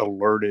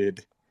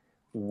alerted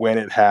when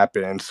it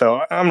happened.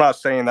 So I'm not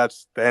saying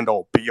that's the end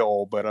all be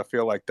all, but I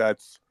feel like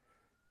that's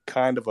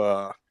kind of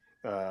a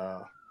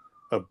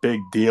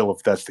big deal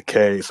if that's the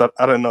case.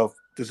 I don't know.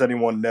 Does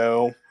anyone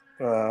know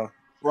how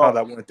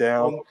that went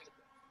down?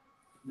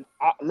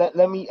 I'm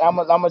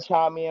gonna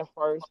chime in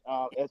first.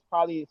 There's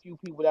probably a few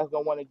people that's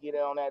gonna want to get in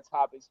on that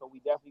topic, so we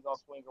definitely gonna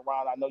swing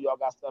around. I know y'all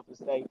got stuff to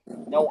say.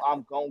 No,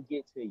 I'm gonna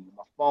get to you.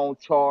 My phone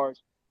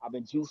charged. I've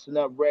been juicing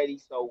up ready,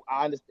 so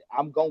I understand.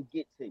 I'm gonna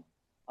get to you.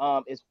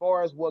 As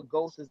far as what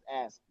Ghost is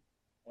asking,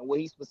 and what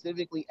he's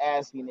specifically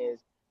asking is,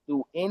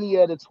 through any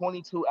of the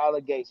 22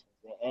 allegations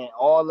and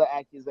all the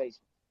accusations,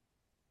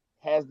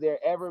 has there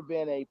ever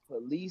been a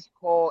police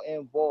call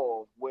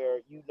involved where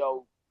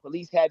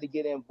police had to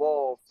get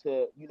involved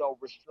to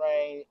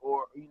restrain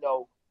or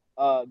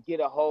get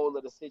a hold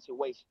of the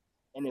situation?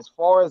 And as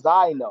far as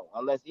I know,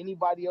 unless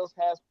anybody else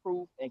has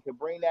proof and can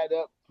bring that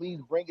up, please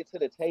bring it to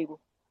the table.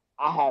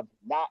 I have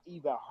not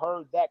even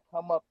heard that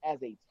come up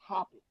as a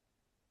topic,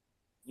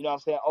 you know what I'm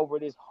saying, over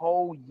this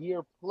whole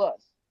year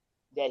plus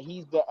that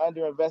he's been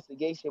under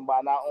investigation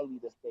by not only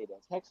the state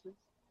of Texas,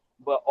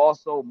 but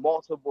also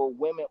multiple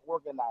women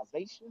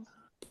organizations.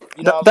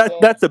 You know what I'm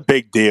saying? That's a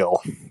big deal.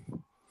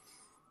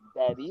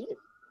 That is.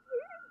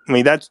 I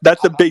mean, that's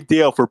a big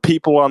deal for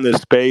people on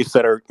this space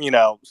that are,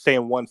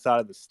 saying one side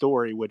of the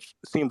story, which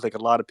seems like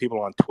a lot of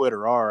people on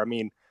Twitter are. I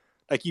mean,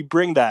 you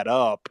bring that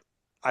up,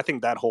 I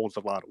think that holds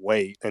a lot of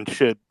weight and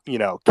should,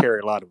 carry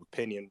a lot of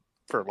opinion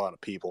for a lot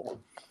of people.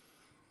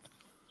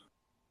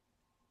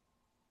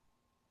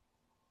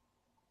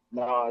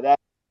 No,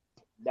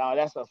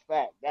 that's a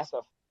fact.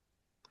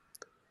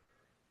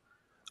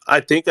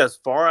 I think as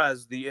far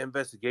as the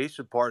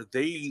investigation part,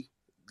 he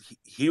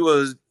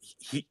was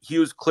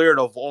cleared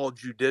of all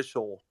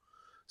judicial,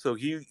 so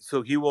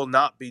he will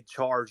not be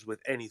charged with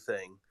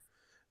anything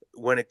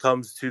when it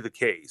comes to the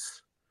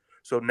case.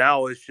 So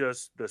now it's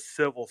just the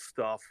civil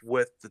stuff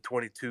with the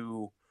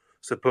 22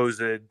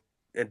 supposed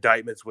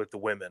indictments with the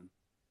women.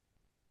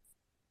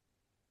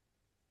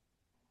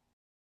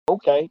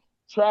 Okay.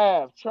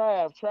 Trav,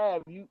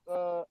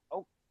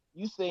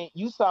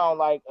 you sound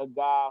like a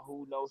guy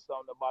who knows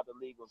something about the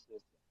legal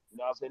system. You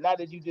know what I'm saying? Not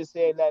that you just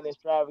said nothing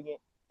extravagant.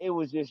 It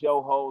was just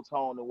your whole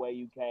tone, the way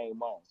you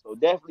came on. So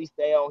definitely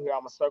stay on here. I'm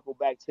gonna circle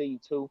back to you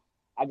too.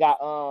 I got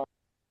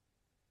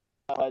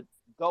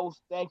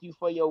Ghost. Thank you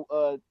for your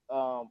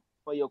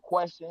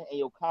question and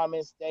your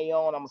comments. Stay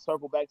on. I'm gonna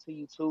circle back to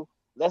you too.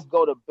 Let's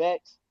go to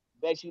Bex.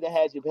 Bex, you done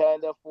had your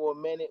hand up for a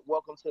minute.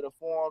 Welcome to the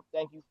forum.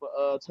 Thank you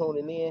for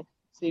tuning in.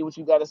 See what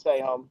you got to say,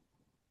 homie.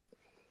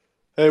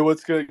 Hey,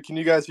 what's good? Can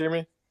you guys hear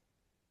me?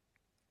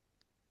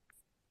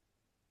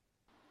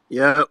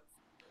 Yeah.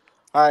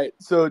 All right.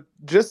 So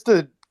just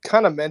to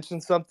kind of mention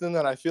something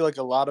that I feel like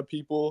a lot of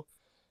people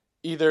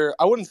either,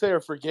 I wouldn't say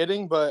are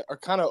forgetting, but are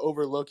kind of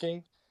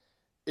overlooking,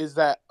 is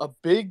that a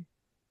big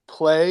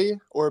play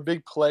or a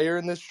big player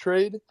in this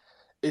trade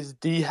is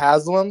Dee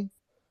Haslam,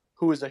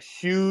 who is a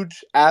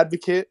huge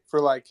advocate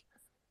for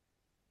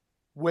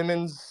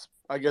women's,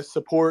 I guess,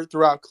 support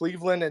throughout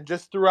Cleveland and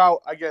just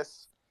throughout, I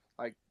guess,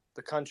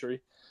 the country.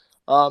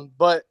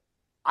 But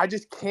I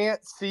just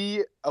can't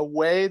see a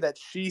way that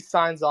she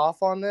signs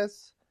off on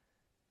this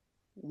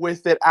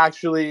with it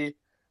actually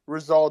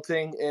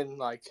resulting in,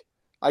 like,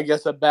 I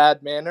guess, a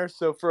bad manner.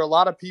 So for a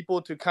lot of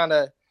people to kind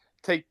of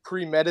take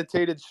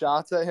premeditated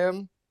shots at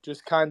him,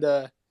 just kind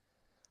of,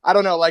 I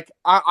don't know, like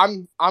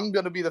I'm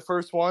gonna be the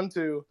first one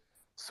to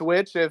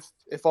switch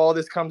if all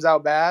this comes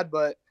out bad,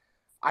 but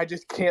I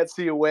just can't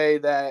see a way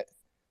that,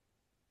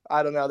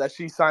 I don't know, that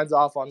she signs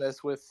off on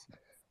this with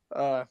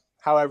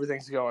how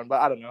everything's going.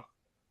 But I don't know,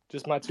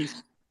 just my two.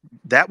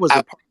 That was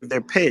a part of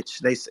their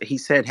pitch. He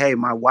said, "Hey,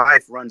 my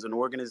wife runs an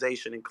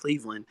organization in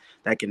Cleveland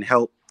that can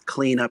help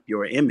clean up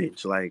your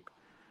image." Like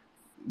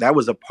that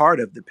was a part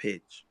of the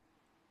pitch.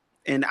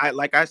 And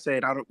like I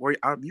said, I don't worry.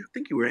 You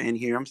think you were in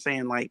here? I'm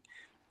saying like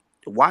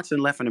Watson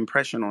left an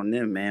impression on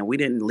them, man. We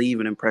didn't leave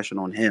an impression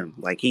on him.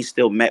 Like he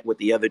still met with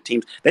the other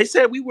teams. They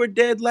said we were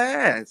dead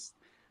last,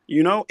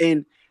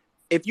 and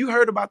if you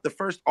heard about the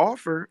first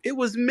offer, it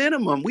was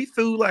minimum. We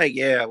threw like,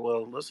 yeah,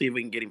 well, let's see if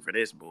we can get him for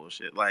this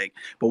bullshit. Like,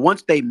 but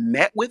once they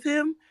met with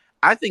him,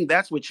 I think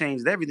that's what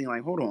changed everything.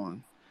 Like, hold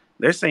on,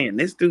 they're saying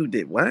this dude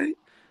did what?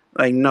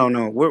 Like,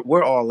 no,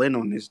 we're all in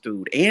on this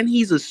dude, and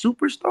he's a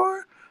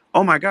superstar.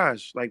 Oh my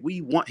gosh, like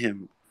we want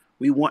him.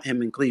 We want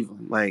him in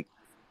Cleveland. Like,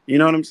 you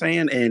know what I'm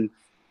saying? And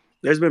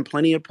there's been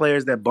plenty of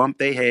players that bump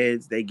their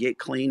heads, they get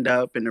cleaned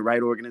up in the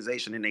right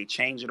organization, and they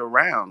change it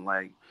around.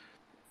 Like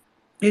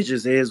it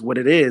just is what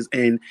it is.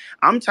 And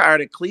I'm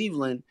tired of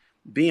Cleveland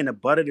being a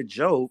butt of the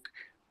joke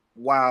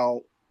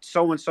while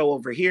so and so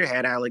over here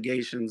had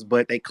allegations,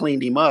 but they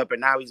cleaned him up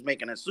and now he's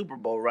making a Super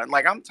Bowl run.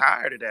 Like, I'm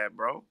tired of that,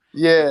 bro.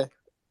 Yeah.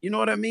 You know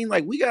what I mean?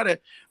 Like,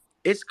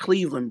 it's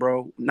Cleveland,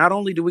 bro. Not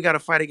only do we got to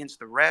fight against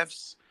the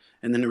refs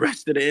and then the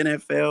rest of the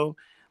NFL,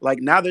 like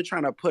now they're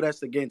trying to put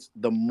us against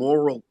the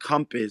moral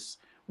compass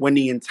when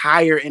the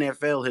entire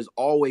NFL has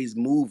always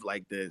moved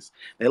like this.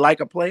 They like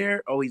a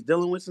player, oh, he's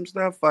dealing with some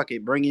stuff. Fuck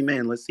it, bring him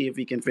in. Let's see if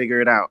he can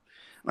figure it out.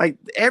 Like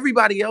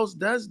everybody else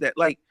does that.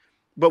 Like,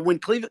 but when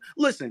Cleveland,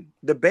 listen,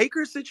 the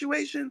Baker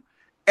situation,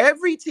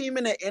 every team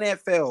in the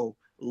NFL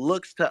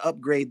looks to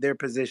upgrade their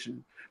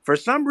position. For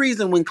some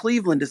reason, when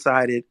Cleveland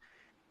decided,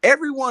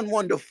 everyone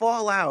wanted to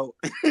fall out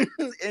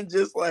and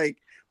just like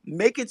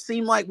make it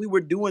seem like we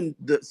were doing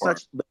the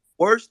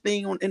worst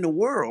thing in the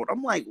world.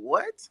 I'm like,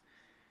 what?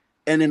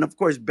 And then of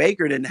course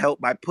Baker didn't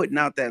help by putting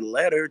out that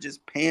letter,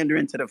 just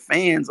pandering to the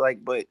fans. Like,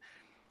 but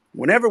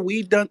whenever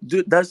we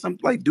do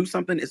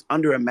something, it's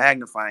under a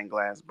magnifying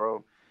glass,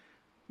 bro.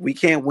 We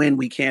can't win,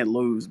 we can't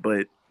lose,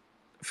 but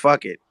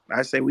fuck it.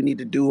 I say we need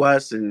to do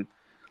us and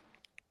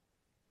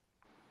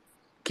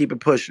keep it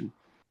pushing.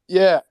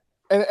 Yeah,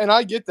 and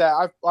I get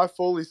that. I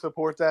fully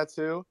support that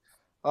too.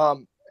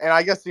 And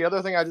I guess the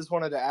other thing I just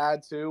wanted to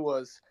add too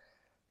was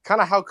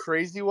kind of how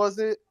crazy was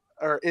it,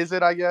 or is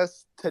it, I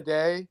guess,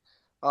 today?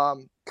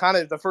 Kind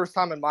of the first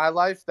time in my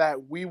life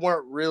that we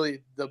weren't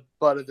really the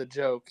butt of the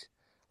joke.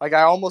 Like,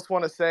 I almost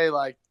want to say,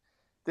 like,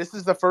 this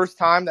is the first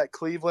time that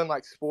Cleveland,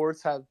 like,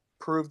 sports have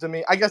proved to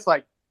me, I guess,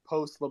 like,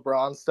 post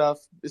LeBron stuff,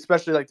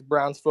 especially like the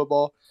Browns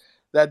football,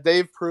 that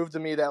they've proved to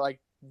me that, like,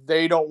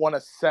 they don't want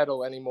to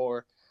settle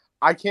anymore.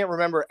 I can't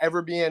remember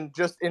ever being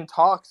just in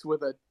talks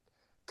with a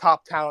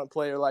top talent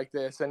player like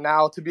this, and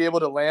now to be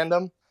able to land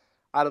them,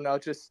 I don't know,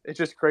 it's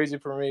just crazy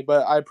for me.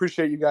 But I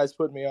appreciate you guys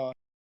putting me on.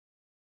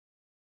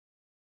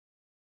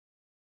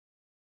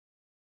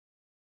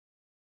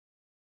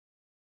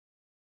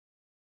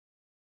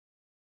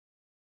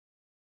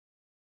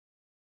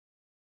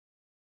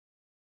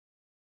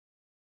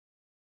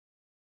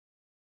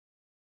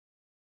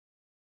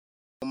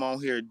 I'm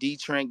on here,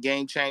 DeeTrynt,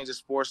 Game Changer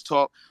Sports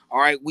Talk. All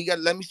right,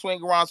 let me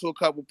swing around to a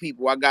couple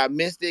people. I got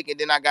Mystic, and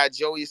then I got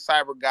Joey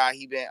Cyber Guy.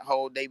 They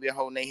been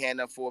holding their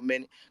hand up for a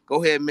minute.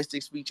 Go ahead,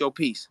 Mystic, speak your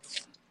piece.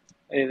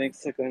 Hey,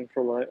 thanks again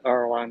for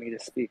allowing me to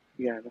speak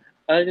again.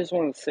 I just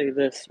want to say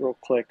this real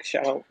quick.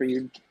 Shout out for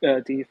you,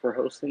 D, for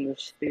hosting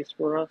this space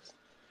for us.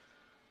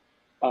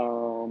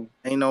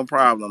 Ain't no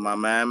problem, my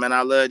man. Man,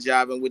 I love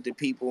jiving with the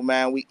people,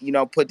 man. We,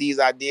 put these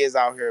ideas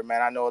out here,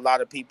 man. I know a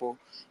lot of people,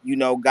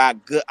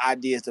 got good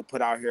ideas to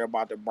put out here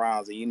about the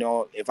Browns. And,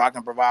 if I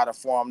can provide a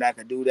forum that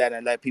can do that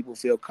and let people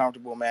feel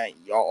comfortable, man,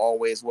 y'all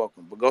always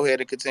welcome. But go ahead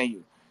and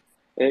continue.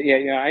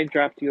 Yeah, I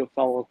dropped you a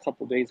follow a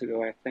couple days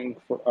ago, I think,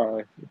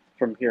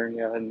 from hearing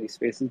you in these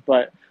spaces.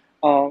 But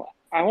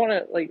I want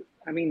to,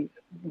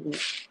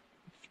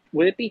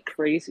 would it be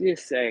crazy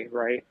to say,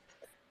 right,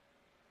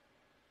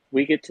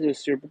 we get to the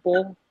Super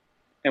Bowl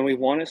and we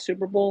won a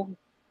Super Bowl,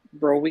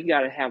 bro, we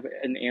got to have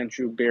an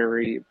Andrew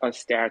Berry, a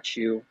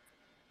statue.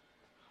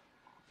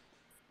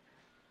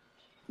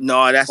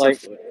 No, that's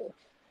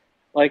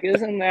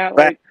isn't that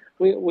like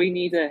we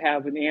need to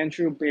have an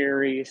Andrew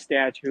Berry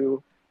statue,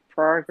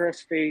 Progress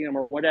Stadium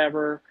or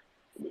whatever.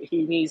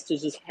 He needs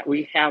to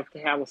we have to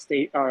have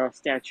a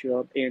statue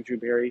of Andrew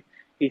Berry.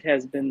 He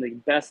has been the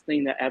best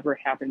thing that ever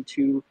happened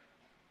to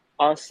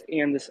us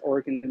and this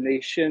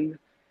organization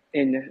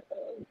in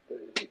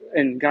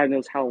God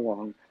knows how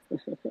long.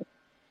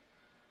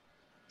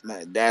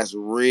 Man, that's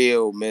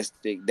real,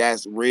 Mystic.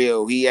 That's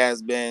real. He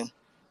has been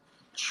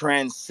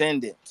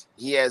transcendent.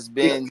 He has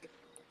been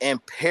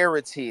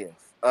imperative,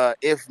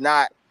 if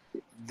not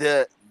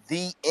the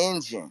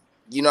engine.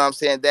 You know what I'm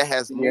saying? That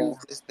has Yeah.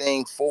 moved this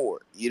thing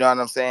forward. You know what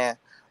I'm saying?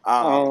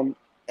 Um, Um,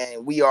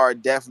 and we are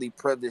definitely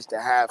privileged to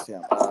have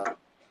him.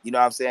 You know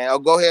what I'm saying? Oh,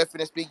 go ahead,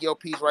 finish speak your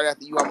piece right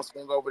after you. I'm gonna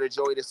swing over to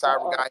Joey the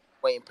Cyber uh, guy,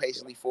 waiting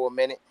patiently for a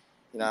minute.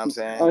 You know what I'm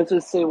saying? I'll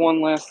just say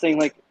one last thing.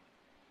 Like,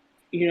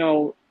 you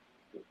know,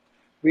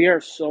 we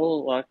are so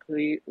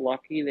lucky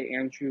that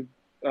Andrew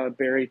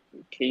Barry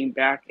came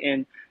back,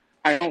 and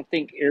I don't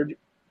think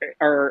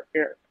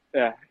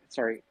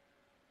sorry,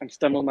 I'm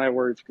stumbling my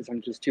words because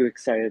I'm just too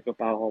excited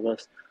about all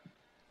this.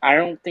 I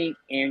don't think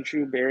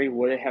Andrew Barry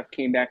would have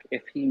came back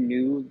if he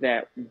knew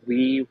that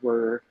we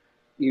were,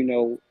 you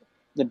know,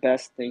 the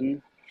best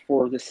thing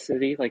for the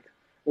city. Like,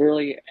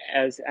 literally,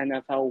 as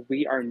NFL,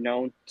 we are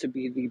known to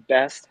be the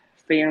best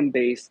fan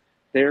base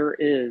there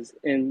is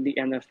in the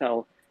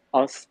NFL.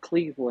 Us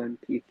Cleveland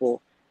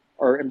people,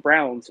 or in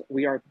Browns,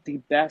 we are the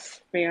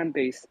best fan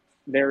base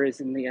there is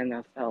in the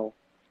NFL.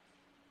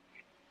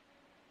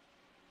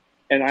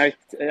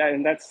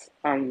 And that's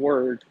on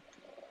word.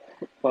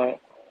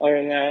 But other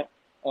than that,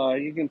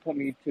 you can put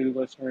me to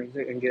listeners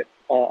and get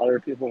other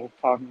people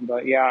talking.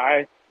 But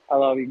yeah, I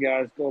love you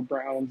guys. Go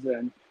Browns,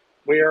 and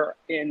we're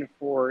in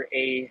for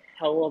a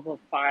hell of a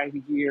 5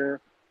 year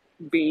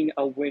being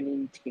a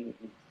winning team.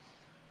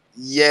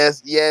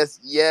 Yes, yes,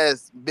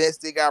 yes.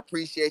 Mystic, I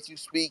appreciate you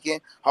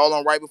speaking. Hold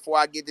on, right before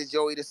I get to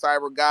Joey the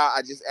Cyber Guy,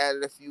 I just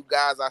added a few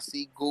guys. I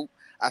see Goop,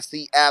 I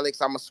see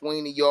Alex. I'm gonna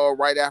swing to y'all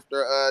right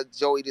after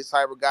Joey the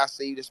Cyber Guy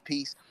say you this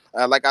piece.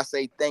 Like I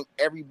say, thank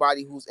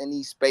everybody who's in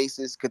these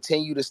spaces.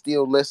 Continue to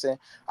still listen.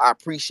 I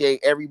appreciate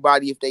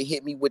everybody if they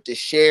hit me with the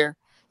share.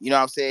 You know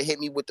what I'm saying? Hit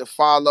me with the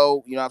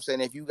follow. You know what I'm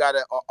saying? If you got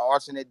an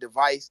alternate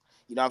device,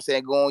 you know what I'm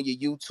saying? Go on your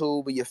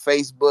YouTube or your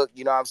Facebook,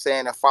 you know what I'm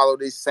saying? And follow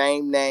these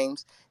same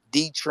names.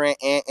 DeeTrynt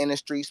and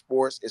Industry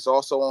Sports. It's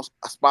also on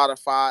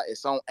Spotify.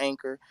 It's on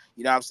Anchor.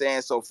 You know what I'm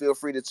saying? So feel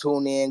free to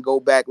tune in, go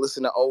back,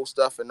 listen to old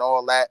stuff and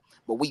all that.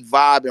 But we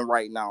vibing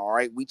right now, all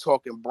right? We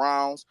talking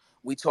Browns.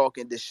 We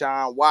talking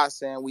Deshaun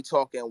Watson. We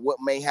talking what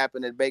may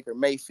happen at Baker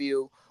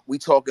Mayfield. We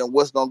talking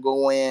what's going to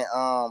go in,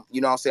 you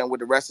know what I'm saying,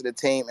 with the rest of the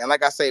team. And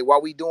like I say,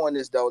 while we doing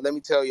this, though, let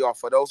me tell y'all,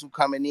 for those who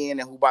coming in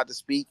and who about to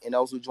speak and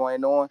those who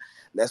joining on,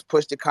 let's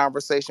push the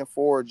conversation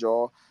forward,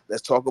 y'all.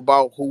 Let's talk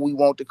about who we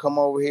want to come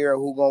over here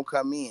and who gonna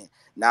come in.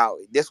 Now,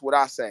 this is what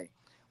I say.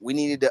 We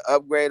needed to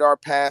upgrade our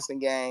passing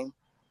game,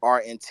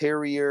 our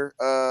interior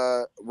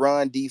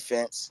run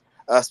defense,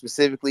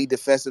 specifically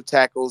defensive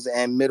tackles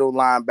and middle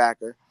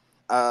linebacker.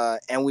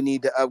 And we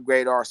need to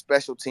upgrade our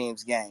special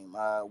teams game.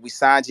 We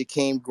signed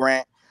Jakeem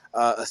Grant,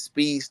 a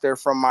speedster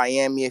from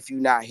Miami. If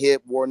you're not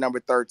hip, wore number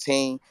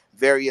 13,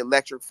 very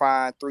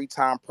electrifying,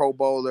 three-time Pro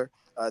Bowler.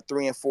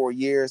 3 and 4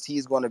 years,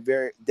 he's going to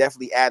very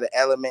definitely add an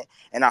element,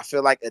 and I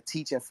feel like a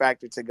teaching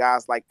factor to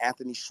guys like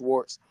Anthony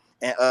Schwartz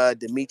and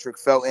Demetric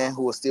Felton,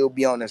 who will still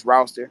be on this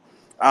roster.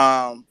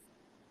 I'm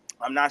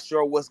not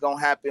sure what's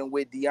gonna happen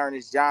with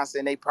Dearness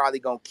Johnson. They probably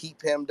gonna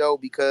keep him though,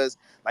 because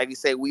like you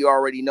say, we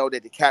already know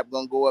that the cap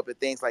gonna go up and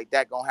things like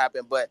that gonna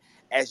happen. But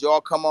as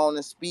y'all come on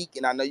and speak,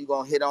 and I know you're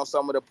gonna hit on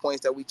some of the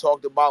points that we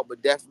talked about,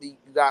 but definitely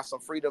you got some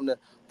freedom to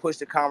push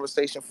the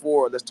conversation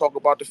forward. Let's talk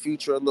about the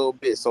future a little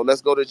bit. So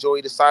let's go to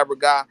Joey the Cyber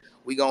Guy.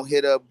 We gonna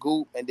hit up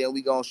Goop, and then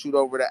we gonna shoot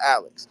over to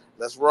Alex.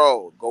 Let's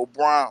roll. Go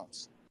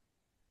Browns.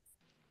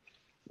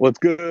 What's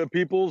good,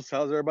 peoples?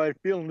 How's everybody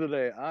feeling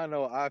today? I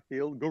know I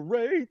feel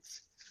great.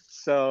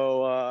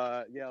 So,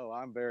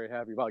 I'm very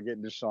happy about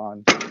getting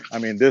Deshaun. I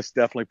mean, this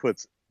definitely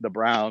puts the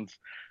Browns,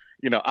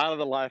 out of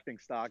the laughing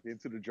stock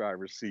into the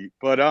driver's seat.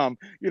 But, I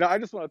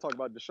just want to talk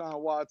about Deshaun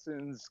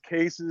Watson's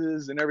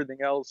cases and everything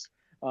else.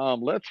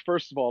 Let's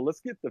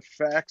get the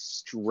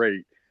facts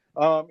straight.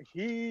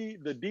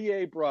 The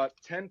DA brought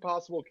 10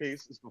 possible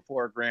cases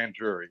before a grand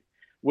jury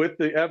with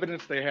the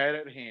evidence they had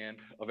at hand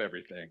of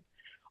everything.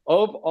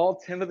 Of all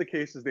 10 of the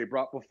cases they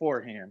brought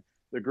beforehand,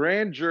 the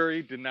grand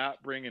jury did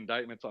not bring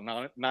indictments on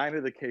nine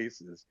of the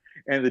cases,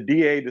 and the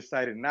DA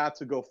decided not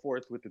to go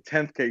forth with the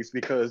 10th case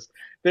because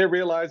they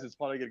realized it's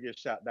probably going to get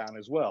shot down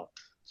as well.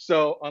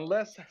 So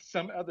unless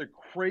some other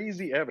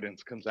crazy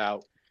evidence comes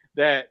out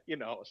that,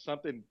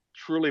 something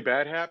truly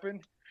bad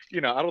happened, I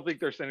don't think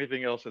there's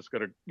anything else that's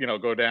going to,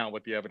 go down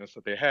with the evidence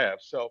that they have.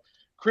 So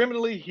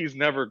criminally, he's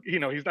not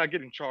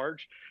getting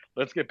charged.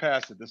 Let's get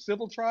past it. The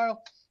civil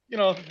trial,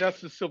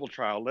 that's the civil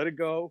trial. Let it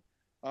go.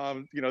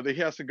 He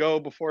has to go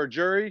before a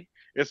jury.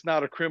 It's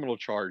not a criminal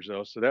charge,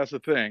 though. So that's the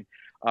thing.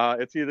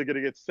 It's either going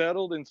to get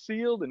settled and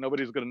sealed and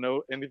nobody's going to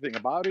know anything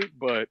about it.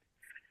 But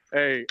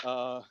hey,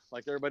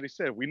 like everybody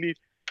said, we need,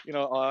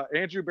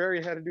 Andrew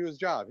Berry had to do his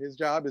job. His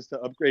job is to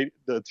upgrade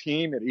the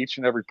team at each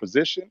and every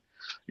position,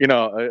 and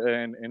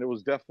it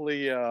was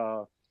definitely,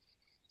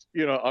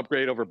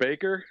 upgrade over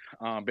Baker.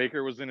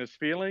 Baker was in his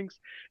feelings,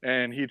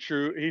 and he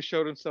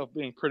showed himself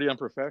being pretty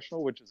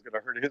unprofessional, which is going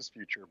to hurt his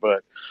future.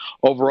 But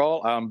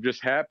overall, I'm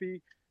just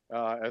happy.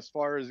 As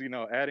far as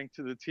adding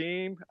to the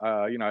team,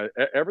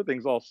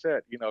 everything's all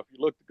set. If you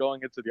look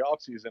going into the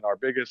offseason, our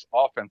biggest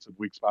offensive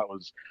weak spot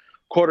was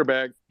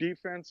quarterback.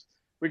 Defense,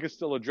 we can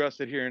still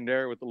address it here and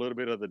there with a little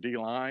bit of the D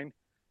line.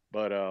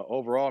 But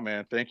overall,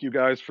 man, thank you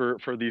guys for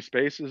these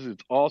spaces.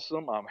 It's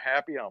awesome. I'm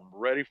happy. I'm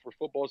ready for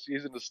football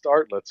season to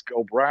start. Let's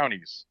go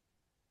Brownies.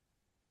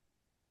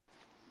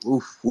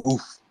 Oof,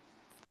 oof.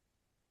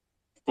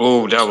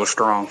 Oh, that was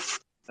strong.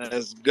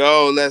 Let's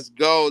go.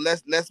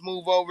 Let's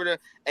move over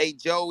to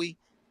Joey.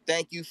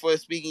 Thank you for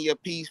speaking your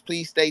piece.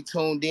 Please stay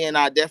tuned in.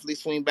 I'll definitely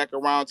swing back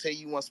around till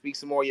you want to speak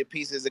some more of your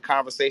pieces as the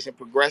conversation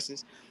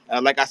progresses.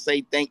 Like I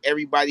say, thank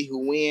everybody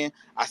who win.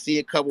 I see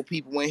a couple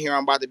people in here.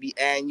 I'm about to be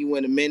adding you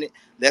in a minute.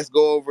 Let's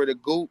go over to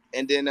Goop.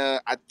 And then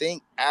I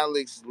think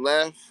Alex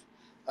left.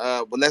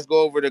 But let's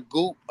go over to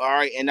Goop. All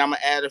right. And I'm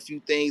going to add a few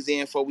things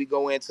in before we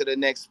go into the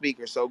next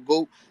speaker. So,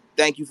 Goop,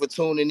 thank you for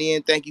tuning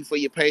in. Thank you for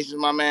your patience,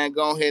 my man.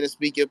 Go ahead and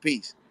speak your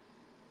piece.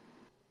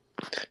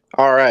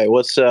 All right,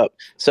 what's up?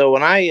 So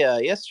when I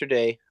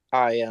yesterday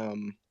I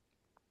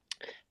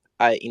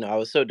I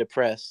was so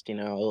depressed.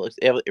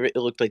 It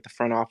looked like the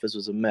front office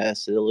was a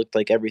mess. It looked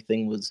like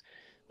everything was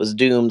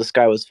doomed. The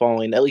sky was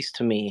falling, at least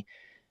to me.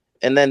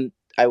 And then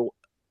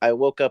I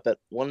woke up at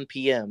 1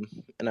 p.m.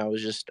 and I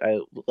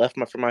left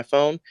my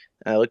phone.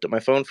 And I looked at my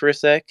phone for a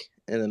sec,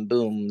 and then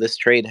boom, this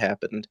trade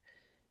happened.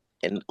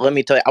 And let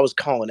me tell you, I was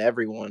calling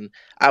everyone.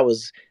 I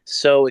was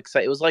so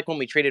excited. It was like when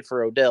we traded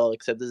for Odell,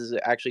 except this is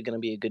actually going to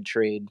be a good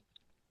trade.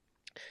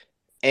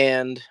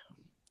 And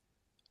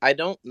I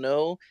don't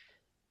know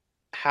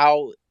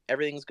how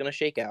everything's going to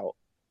shake out,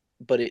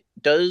 but it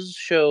does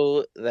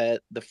show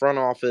that the front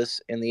office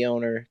and the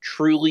owner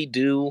truly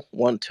do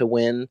want to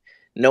win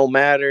no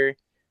matter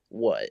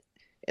what.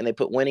 And they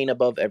put winning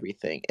above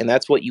everything. And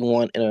that's what you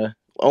want in a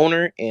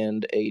owner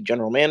and a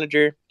general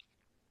manager.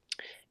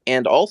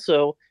 And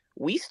also,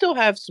 we still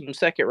have some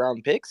second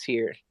round picks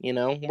here.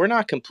 We're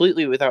not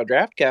completely without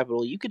draft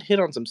capital. You could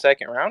hit on some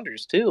second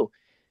rounders too.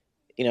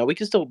 We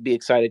could still be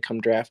excited come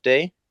draft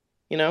day.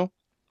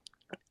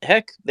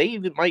 Heck, they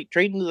even might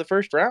trade into the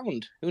first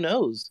round. Who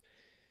knows?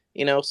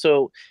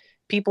 So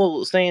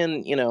people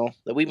saying,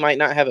 that we might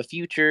not have a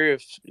future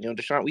if,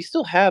 Deshaun, we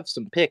still have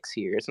some picks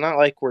here. It's not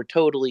like we're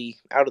totally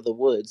out of the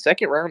woods.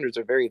 Second rounders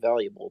are very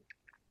valuable.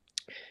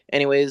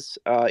 Anyways,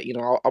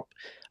 I'll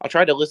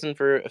try to listen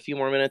for a few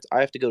more minutes. I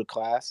have to go to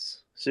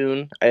class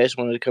soon. I just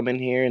wanted to come in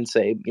here and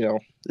say,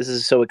 this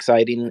is so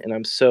exciting, and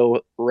I'm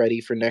so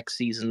ready for next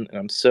season, and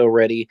I'm so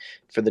ready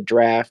for the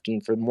draft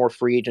and for more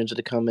free agents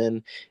to come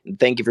in. And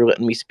thank you for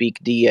letting me speak,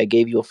 D. I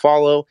gave you a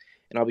follow,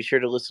 and I'll be sure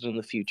to listen in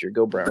the future.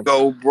 Go Browns.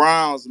 Go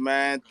Browns,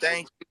 man.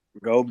 Thank you.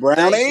 Go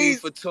Brownies. Thank you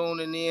for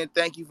tuning in.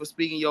 Thank you for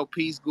speaking your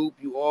piece, Goop.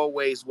 You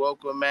always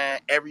welcome,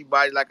 man.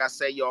 Everybody, like I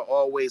say, y'all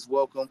always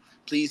welcome.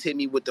 Please hit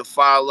me with the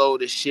follow,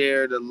 the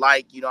share, the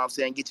like. You know what I'm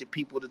saying? Get your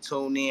people to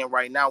tune in.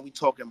 Right now, we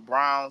talking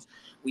Browns.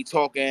 We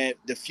talking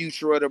the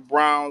future of the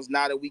Browns.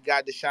 Now that we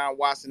got Deshaun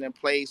Watson in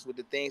place with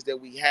the things that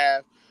we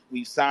have,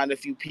 we've signed a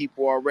few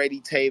people already.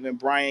 Taven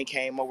Bryan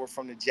came over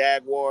from the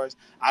Jaguars.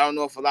 I don't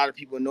know if a lot of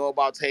people know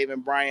about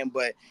Taven Bryan,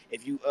 but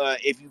if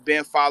you've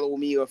been following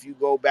me or if you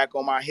go back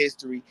on my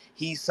history,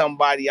 he's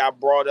somebody I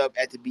brought up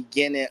at the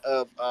beginning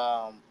of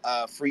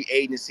free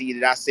agency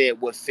that I said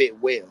would fit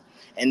well.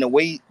 And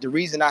the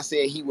reason I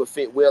said he would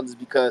fit well is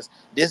because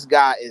this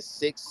guy is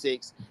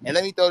 6'6". And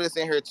let me throw this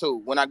in here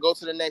too. When I go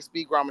to the next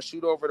speaker, I'm gonna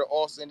shoot over to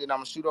Austin, then I'm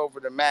gonna shoot over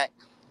to Mac.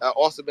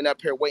 Austin been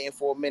up here waiting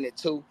for a minute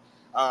too.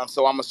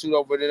 So I'm gonna shoot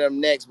over to them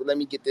next, but let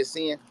me get this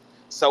in.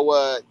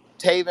 So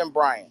Taven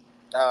Bryan.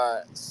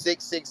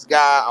 6'6"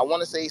 guy. I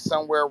want to say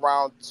somewhere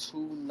around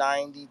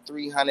 290,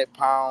 300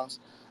 pounds.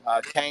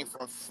 Came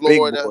from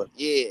Florida.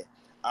 Yeah.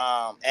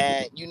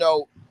 And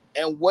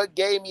and what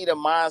gave me the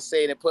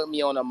mindset and put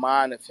me on the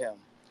mind of him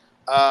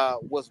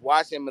was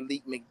watching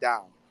Malik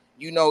McDowell.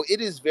 It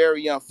is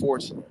very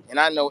unfortunate. And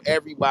I know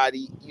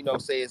everybody,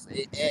 says,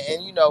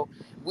 and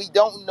we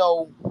don't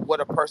know what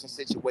a person's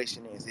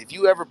situation is. If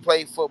you ever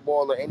play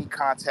football or any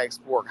contact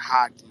sport,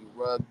 hockey,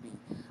 rugby,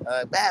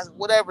 basketball,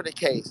 whatever the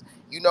case,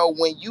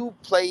 when you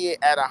play it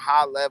at a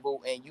high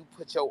level and you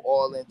put your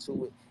all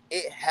into it,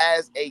 it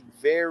has a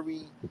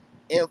very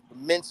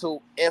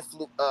mental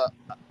influence,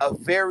 a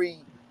very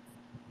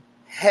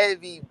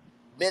heavy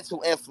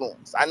mental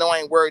influence. I know I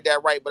ain't worded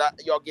that right, but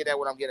y'all get at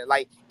what I'm getting.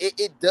 Like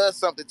it does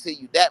something to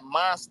you. That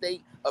mind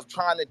state of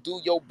trying to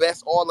do your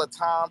best all the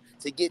time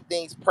to get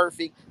things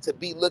perfect, to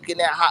be looking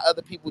at how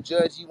other people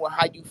judge you and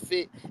how you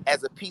fit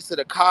as a piece of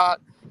the cog,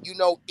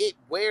 it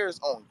wears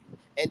on you.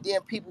 And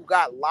then people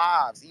got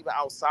lives even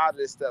outside of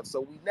this stuff.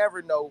 So we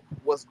never know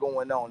what's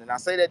going on. And I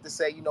say that to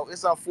say,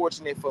 it's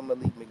unfortunate for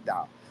Malik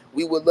McDowell.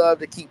 We would love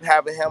to keep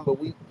having him, but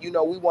we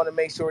want to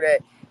make sure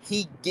that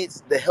he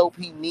gets the help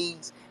he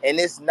needs, and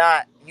it's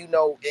not,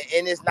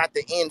 and it's not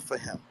the end for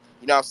him.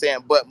 You know what I'm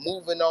saying? But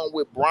moving on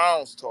with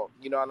Browns talk,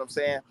 you know what I'm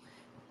saying?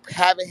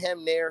 Having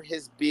him there,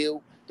 his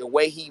build, the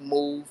way he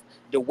moved,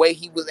 the way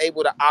he was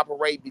able to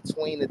operate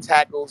between the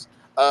tackles,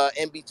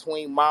 in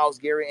between Myles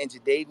Garrett and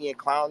Jadeveon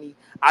Clowney,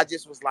 I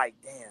just was like,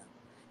 damn.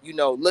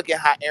 looking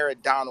how Aaron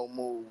Donald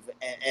moved,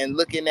 and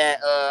looking at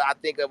I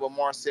think of a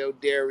Marcel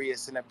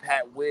Darius and a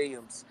Pat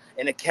Williams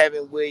and a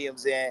Kevin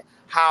Williams, and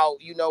how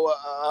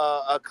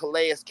a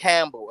Calais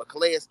Campbell,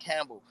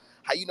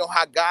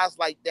 how guys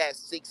like that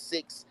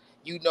 6'6",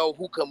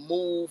 who can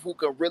move, who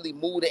can really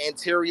move the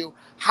interior.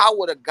 How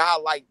would a guy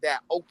like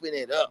that open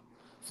it up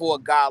for a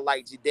guy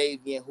like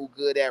Jadeveon, who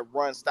good at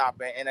run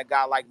stopping, and a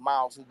guy like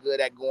Miles, who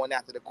good at going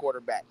after the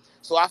quarterback?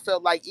 So I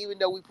felt like even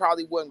though we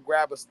probably wouldn't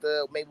grab a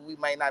stud, maybe we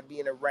might not be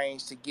in the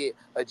range to get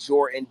a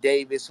Jordan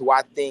Davis, who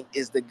I think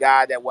is the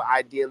guy that would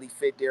ideally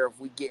fit there if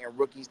we getting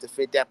rookies to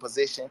fit that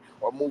position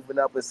or moving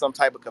up in some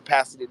type of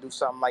capacity to do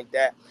something like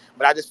that.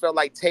 But I just felt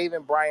like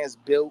Taven Bryan's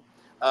built,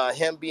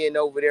 him being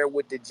over there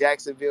with the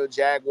Jacksonville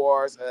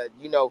Jaguars,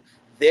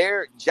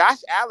 Josh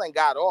Allen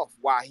got off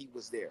while he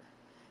was there.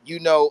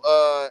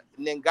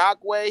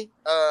 Ngakwe,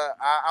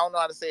 I don't know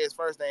how to say his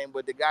first name,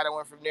 but the guy that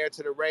went from there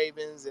to the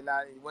Ravens, and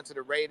now he went to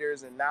the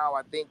Raiders, and now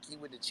I think he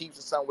with the Chiefs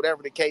or something,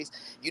 whatever the case.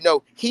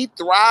 He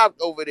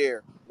thrived over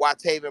there while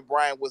Taven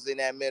Bryan was in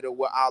that middle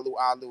with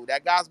Alu.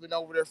 That guy's been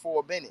over there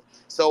for a minute.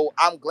 So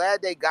I'm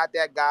glad they got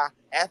that guy.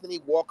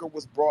 Anthony Walker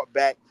was brought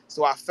back.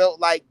 So I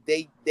felt like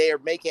they are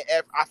making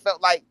effort. I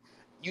felt like,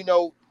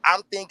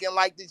 I'm thinking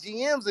like the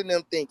GMs and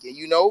them thinking,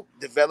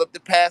 develop the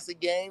passing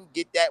game,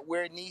 get that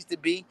where it needs to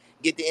be,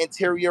 get the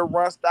interior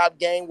run stop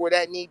game where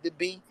that need to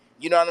be.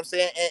 You know what I'm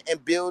saying?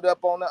 And build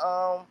up on the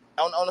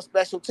on the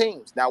special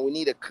teams. Now we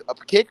need a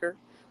kicker,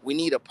 we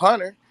need a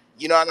punter.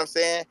 You know what I'm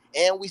saying?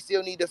 And we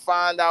still need to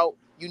find out,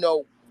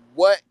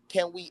 what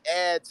can we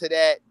add to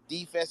that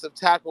defensive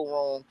tackle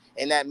room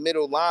and that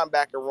middle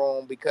linebacker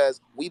room, because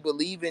we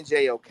believe in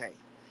JOK.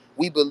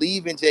 We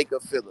believe in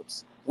Jacob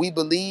Phillips. We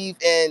believe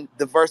in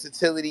the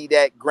versatility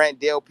that Grant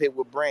Delpit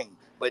would bring.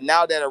 But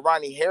now that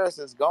Ronnie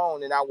Harrison's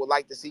gone, and I would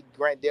like to see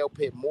Grant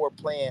Delpit more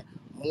playing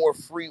more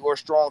free or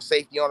strong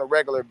safety on a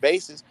regular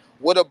basis,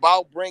 what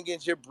about bringing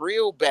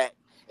Jabril back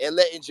and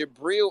letting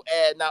Jabril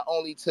add not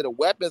only to the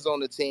weapons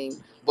on the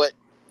team, but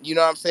you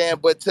know what I'm saying,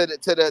 but to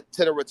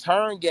the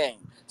return game,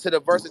 to the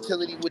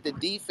versatility with the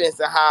defense,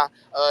 and how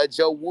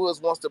Joe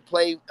Woods wants to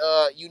play,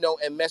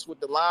 and mess with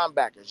the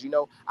linebackers.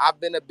 I've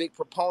been a big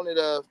proponent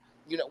of,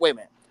 wait a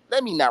minute,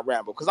 let me not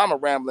ramble, because I'm a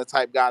rambling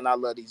type guy and I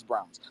love these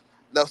Browns.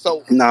 No,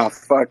 so Nah,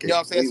 fuck you know it. what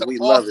I'm saying? So We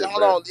love Austin, it, hold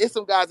bro. on. There's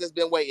some guys that's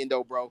been waiting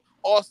though, bro.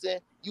 Austin,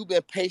 you've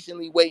been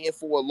patiently waiting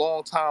for a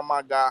long time,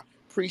 my guy.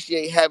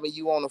 Appreciate having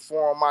you on the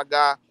forum, my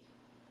guy.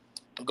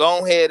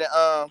 Go ahead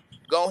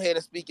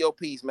and speak your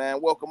piece,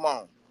 man. Welcome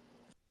on.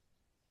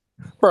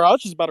 Bro, I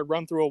was just about to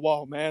run through a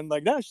wall, man.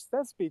 Like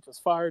that speech was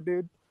fire,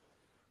 dude.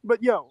 But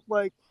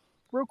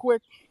real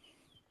quick,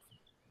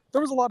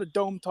 there was a lot of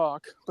dome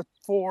talk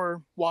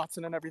before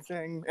Watson and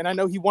everything, and I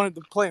know he wanted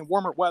to play in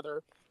warmer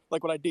weather,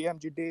 like what I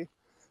DM'd you, D.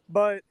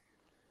 But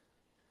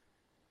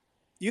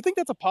do you think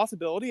that's a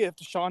possibility if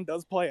Deshaun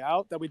does play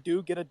out, that we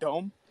do get a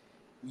dome?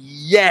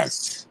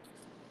 Yes.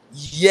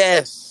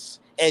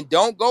 And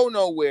don't go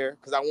nowhere,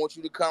 because I want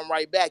you to come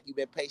right back. You've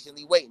been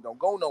patiently waiting. Don't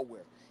go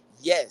nowhere.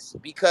 Yes,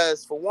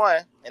 because for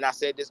one, and I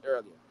said this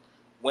earlier,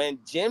 when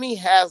Jimmy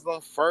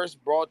Haslam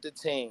first brought the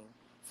team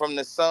from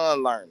the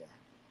Sun Learner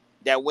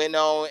that went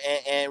on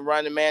and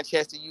run the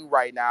Manchester U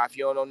right now, if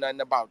you don't know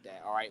nothing about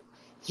that, all right,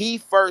 he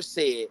first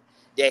said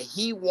that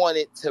he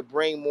wanted to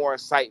bring more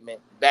excitement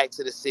back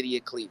to the city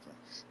of Cleveland.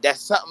 That's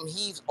something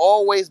he's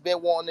always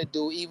been wanting to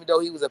do, even though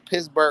he was a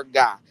Pittsburgh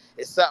guy.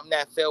 It's something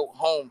that felt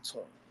home to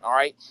him, all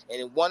right?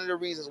 And one of the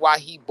reasons why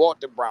he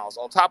bought the Browns,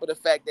 on top of the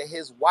fact that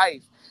his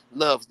wife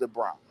loves the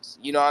Browns.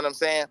 You know what I'm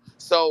saying?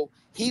 So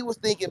he was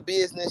thinking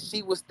business.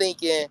 She was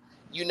thinking,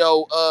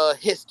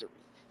 history.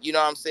 You know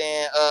what I'm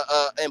saying?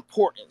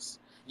 Importance.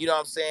 You know what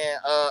I'm saying?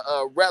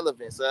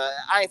 Relevance.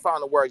 I ain't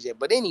found the words yet.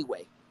 But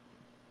anyway,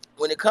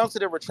 when it comes to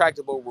the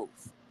retractable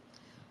roof,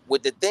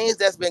 with the things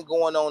that's been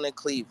going on in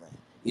Cleveland,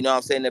 you know what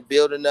I'm saying, the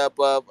building up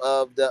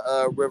of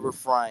the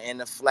riverfront and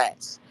the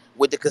flats,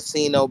 with the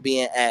casino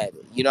being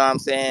added, you know what I'm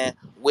saying,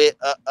 with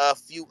a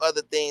few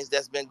other things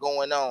that's been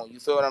going on. You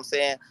feel what I'm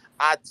saying?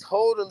 I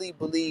totally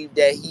believe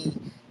that he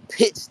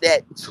pitched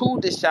that to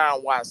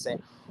Deshaun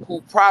Watson,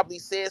 who probably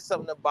said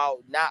something about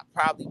not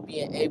probably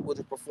being able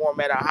to perform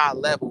at a high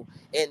level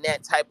in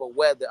that type of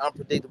weather,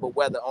 unpredictable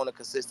weather, on a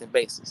consistent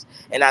basis.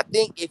 And I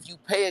think if you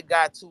pay a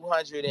guy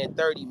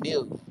 $230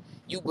 million,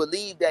 you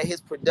believe that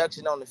his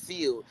production on the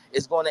field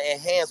is going to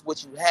enhance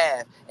what you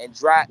have and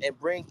drive and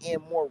bring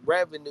in more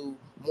revenue,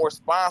 more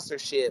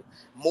sponsorship,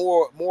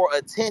 more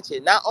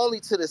attention, not only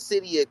to the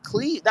city of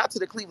Cleveland, not to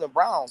the Cleveland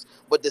Browns,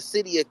 but the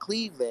city of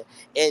Cleveland,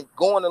 and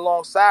going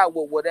alongside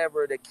with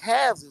whatever the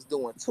Cavs is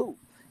doing too.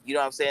 You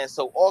know what I'm saying?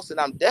 So, Austin,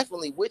 I'm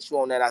definitely with you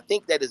on that. I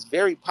think that is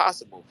very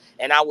possible.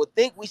 And I would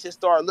think we should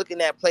start looking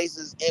at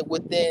places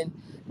within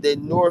the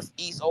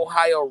Northeast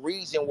Ohio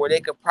region where they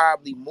could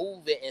probably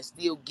move it and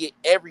still get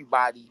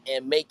everybody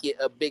and make it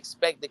a big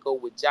spectacle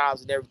with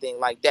jobs and everything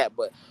like that.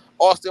 But,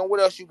 Austin,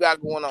 what else you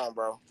got going on,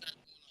 bro?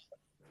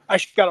 I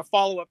got a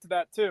follow-up to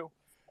that, too.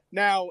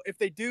 Now, if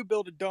they do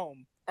build a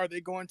dome, are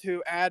they going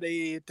to add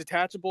a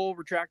detachable,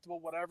 retractable,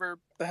 whatever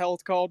the hell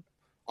it's called,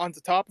 onto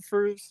top of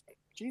roofs?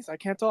 Jeez, I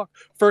can't talk.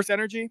 First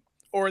Energy,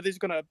 or are they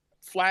just gonna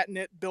flatten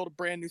it, build a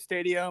brand new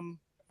stadium,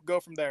 go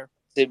from there?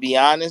 To be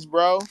honest,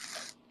 bro,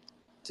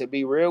 to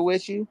be real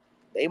with you,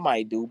 they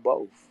might do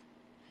both.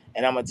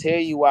 And I'm gonna tell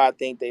you why I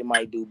think they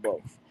might do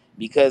both.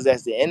 Because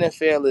as the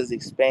NFL is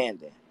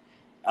expanding,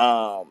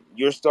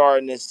 you're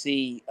starting to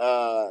see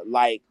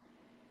like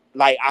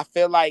I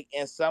feel like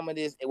in some of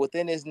this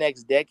within this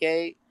next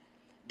decade,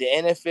 the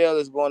NFL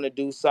is going to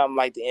do something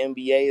like the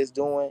NBA is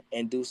doing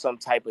and do some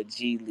type of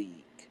G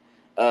League.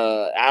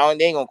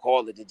 They ain't gonna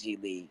call it the G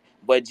League,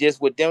 but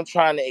just with them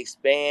trying to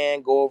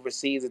expand, go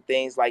overseas and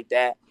things like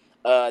that,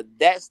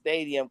 that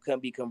stadium can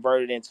be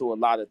converted into a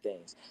lot of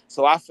things.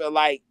 So I feel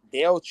like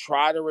they'll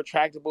try the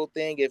retractable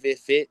thing if it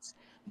fits,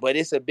 but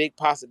it's a big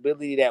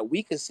possibility that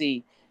we could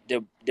see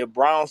the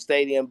Brown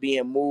Stadium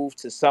being moved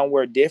to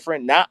somewhere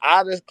different, not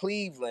out of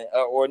Cleveland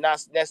or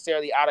not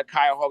necessarily out of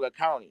Cuyahoga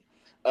County,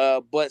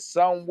 but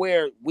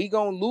somewhere we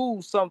gonna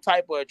lose some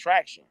type of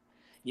attraction.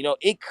 You know,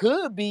 it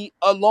could be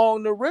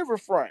along the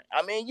riverfront.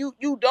 I mean,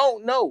 you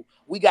don't know.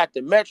 We got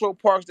the metro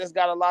parks that's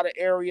got a lot of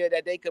area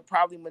that they could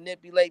probably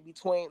manipulate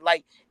between.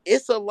 Like,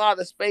 it's a lot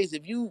of space.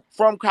 If you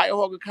from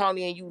Cuyahoga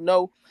County and you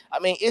know, I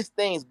mean, it's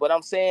things. But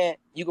I'm saying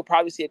you could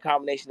probably see a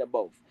combination of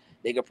both.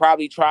 They could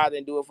probably try it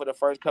and do it for the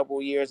first couple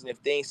of years, and if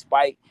things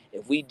spike,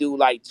 if we do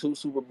like 2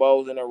 Super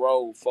Bowls in a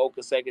row, 4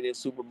 consecutive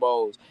Super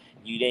Bowls,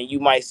 you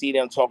might see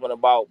them talking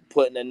about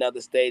putting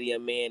another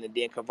stadium in and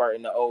then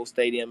converting the old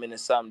stadium into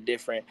something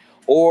different,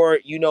 or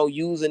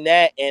using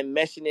that and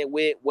meshing it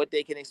with what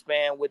they can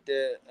expand with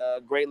the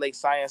Great Lakes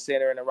Science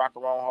Center and the Rock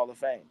and Roll Hall of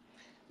Fame.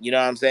 You know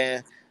what I'm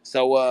saying?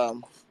 So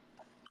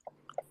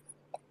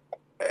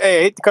Hey,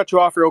 I hate to cut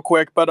you off real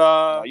quick, but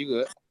no, you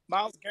good.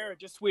 Myles Garrett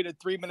just tweeted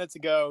 3 minutes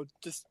ago.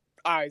 Just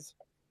eyes.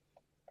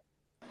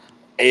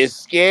 It's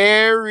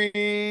scary.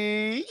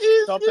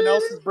 It's Something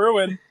else is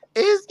brewing.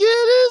 It's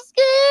getting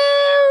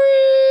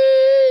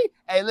scary.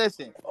 Hey,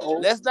 listen. Oh,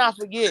 Let's not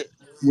forget.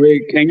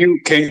 Wait, can you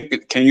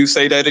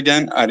say that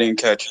again? I didn't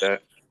catch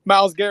that.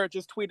 Myles Garrett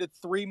just tweeted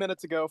 3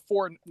 minutes ago.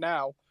 4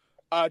 now.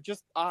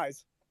 Just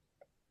eyes.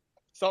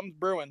 Something's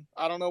brewing.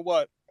 I don't know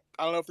what.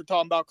 I don't know if they're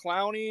talking about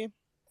Clowney.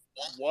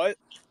 What?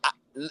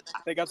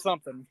 They got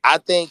something. I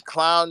think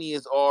Clowney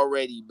is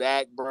already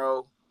back,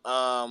 bro.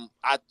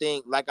 I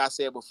think, like I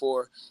said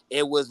before,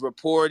 it was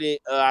reported.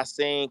 I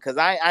seen because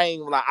I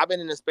ain't like I've been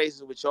in the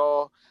spaces with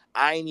y'all.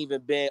 I ain't even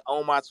been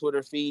on my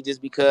Twitter feed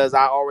just because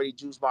I already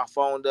juiced my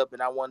phone up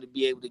and I wanted to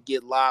be able to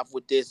get live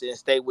with this and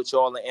stay with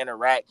y'all and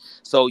interact.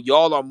 So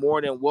y'all are more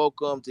than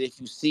welcome to,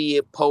 if you see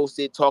it, post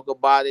it, talk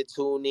about it,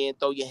 tune in,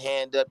 throw your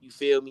hand up. You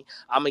feel me?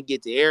 I'm gonna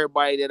get to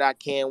everybody that I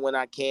can when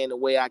I can, the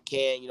way I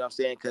can. You know what I'm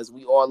saying? Because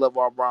we all love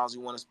our Browns.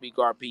 We want to speak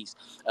our piece.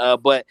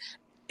 But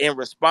in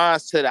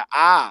response to the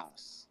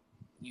eyes,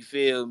 you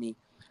feel me?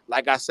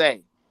 Like I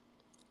say,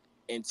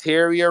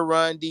 interior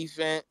run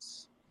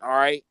defense, all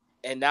right?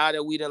 And now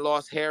that we done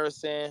lost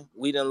Harrison,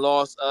 we done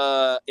lost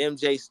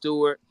MJ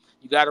Stewart,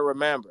 you got to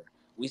remember,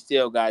 we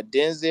still got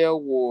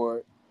Denzel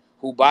Ward,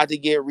 who about to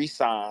get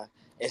re-signed.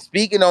 And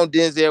speaking on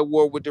Denzel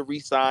Ward with the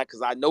re-sign,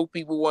 because I know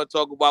people want to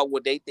talk about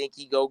what they think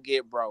he go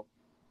get, bro.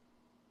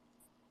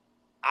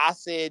 I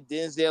said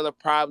Denzel will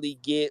probably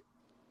get,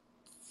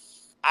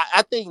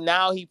 I think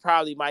now he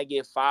probably might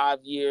get 5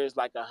 years,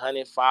 like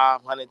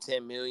 105,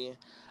 110 million.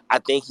 I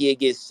think he'll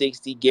get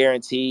 60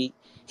 guaranteed.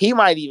 He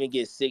might even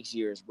get 6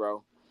 years,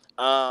 bro.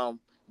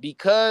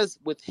 Because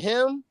with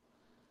him,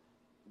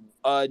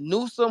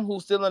 Newsome,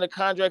 who's still in the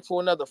contract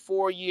for another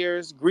 4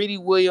 years, Greedy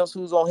Williams,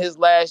 who's on his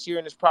last year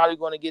and is probably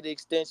going to get an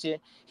extension,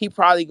 he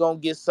probably going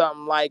to get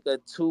something like a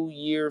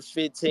 2-year,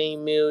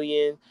 15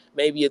 million,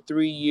 maybe a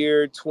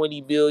 3-year,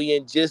 20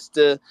 billion, just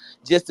to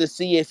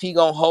see if he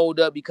gonna hold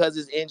up because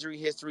his injury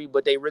history.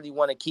 But they really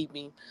want to keep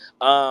him.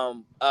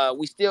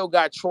 We still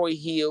got Troy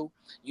Hill.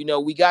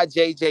 We got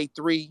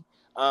JJ3.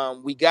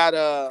 We got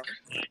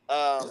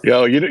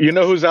Yo, you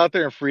know who's out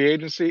there in free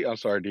agency? I'm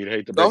sorry, dude,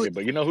 hate to break go it,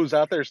 but you know who's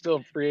out there still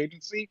in free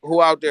agency?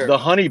 who out there? The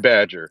Honey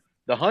Badger.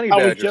 The Honey I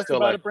was Badger's just still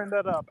about like, to bring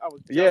that up. I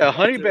was just yeah, about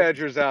Honey to.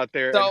 Badger's out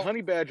there, and So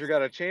Honey Badger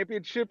got a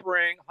championship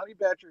ring. Honey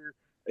Badger,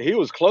 he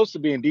was close to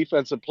being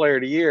Defensive Player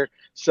of the Year.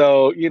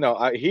 So,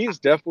 he's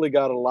definitely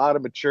got a lot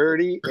of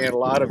maturity and a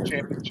lot of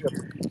championship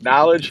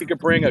knowledge. He could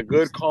bring a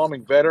good,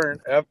 calming veteran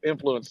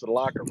influence to the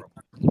locker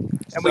room.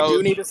 And we so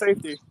do need a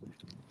safety.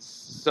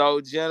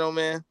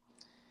 gentlemen,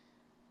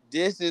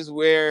 this is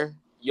where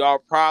y'all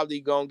probably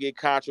gonna get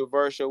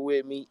controversial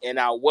with me, and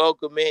I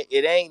welcome it.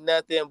 It ain't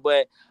nothing,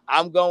 but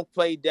I'm gonna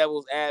play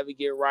devil's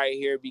advocate right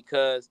here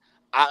because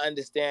I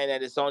understand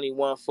that it's only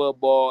one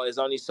football. There's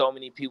only so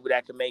many people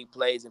that can make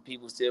plays, and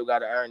people still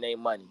gotta earn their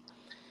money.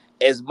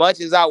 As much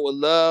as I would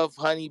love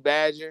Honey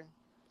Badger,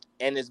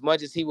 and as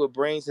much as he would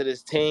bring to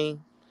this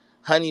team,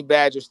 Honey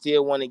Badger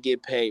still want to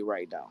get paid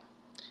right now.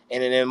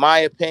 And in my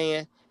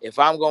opinion, if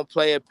I'm gonna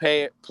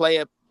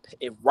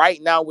if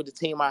right now with the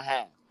team I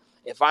have,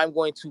 if I'm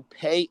going to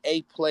pay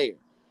a player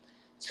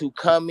to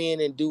come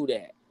in and do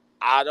that,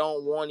 I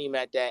don't want him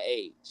at that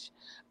age.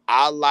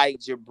 I like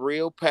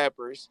Jabril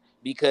Peppers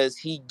because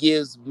he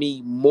gives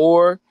me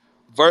more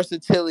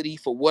versatility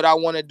for what I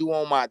want to do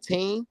on my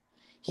team.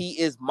 He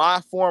is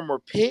my former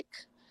pick.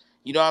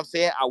 You know what I'm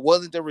saying? I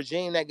wasn't the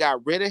regime that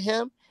got rid of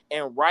him.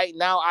 And right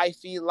now, I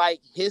feel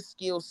like his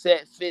skill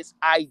set fits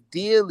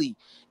ideally.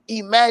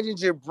 Imagine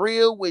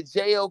Jabril with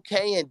JOK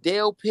and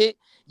Dale Pitt.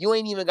 You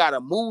ain't even got to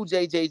move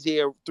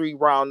JJJ a 3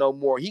 round no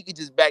more. He could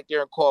just back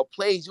there and call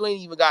plays. You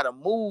ain't even got to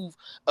move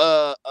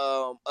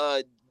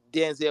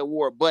Denzel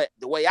Ward. But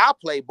the way I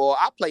play ball,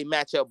 I play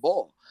matchup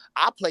ball.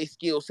 I play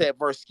skill set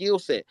versus skill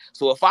set.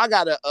 So if I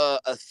got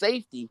a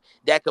safety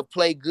that could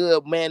play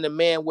good man to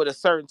man with a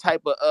certain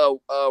type of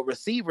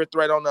receiver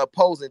threat on the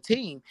opposing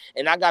team,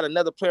 and I got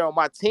another player on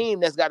my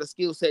team that's got a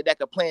skill set that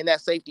could play in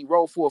that safety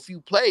role for a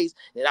few plays,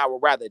 then I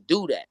would rather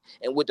do that.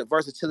 And with the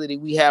versatility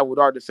we have with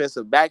our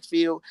defensive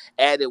backfield,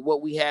 added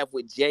what we have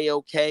with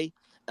JOK.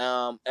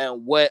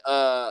 And what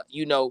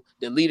the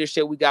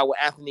leadership we got with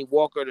Anthony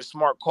Walker, the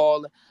smart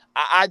calling.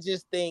 I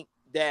just think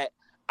that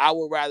I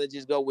would rather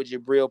just go with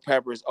Jabril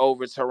Peppers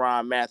over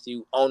Tyrann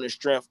Mathieu on the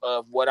strength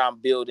of what I'm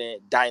building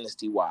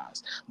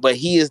dynasty-wise. But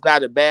he is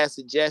not a bad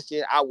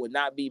suggestion. I would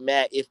not be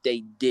mad if they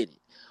did it.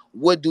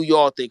 What do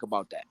y'all think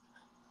about that?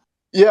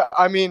 Yeah,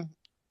 I mean,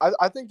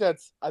 I think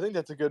that's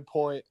a good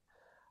point.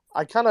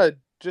 I kind of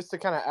just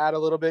to add a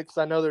little bit because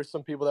I know there's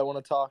some people that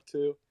want to talk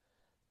too,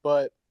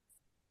 but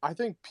I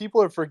think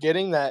people are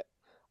forgetting that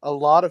a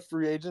lot of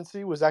free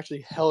agency was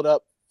actually held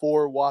up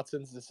for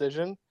Watson's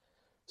decision.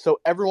 So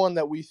everyone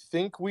that we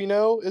think we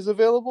know is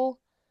available,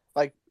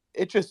 like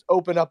it just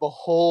opened up a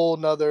whole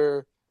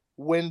nother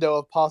window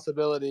of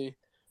possibility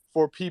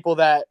for people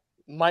that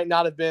might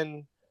not have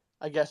been,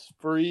 I guess,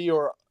 free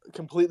or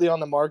completely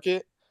on the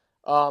market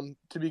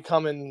to be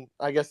coming,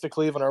 I guess, to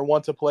Cleveland or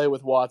want to play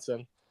with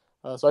Watson.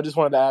 So I just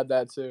wanted to add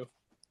that too.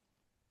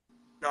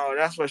 No,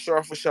 that's for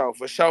sure.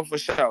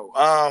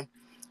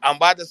 I'm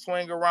about to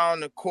swing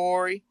around to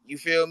Corey. You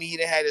feel me? He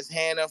done had his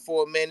hand up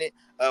for a minute.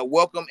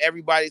 Welcome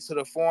everybody to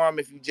the forum.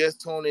 If you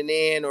just tuning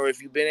in or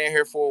if you've been in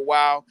here for a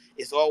while,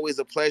 it's always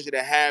a pleasure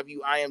to have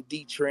you. I am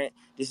DeeTrynt.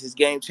 This is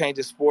Game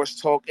Changer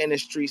Sports Talk in the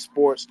Street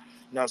Sports.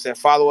 You know what I'm saying?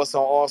 Follow us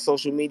on all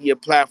social media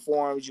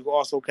platforms. You can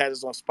also catch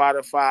us on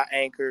Spotify,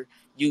 Anchor,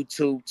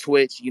 YouTube,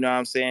 Twitch. You know what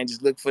I'm saying?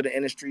 Just look for the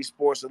industry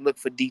sports or look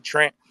for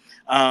DeeTrynt.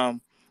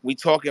 We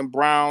talking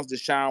Browns,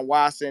 Deshaun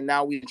Watson.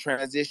 Now we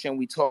transition.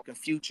 We talking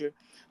future.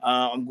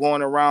 I'm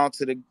going around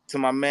to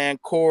my man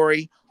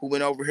Corey, who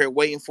been over here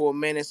waiting for a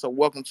minute. So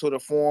welcome to the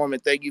forum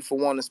and thank you for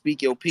wanting to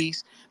speak your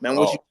piece, man.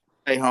 What you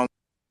say, homie?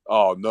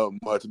 Oh, not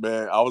much,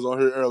 man. I was on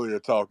here earlier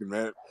talking,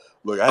 man.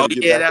 Look, I had Oh to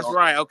get yeah, back that's on.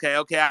 right.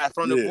 Okay.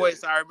 From the Yeah,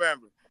 voice, I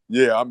remember.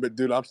 yeah.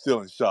 I'm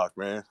still in shock,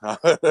 man.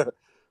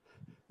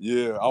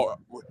 Yeah,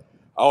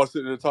 I was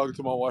sitting there talking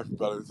to my wife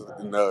about it,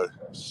 and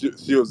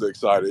she was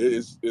excited.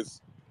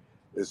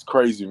 It's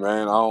crazy,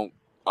 man.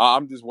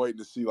 I'm just waiting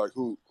to see like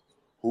who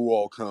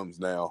all comes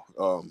now.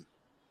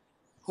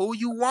 Who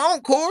you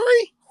want,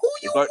 Corey? Who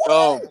It's you like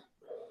want?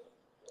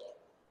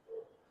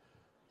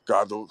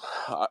 God,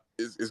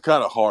 it's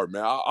kind of hard,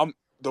 man. I'm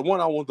the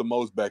one I want the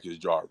most back is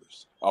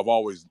Jarvis. I've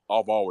always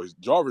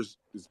Jarvis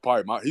is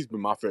probably he's been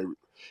my favorite.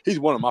 He's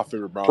one of my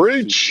favorite Browns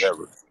receivers Preach.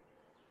 ever.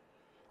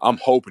 I'm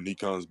hoping he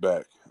comes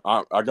back.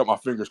 I got my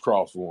fingers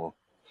crossed for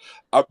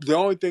him. The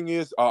only thing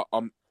is,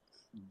 I'm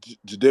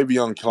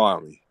Jadeveon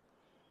Clowney.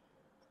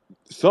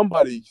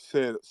 Somebody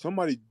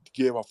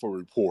gave off a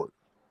report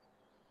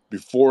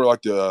before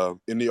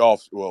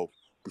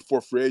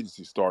before free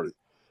agency started.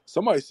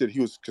 Somebody said he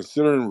was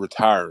considering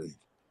retiring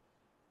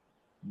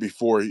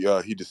before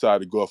he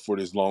decided to go up for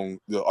this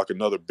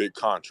another big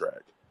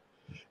contract.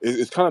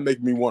 It's kind of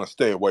making me want to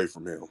stay away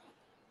from him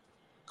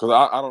because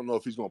I don't know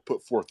if he's going to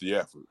put forth the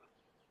effort.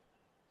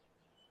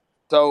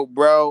 So,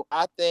 bro,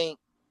 I think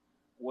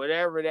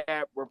whatever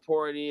that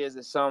report is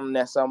something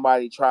that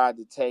somebody tried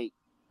to take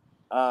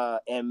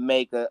and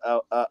make get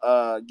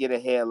a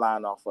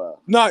headline off of.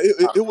 No,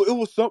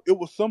 it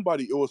was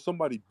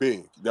somebody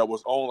big that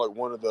was on like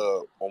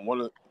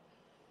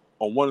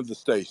on one of the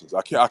stations.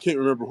 I can't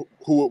remember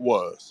who it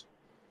was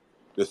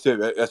that said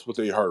that's what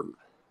they heard.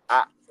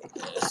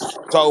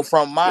 So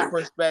from my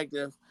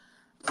perspective,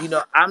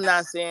 I'm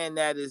not saying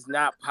that it's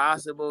not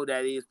possible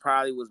that it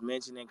probably was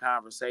mentioned in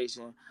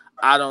conversation.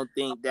 I don't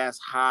think that's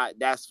hot.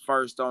 That's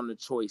first on the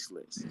choice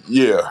list.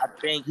 Yeah, I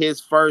think his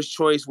first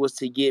choice was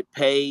to get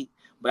paid,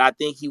 but I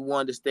think he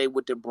wanted to stay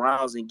with the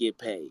Browns and get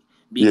paid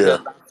yeah,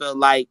 because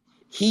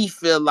he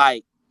feel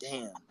like,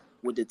 damn,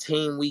 with the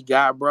team we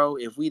got, bro,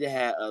 if we'd have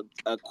had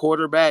a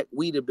quarterback,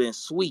 we'd have been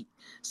sweet.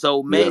 So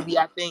yeah, maybe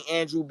I think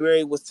Andrew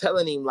Berry was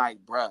telling him like,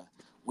 bruh,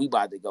 we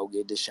about to go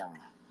get Deshaun.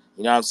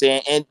 You know what I'm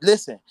saying? And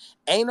listen,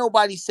 ain't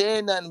nobody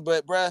saying nothing,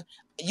 but bruh,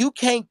 you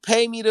can't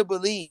pay me to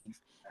believe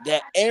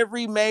that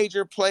every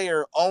major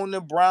player on the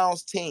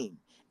Browns team,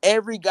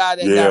 every guy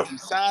that yeah. got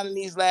re-signed in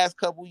these last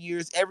couple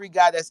years, every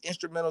guy that's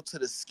instrumental to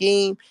the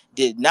scheme,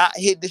 did not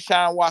hit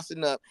Deshaun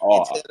Watson up and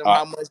Oh, tell them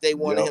how much they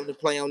wanted yep. him to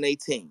play on their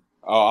team.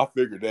 Oh, I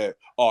figured that.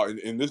 Oh,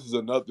 and this is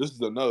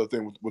another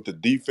thing with the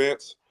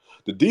defense.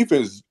 The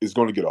defense is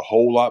going to get a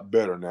whole lot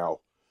better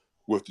now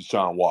with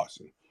Deshaun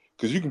Watson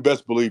because you can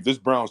best believe this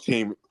Browns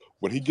team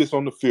when he gets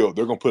on the field,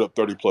 they're gonna put up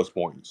 30+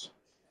 points.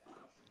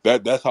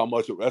 That's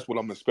what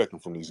I'm expecting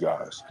from these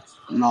guys.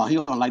 No, he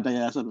gonna light that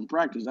ass up in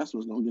practice. That's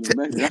what's gonna get him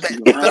better. That's what's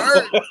gonna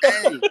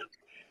happen.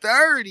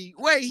 30.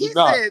 Wait, he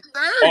Nah. said 30,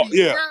 Oh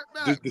yeah,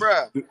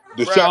 bruh.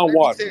 Deshaun Let me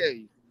Watson. tell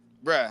you,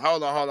 bruh.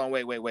 Hold on.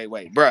 Wait,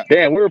 bruh.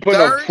 Damn, we were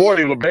putting up 30,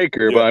 40 with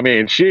Baker, Yeah. but I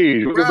mean,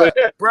 geez.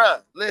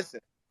 bruh. Listen,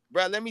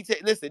 bruh. Let me tell.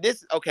 Listen,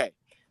 this okay.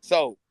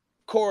 So,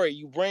 Corey,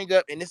 you bring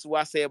up, and this is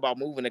what I say about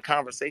moving the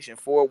conversation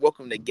forward.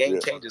 Welcome to Game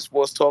Changer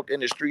Sports Talk in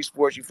the street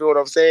sports. You feel what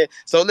I'm saying?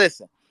 So,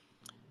 listen,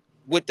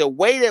 with the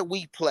way that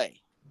we play,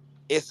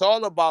 it's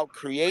all about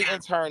creating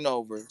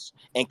turnovers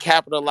and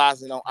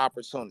capitalizing on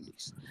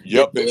opportunities.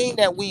 Yep. The thing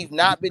that we've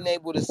not been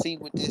able to see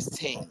with this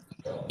team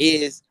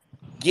is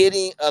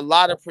getting a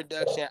lot of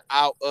production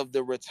out of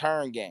the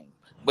return game.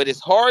 But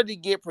it's hard to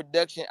get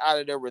production out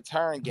of the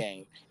return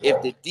game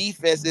if the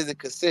defense isn't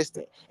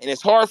consistent. And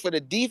it's hard for the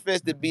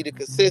defense to be the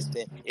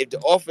consistent if the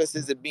offense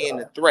isn't being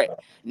the threat.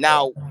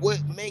 Now,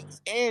 what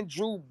makes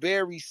Andrew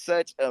Berry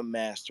such a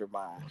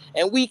mastermind?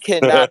 And we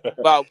cannot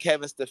about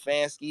Kevin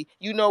Stefanski.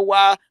 You know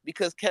why?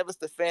 Because Kevin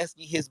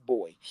Stefanski, his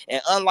boy.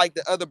 And unlike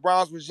the other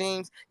Browns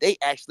regimes, they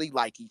actually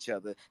like each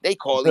other. They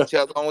call each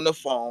other on the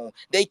phone.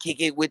 They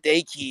kick it with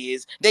their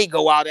kids. They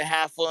go out and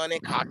have fun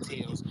and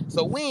cocktails.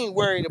 So we ain't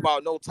worried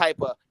about no type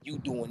of you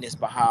doing this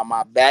behind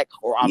my back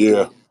or I'm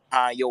doing it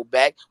behind your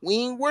back. We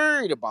ain't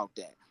worried about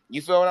that.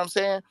 You feel what I'm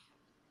saying?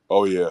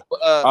 Oh yeah.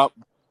 Go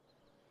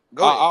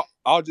ahead.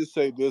 I'll just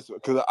say this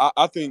because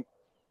I think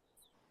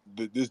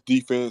this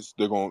defense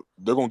they're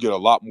gonna get a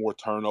lot more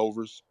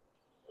turnovers,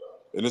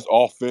 and this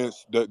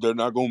offense they're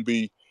not gonna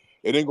be.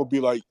 It ain't gonna be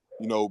like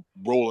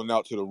rolling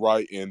out to the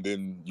right and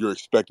then you're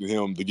expecting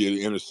him to get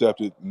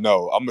intercepted.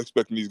 No, I'm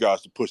expecting these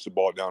guys to push the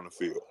ball down the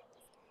field.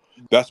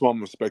 That's what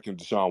I'm expecting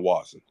Deshaun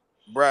Watson.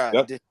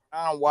 Bruh,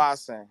 Deshaun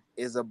Watson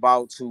is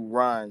about to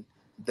run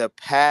the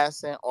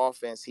passing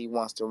offense he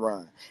wants to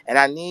run. And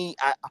I need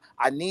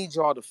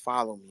y'all to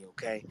follow me,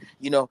 okay?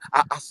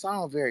 I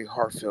sound very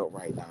heartfelt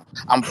right now.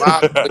 I'm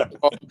vibing with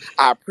y'all.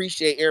 I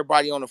appreciate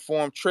everybody on the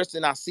forum.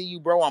 Tristan, I see you,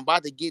 bro. I'm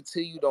about to get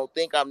to you. Don't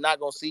think I'm not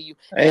gonna see you.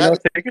 Hey, no,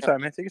 take your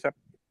time, man. Take your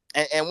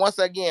time. And once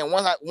again,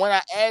 when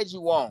I add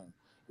you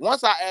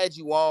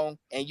on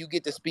and you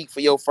get to speak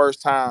for your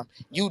first time,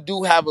 you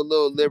do have a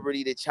little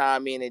liberty to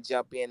chime in and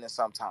jump in. And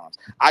sometimes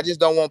I just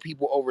don't want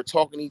people over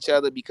talking each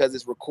other because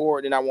it's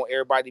recorded and I want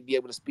everybody to be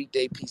able to speak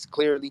their piece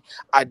clearly.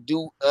 I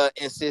do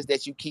insist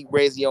that you keep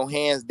raising your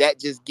hands. That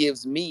just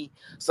gives me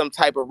some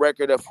type of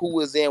record of who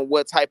is in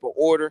what type of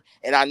order.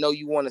 And I know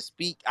you want to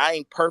speak. I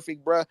ain't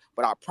perfect, bruh,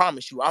 but I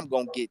promise you I'm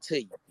going to get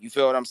to you. You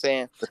feel what I'm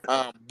saying?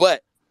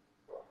 But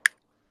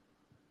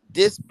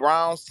this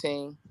Browns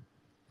team,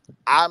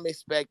 I'm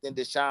expecting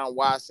Deshaun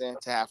Watson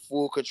to have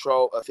full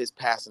control of his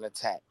passing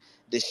attack.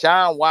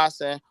 Deshaun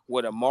Watson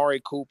with Amari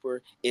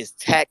Cooper is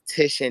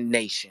tactician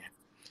nation.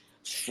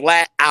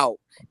 Flat out.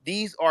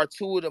 These are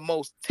two of the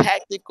most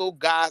tactical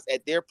guys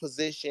at their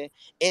position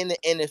in the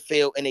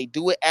NFL, and they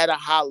do it at a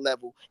high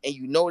level. And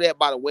you know that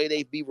by the way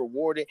they be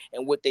rewarded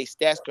and what they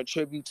stats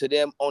contribute to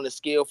them on the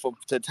scale from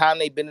the time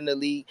they've been in the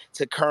league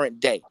to current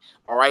day.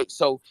 All right.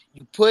 So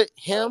you put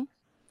him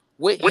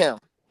with him.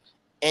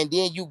 And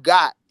then you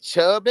got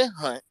Chubb and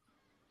Hunt.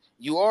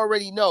 You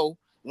already know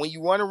when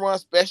you want to run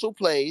special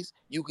plays,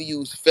 you can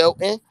use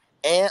Felton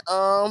and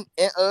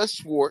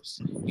Schwartz.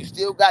 You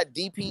still got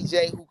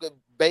DPJ who could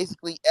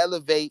basically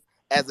elevate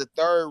as a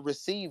third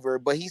receiver,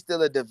 but he's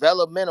still a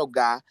developmental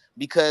guy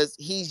because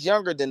he's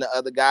younger than the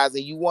other guys,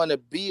 and you want to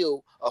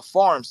build a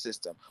farm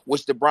system,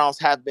 which the Browns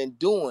have been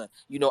doing,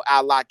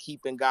 a la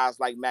keeping guys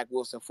like Mac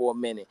Wilson for a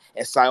minute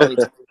and Sione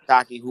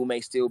Takitaki, who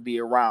may still be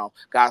around,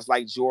 guys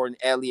like Jordan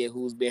Elliott,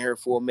 who's been here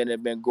for a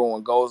minute, been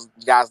growing,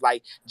 guys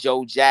like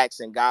Joe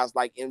Jackson, guys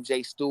like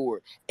MJ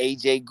Stewart,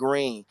 AJ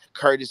Green,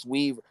 Curtis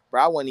Weaver.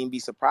 Bro, I wouldn't even be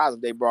surprised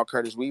if they brought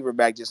Curtis Weaver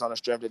back just on the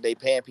strength that they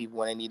paying people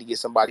when they need to get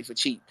somebody for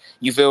cheap.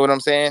 You feel what I'm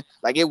saying?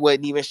 Like, it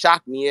wouldn't even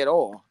shock me at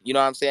all. You know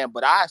what I'm saying?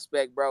 But I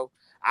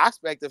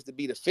expect us to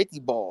be the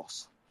 50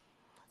 balls.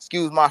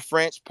 Excuse my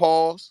French,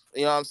 pause.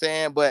 You know what I'm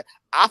saying? But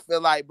I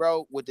feel like,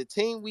 bro, with the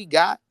team we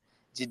got,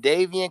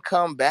 Jadeveon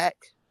come back,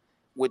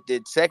 with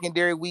the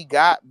secondary we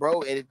got,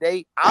 bro, and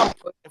I'm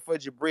pushing for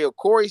Jabril.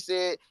 Corey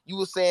said you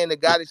were saying the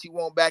guy that you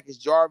want back is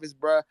Jarvis,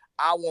 bro.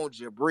 I want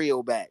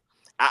Jabril back.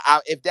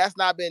 If that's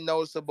not been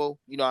noticeable,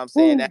 you know what I'm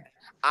saying? That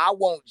I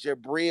want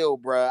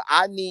Jabril, bro.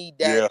 I need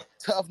that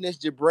toughness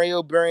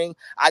Jabril bring.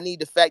 I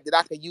need the fact that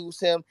I can use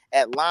him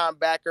at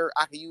linebacker.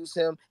 I can use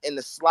him in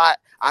the slot.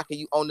 I can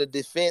use on the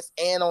defense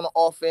and on the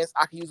offense.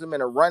 I can use him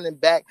in a running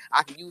back.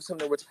 I can use him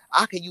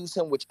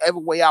whichever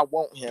way I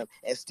want him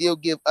and still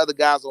give other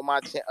guys on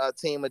my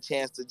team a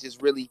chance to just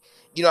really,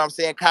 you know what I'm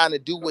saying, kind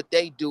of do what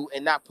they do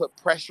and not put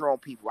pressure on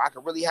people. I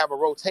can really have a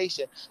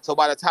rotation. So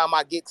by the time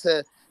I get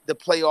to the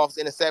playoffs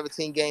in a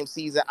 17-game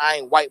season, I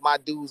ain't wipe my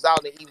dudes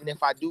out. And even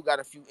if I do got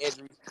a few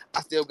injuries,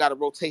 I still got a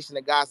rotation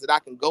of guys that I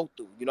can go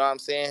through. You know what I'm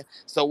saying?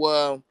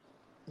 So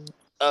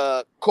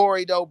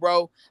Corey, though,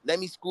 bro, let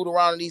me scoot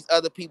around to these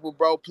other people,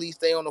 bro. Please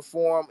stay on the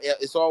forum.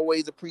 It's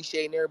always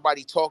appreciating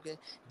everybody talking.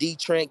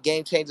 DeeTrynt,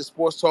 Game Changer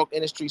Sports Talk,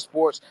 Industry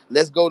Sports.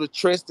 Let's go to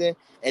Tristan,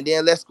 and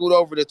then let's scoot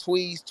over to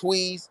Tweez.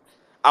 Tweez,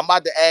 I'm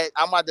about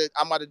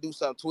to do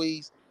something,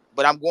 Tweez,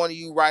 but I'm going to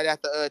you right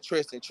after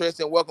Tristan.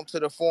 Tristan, welcome to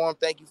the forum.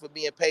 Thank you for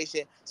being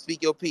patient.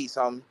 Speak your piece,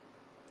 homie.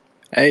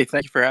 Hey,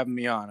 thank you for having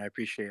me on. I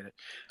appreciate it.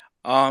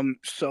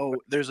 So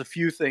there's a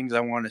few things I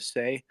want to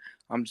say.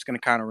 I'm just gonna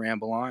kind of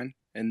ramble on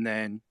and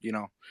then,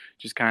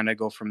 just kind of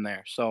go from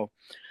there. So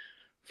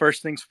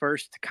first things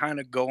first, to kind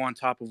of go on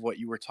top of what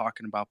you were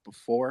talking about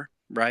before,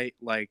 right?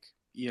 Like,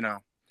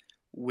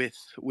 with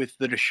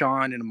the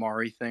Deshaun and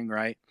Amari thing,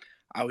 right?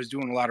 I was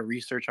doing a lot of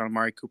research on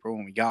Amari Cooper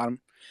when we got him.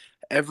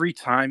 Every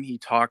time he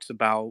talks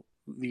about,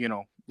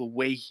 the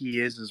way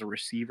he is as a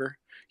receiver,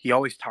 he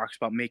always talks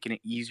about making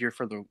it easier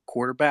for the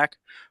quarterback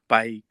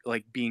by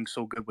like being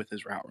so good with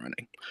his route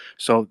running.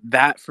 So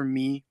that for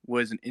me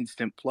was an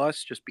instant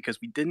plus, just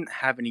because we didn't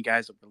have any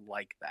guys that were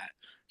like that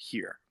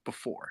here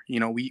before.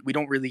 We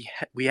don't really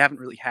we haven't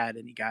really had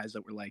any guys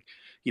that were like,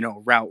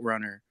 route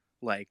runner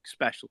like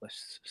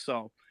specialists.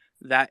 So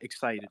that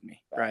excited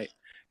me, right?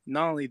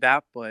 Not only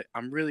that, but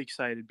I'm really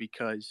excited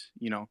because,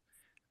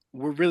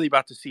 we're really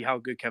about to see how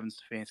good Kevin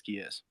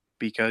Stefanski is,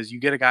 because you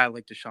get a guy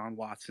like Deshaun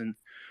Watson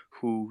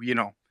who,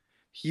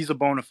 he's a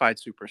bona fide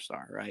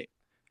superstar, right?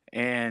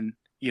 And,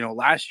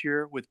 last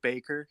year with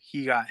Baker,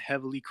 he got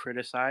heavily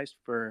criticized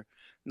for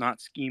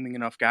not scheming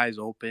enough guys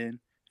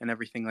open and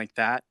everything like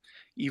that,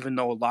 even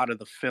though a lot of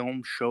the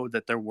film showed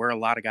that there were a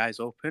lot of guys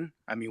open.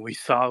 I mean, we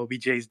saw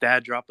OBJ's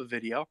dad drop a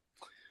video.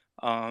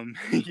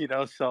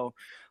 So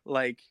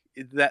like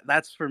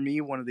that's for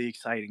me one of the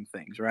exciting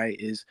things, right?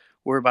 Is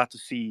we're about to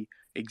see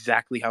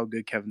exactly how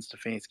good Kevin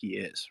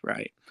Stefanski is,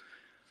 right?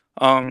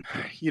 Um,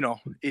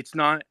 it's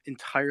not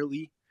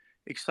entirely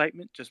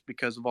excitement just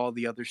because of all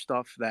the other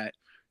stuff that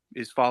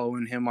is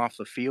following him off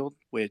the field,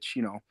 which,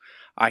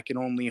 I can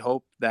only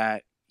hope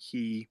that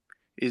he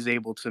is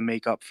able to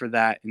make up for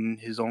that in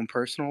his own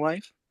personal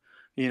life.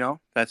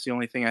 That's the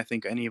only thing I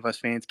think any of us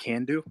fans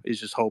can do, is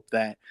just hope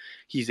that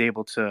he's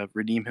able to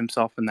redeem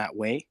himself in that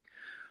way.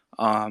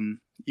 And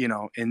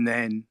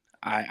then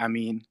I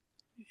mean,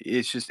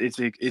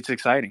 it's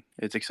exciting.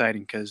 It's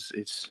exciting because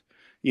it's,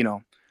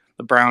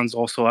 the Browns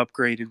also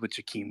upgraded with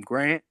Jakeem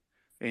Grant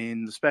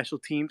in the special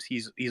teams.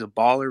 He's a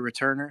baller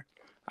returner.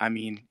 I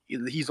mean,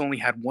 he's only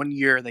had 1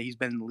 year that he's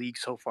been in the league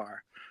so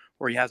far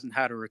where he hasn't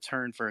had a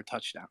return for a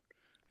touchdown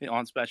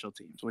on special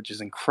teams, which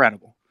is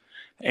incredible.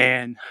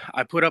 And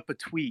I put up a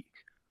tweet.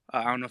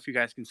 I don't know if you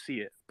guys can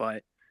see it,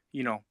 but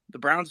the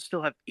Browns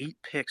still have 8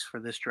 picks for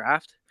this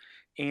draft,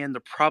 and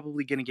they're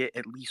probably going to get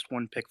at least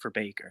 1 pick for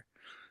Baker.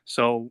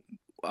 So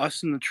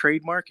us in the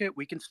trade market,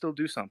 we can still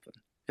do something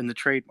in the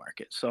trade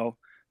market. So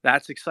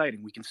that's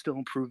exciting. We can still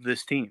improve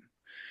this team.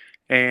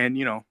 And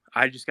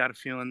I just got a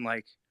feeling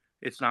like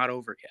it's not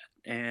over yet.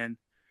 And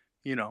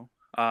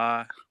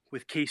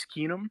with Case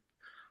Keenum,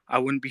 I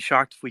wouldn't be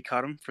shocked if we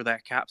cut him for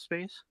that cap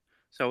space,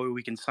 so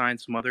we can sign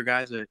some other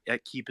guys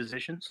at key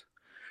positions.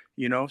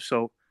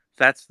 So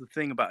that's the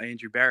thing about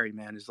Andrew Barry,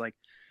 man, is like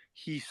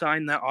he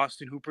signed that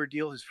Austin Hooper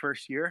deal his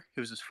first year. It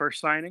was his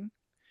first signing.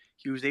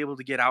 He was able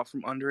to get out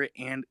from under it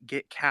and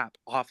get cap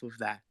off of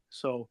that.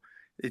 So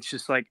it's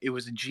just like it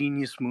was a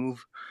genius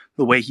move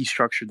the way he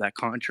structured that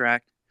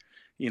contract,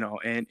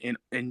 and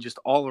just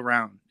all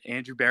around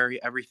Andrew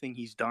Barry, everything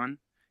he's done,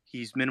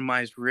 he's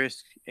minimized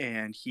risk,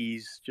 and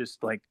he's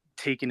just like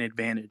taken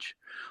advantage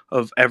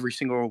of every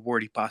single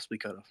reward he possibly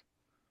could have.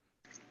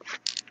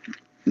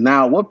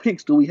 Now, what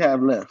picks do we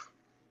have left?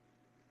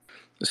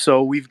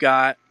 So we've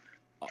got,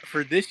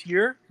 for this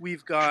year,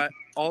 we've got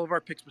all of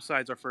our picks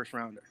besides our first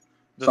rounder.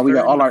 So we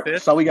got all our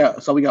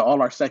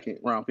all our second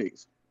round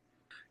picks.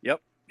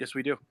 Yep. Yes,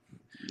 we do.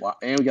 Wow.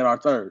 And we got our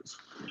thirds.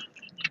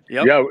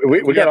 Yep. Yeah,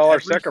 we got all our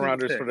second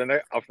rounders pick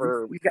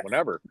for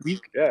whenever.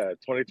 2022, yeah,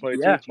 23,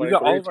 we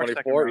got all of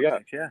 24. Our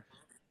picks, yeah.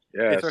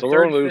 Yeah, so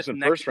we're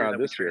losing first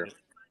round this year.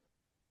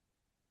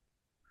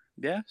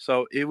 Yeah,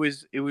 so it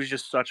was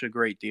just such a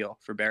great deal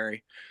for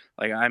Barry.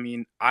 Like, I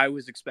mean, I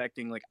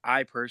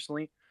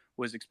personally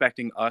was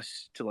expecting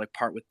us to like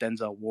part with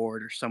Denzel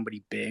Ward or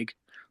somebody big.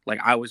 Like,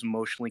 I was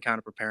emotionally kind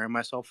of preparing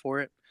myself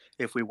for it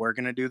if we were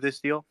going to do this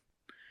deal.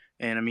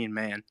 And I mean,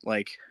 man,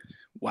 like,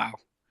 wow.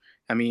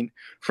 I mean,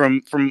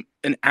 from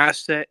an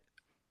asset,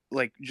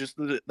 like just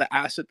the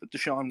asset that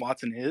Deshaun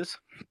Watson is,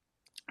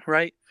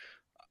 right?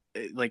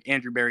 Like,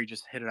 Andrew Barry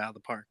just hit it out of the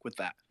park with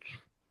that.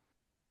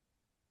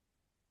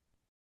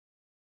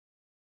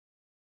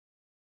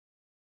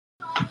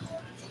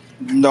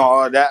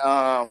 No,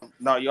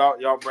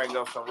 y'all bring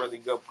up some really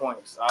good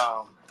points.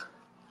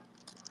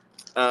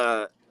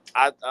 My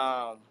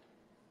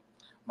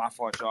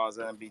fault, y'all, is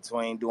in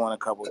between doing a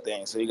couple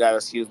things, so you gotta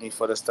excuse me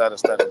for the stutter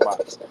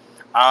box.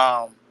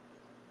 I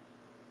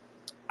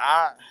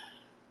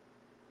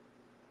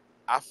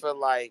feel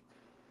like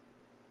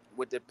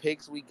with the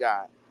picks we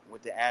got,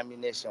 with the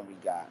ammunition we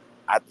got,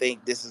 I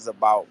think this is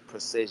about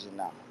precision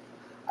now.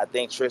 I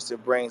think Tristan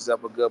brings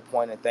up a good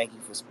point, and thank you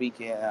for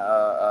speaking,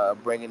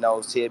 bringing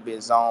those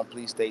tidbits on.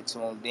 Please stay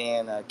tuned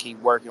in.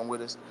 Keep working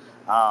with us.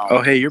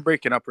 Oh, hey, you're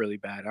breaking up really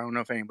bad. I don't know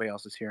if anybody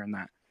else is hearing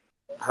that.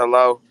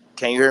 Hello,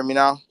 can you hear me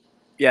now?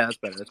 Yeah, that's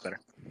better. That's better.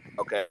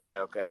 Okay.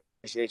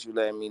 Appreciate you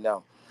letting me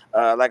know.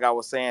 Like I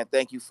was saying,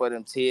 thank you for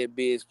them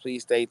tidbits.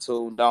 Please stay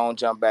tuned. Don't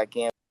jump back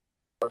in.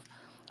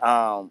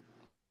 Um,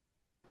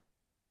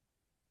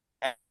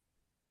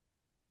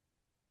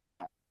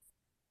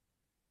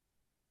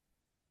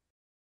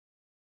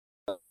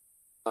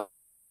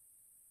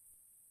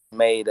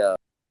 made and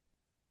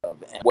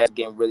what's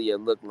getting really a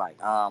look like.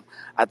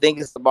 I think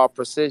it's about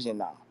precision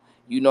now.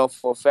 You know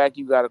for a fact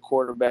you got a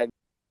quarterback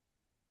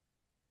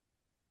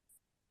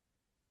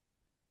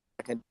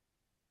that can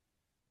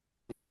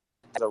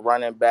as a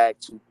running back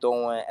to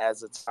throwing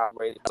as a top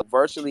rated. So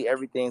virtually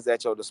everything's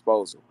at your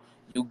disposal.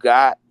 You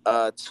got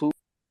two.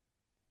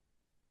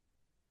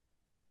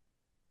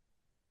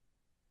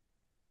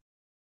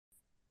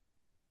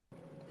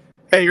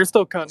 Hey, you're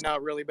still cutting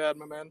out really bad,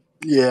 my man.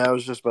 Yeah, I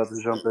was just about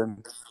to jump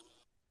in.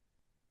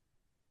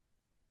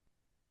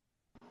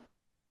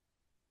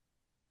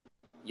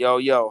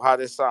 Yo, how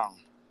this sound?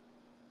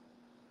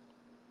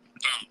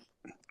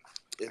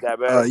 Is that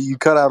better? You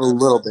cut out a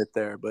little bit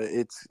there, but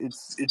it's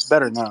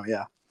better now.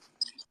 Yeah.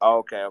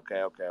 Okay.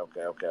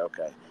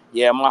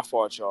 Yeah, my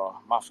fault, y'all.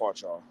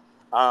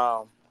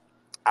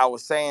 I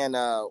was saying,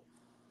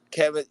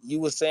 Kevin, you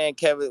were saying,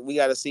 Kevin, we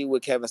got to see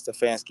what Kevin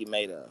Stefanski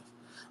made of.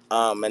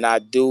 And I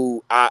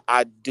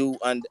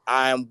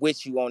am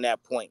with you on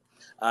that point.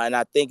 And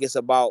I think it's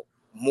about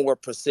more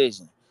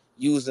precision,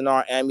 using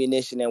our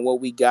ammunition and what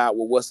we got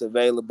with what's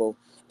available.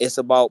 It's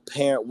about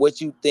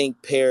what you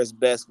think pairs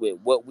best with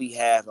what we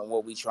have and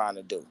what we trying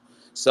to do.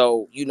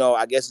 So,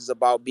 I guess it's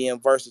about being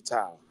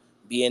versatile,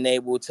 being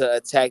able to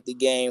attack the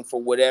game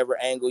for whatever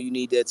angle you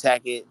need to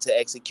attack it to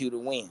execute a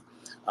win.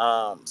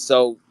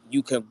 So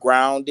you can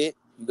ground it.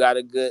 You got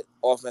a good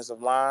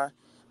offensive line.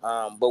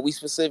 But we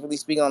specifically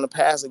speaking on the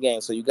passing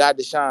game. So you got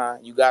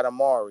Deshaun, you got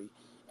Amari,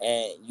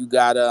 and you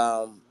got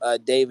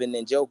David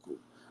Njoku.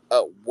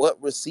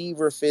 What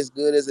receiver fits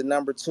good as a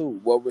number two?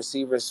 What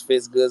receiver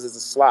fits good as a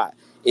slot?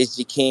 Is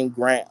Jakeem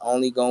Grant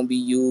only going to be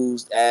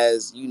used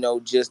as,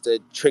 just a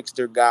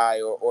trickster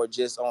guy or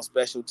just on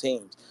special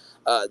teams?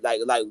 Like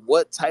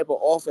what type of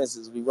offense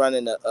is we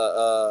running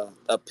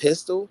a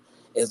pistol?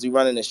 Is we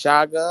running a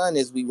shotgun?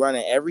 Is we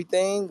running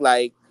everything?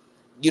 Like,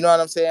 you know what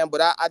I'm saying?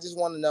 But I just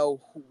want to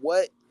know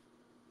what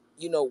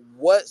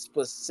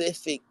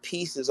specific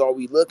pieces are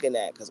we looking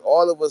at? Because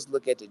all of us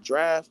look at the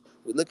draft,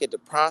 we look at the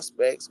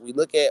prospects, we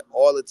look at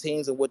all the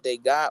teams and what they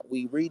got.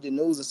 We read the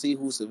news and see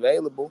who's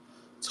available.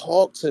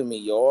 Talk to me,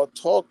 y'all.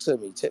 Talk to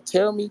me.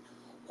 Tell me,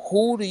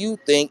 who do you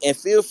think? And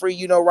feel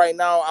free, right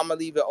now I'm gonna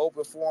leave it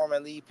open for them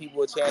and leave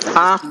people a chance to just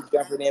Huh? keep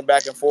jumping in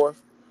back and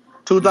forth.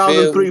 You feel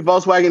me? 2003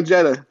 Volkswagen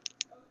Jetta.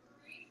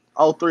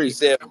 Oh You three.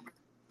 said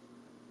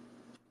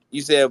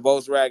you said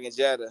Volkswagen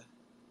Jetta.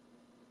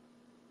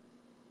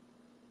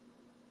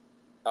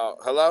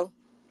 Hello?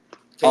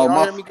 Can Oh y'all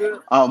my. hear me good?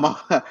 Oh my.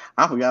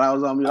 I forgot I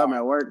was on mute. All I'm right.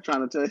 at work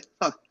trying to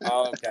tell you.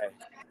 Okay.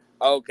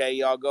 Okay,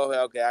 y'all go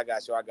ahead. Okay, I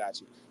got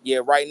you. Yeah,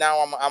 right now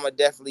I'm gonna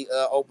definitely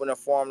open a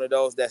forum to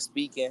those that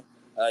speaking.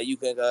 You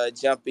can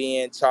jump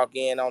in, talk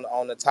in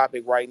on the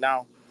topic right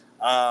now.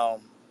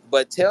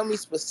 But tell me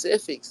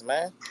specifics,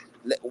 man.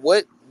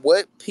 What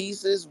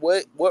pieces,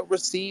 what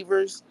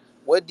receivers,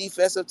 what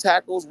defensive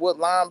tackles, what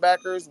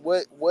linebackers,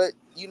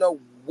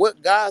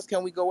 what guys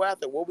can we go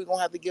after? What we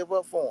gonna have to give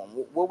up for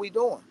them? What we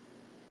doing?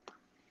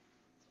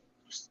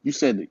 You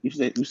said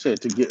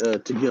to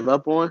give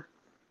up on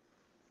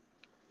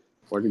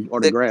or to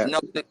To, grab. no,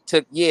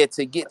 to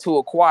get to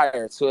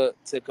acquire to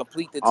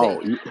complete the Oh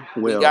team.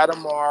 We well, got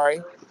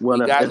Amari, we well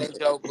got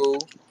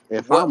Njoku.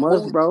 if What I'm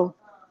us, who? bro,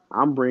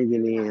 I'm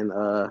bringing in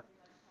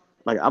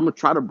like I'm gonna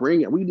try to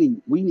bring it. We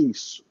need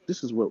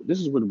this is what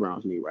the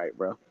Browns need, right,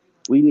 bro?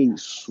 We need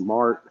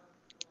smart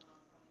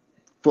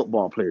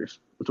football players.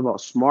 It's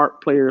about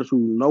smart players who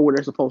know where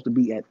they're supposed to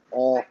be at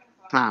all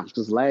times.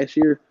 Because last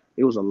year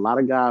there was a lot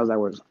of guys that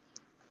were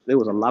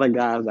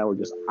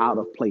just out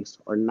of place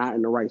or not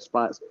in the right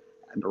spots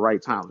at the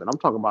right times. And I'm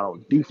talking about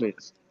on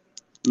defense.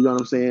 You know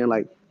what I'm saying?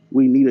 Like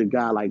we need a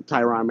guy like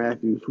Tyrann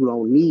Matthews who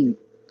don't need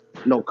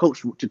no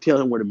coach to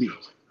tell him where to be.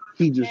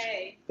 He just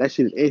that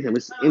shit is in him.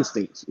 It's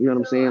instincts. You know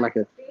what I'm saying? Like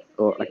a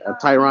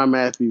Tyrann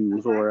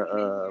Matthews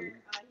or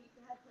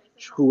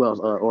who else?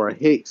 Or a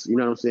Hicks. You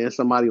know what I'm saying?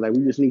 Somebody like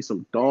we just need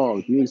some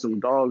dogs. You need some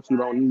dogs who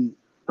don't need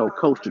no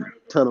coach to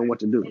tell them what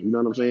to do. You know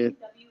what I'm saying?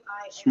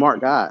 Smart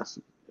guys.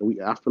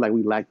 I feel like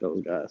we lack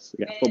those guys.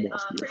 We got football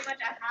skills.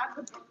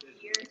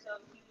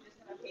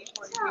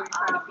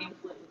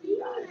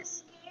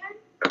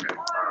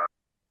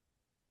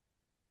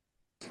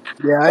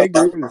 Yeah, I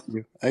agree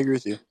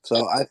with you.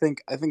 So I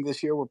think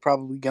this year we're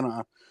probably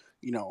gonna,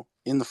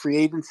 in the free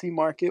agency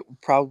market, we're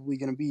probably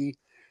gonna be,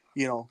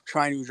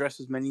 trying to address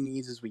as many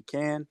needs as we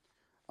can.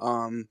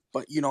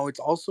 But it's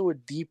also a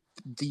deep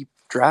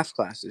draft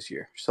class this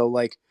year. So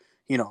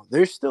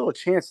there's still a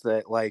chance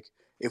that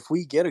if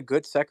we get a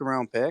good second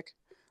round pick,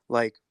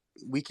 like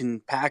we can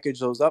package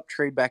those up,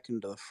 trade back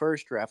into the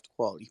first, draft a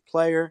quality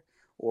player,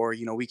 or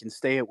we can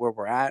stay at where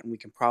we're at and we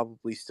can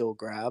probably still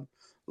grab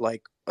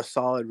like a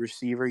solid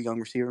receiver, young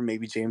receiver.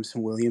 Maybe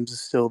Jameson Williams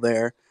is still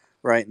there,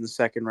 right, in the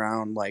second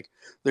round. Like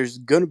there's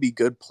gonna be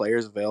good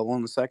players available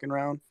in the second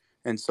round,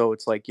 and so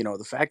it's like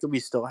the fact that we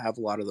still have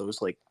a lot of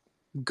those like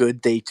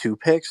good day 2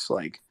 picks,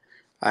 like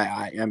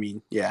I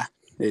mean, yeah,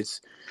 it's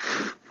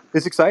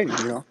exciting.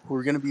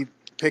 We're gonna be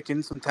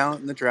picking some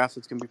talent in the draft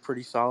that's gonna be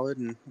pretty solid,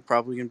 and we're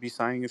probably gonna be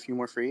signing a few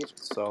more free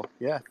agents. So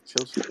yeah,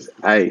 feels.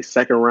 Hey,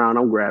 second round,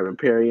 I'm grabbing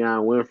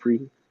Perryon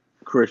Winfrey,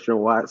 Christian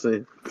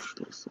Watson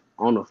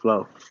on the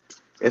floor.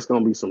 It's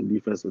gonna be some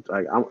defensive.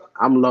 Like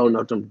I'm loading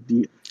up them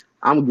D.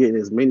 I'm getting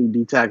as many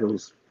D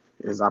tackles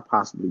as I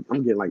possibly.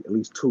 I'm getting like at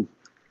least two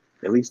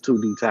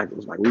D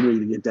tackles. Like we need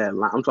to get that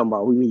line. I'm talking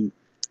about we need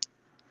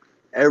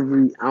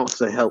every ounce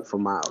of help for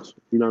Miles.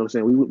 You know what I'm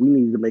saying? We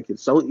need to make it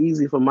so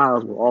easy for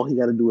Miles where all he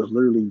got to do is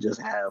literally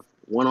just have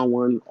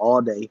one-on-one all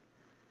day.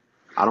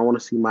 I don't want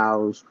to see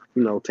Miles,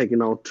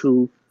 taking on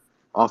two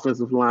or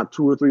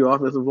three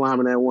offensive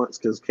linemen at once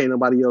because can't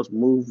nobody else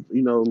move,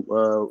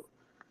 move,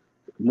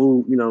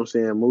 you know what I'm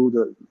saying, move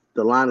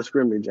the line of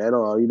scrimmage at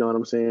all. You know what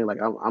I'm saying? Like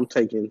I'm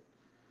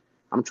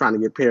trying to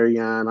get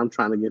Perryon. I'm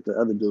trying to get the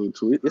other dude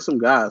too. It's some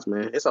guys,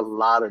 man. It's a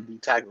lot of D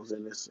tackles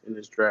in this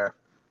draft.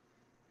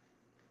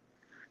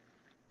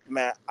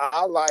 Man,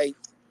 I like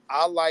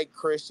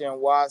Christian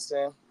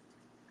Watson.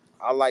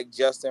 I like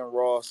Justin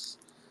Ross.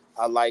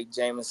 I like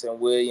Jamison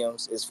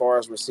Williams. As far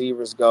as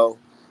receivers go,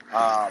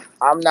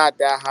 I'm not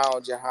that high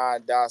on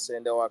Jahan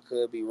Dotson, though I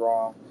could be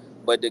wrong.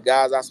 But the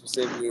guys I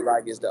specifically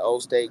like is the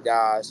Old State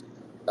guys,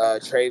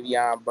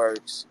 Travion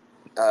Burks,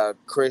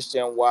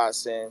 Christian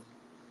Watson.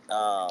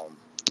 Um,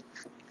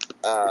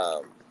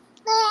 who?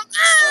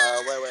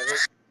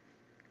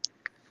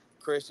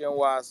 Christian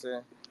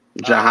Watson.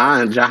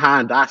 Um,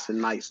 Jahan Dotson,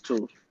 nice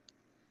too.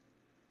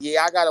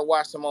 yeah, I gotta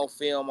watch some more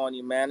film on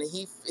him, man.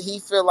 He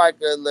feel like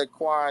a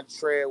Laquan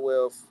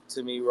Treadwell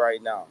to me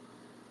right now.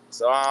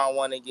 So I don't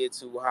want to get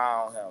too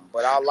high on him.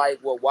 But I like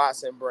what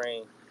Watson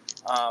bring.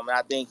 And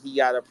I think he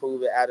got a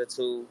proven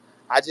attitude.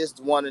 I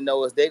just want to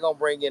know, is they going to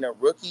bring in a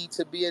rookie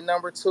to be a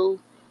number 2?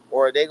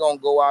 Or are they going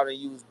to go out and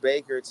use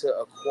Baker to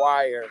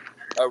acquire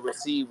a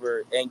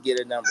receiver and get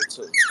a number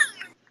 2?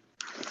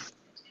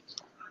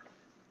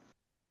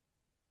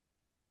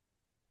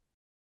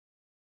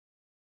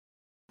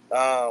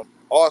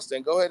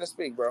 Austin, go ahead and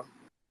speak, bro.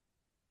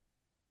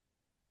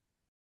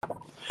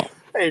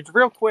 Hey,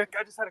 real quick,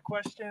 I just had a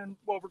question.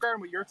 Well,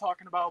 regarding what you're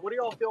talking about, what do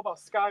y'all feel about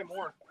Sky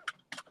Moore?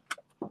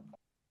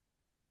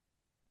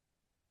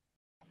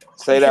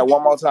 Say that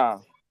one more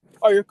time.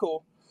 Oh, you're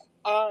cool.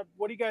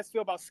 What do you guys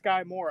feel about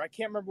Sky Moore? I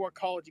can't remember what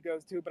college he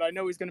goes to, but I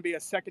know he's going to be a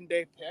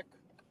second-day pick.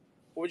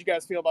 What would you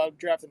guys feel about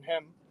drafting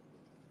him?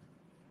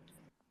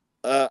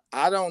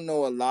 I don't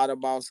know a lot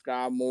about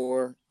Sky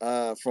Moore.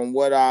 From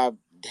what I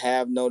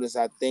have noticed,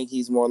 I think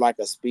he's more like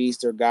a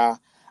speedster guy.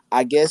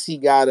 I guess he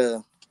got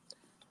a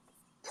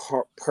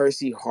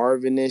Percy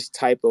Harvinish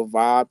type of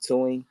vibe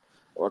to him,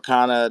 or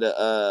kind of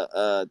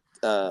the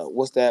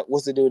what's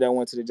the dude that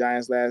went to the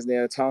Giants last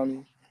year?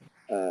 Tony.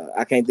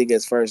 I can't think of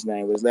his first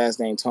name, but his last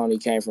name Tony,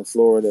 came from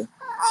Florida.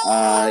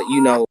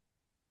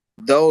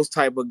 Those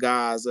type of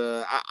guys.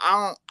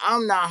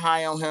 I'm not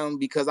high on him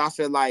because I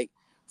feel like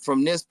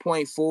from this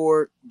point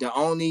forward, the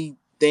only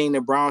thing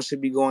the Browns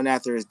should be going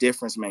after is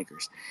difference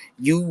makers.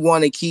 You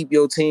want to keep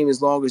your team as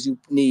long as you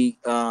need,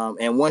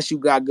 and once you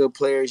got good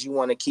players, you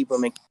want to keep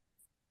them and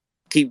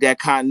keep that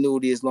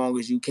continuity as long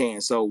as you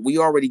can. So we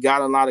already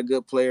got a lot of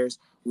good players.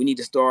 We need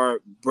to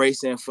start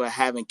bracing for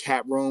having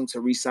cap room to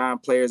re-sign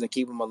players and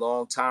keep them a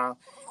long time.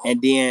 And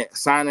then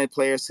signing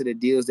players to the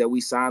deals that we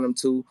sign them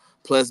to,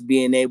 plus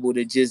being able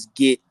to just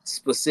get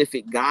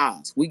specific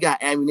guys. We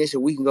got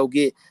ammunition. We can go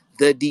get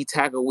the D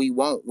tackle we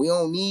want. We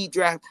don't need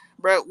draft,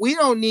 bro. We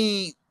don't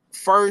need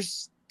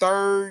first,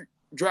 third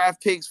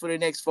draft picks for the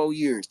next 4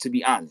 years, to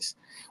be honest.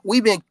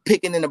 We've been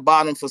picking in the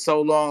bottom for so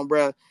long,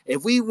 bro.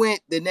 If we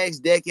went the next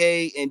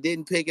decade and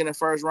didn't pick in the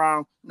first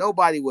round,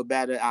 nobody would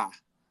bat an eye.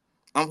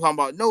 I'm talking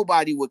about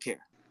nobody would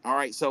care. All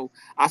right, so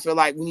I feel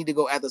like we need to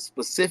go at the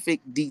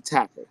specific D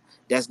tackle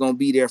that's going to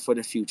be there for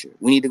the future.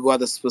 We need to go at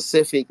the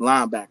specific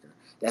linebacker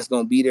that's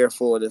going to be there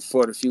for the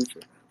future.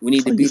 We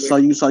need to be there. So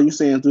you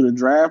saying through the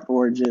draft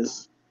or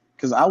just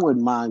because I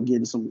wouldn't mind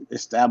getting some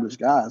established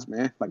guys,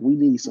 man. Like we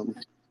need some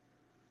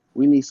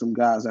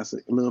guys that's a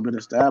little bit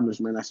established,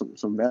 man. That's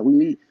some that we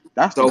need.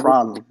 That's the So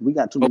problem. We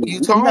got too who many. you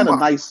We talking got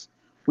about?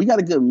 we got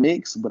a good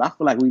mix, but I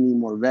feel like we need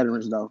more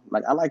veterans though.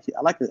 Like I like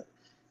the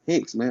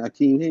Hicks, man.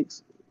 Akeem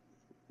Hicks.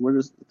 I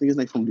think his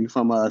name from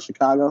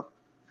Chicago.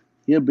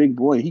 He a big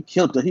boy. He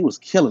was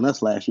killing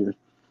us last year.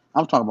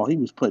 I'm talking about he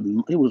was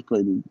putting Talking about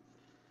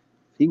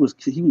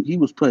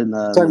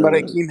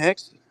Akeem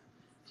Hicks.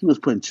 he was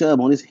putting Chubb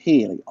on his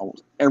head like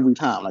almost every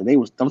time. Like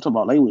I'm talking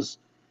about they was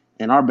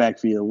in our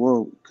backfield.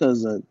 Well,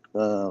 because of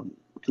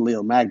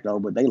Khalil Mack though,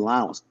 but they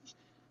line was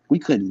we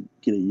couldn't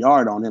get a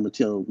yard on them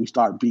until we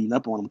started beating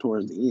up on them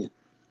towards the end.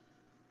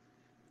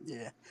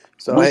 Yeah.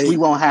 So Which hey, we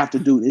won't have to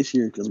do this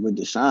year because with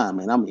Deshaun,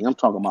 man. I mean, I'm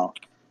talking about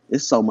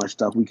it's so much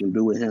stuff we can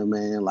do with him,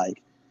 man.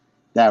 Like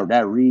that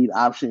read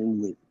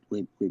option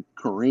with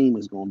Kareem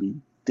is gonna be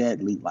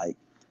deadly. Like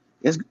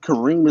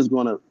Kareem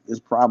is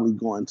probably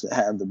going to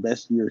have the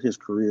best year of his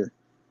career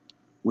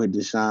with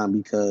Deshaun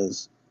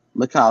because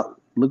look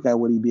at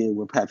what he did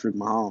with Patrick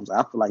Mahomes.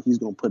 I feel like he's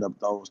gonna put up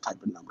those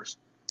type of numbers.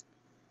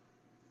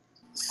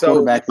 So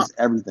Quarterback is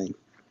everything.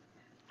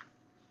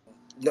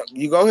 no,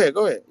 you go ahead.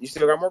 Go ahead. You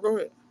still got more? Go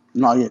ahead.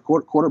 No, yeah,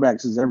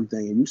 quarterbacks is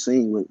everything, and you've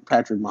seen with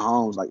Patrick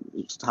Mahomes like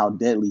just how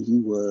deadly he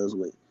was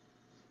with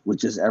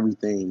just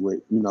everything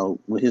with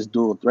with his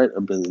dual threat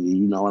ability.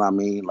 You know what I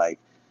mean? Like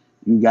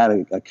you got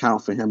to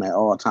account for him at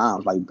all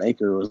times. Like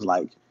Baker was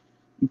like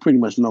you pretty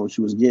much know what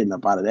you was getting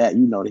up out of that.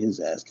 You know that his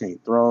ass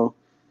can't throw.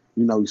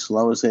 You know he's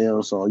slow as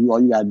hell. So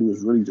all you gotta do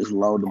is really just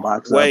load the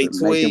box up Wait,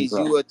 and make him Tweez,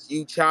 throw.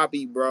 you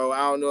choppy, bro. I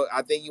don't know.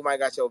 I think you might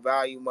got your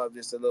volume up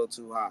just a little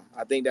too high.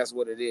 I think that's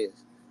what it is.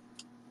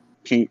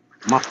 Can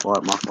my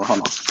fault, my fault.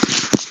 Hold on.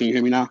 Can you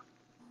hear me now?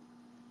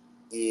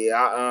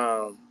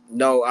 Yeah,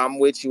 no, I'm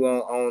with you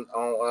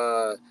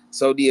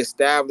so the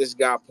established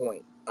got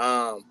point.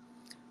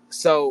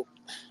 So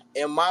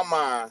in my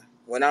mind,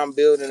 when I'm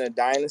building a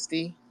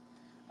dynasty,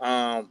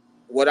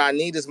 what I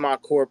need is my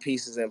core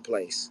pieces in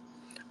place.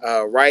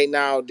 Right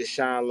now,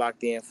 Deshaun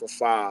locked in for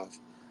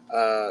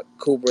 5.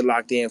 Cooper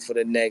locked in for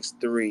the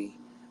next 3.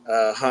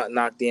 Hunt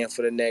locked in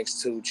for the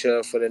next 2.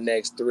 Chubb for the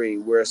next 3.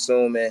 We're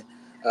assuming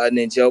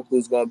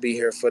Njoku's going to be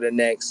here for the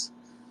next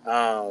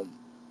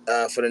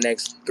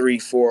 3,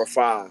 4, or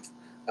 5.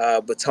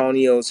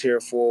 Batonio's here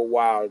for a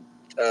while.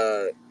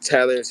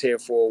 Taylor's here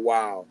for a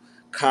while.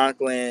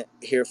 Conklin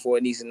here for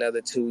at least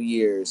another 2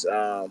 years.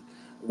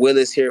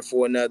 Willis here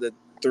for another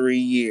 3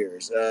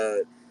 years.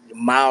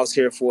 Miles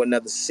here for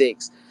another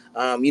 6.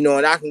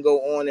 And I can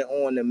go on and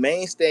on. The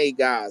mainstay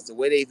guys, the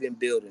way they've been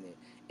building it,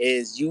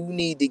 is you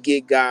need to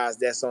get guys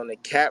that's on a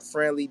cap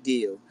friendly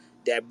deal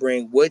that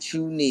bring what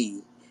you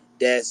need,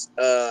 that's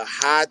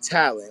high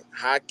talent,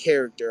 high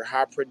character,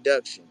 high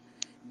production,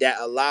 that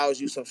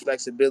allows you some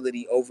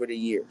flexibility over the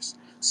years.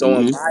 So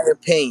in Mm-hmm. my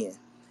opinion,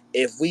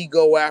 if we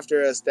go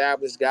after an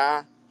established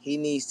guy, he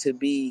needs to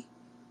be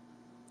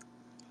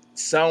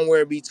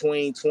somewhere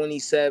between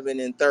 27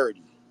 and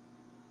 30.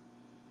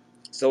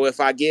 So if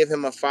I give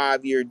him a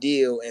 5-year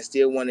deal and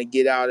still want to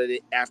get out of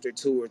it after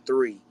 2 or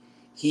 3,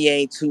 he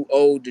ain't too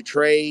old to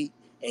trade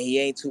and he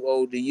ain't too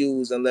old to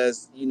use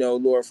unless,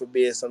 Lord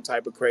forbid, some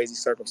type of crazy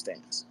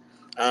circumstance.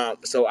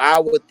 So I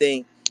would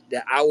think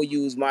that I would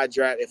use my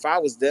draft. If I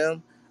was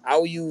them, I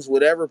would use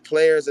whatever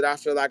players that I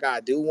feel like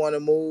I do want to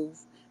move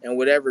and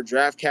whatever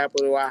draft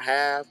capital I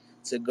have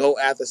to go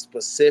after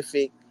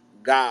specific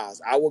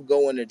guys. I would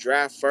go in the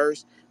draft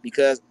first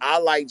because I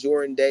like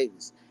Jordan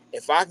Davis.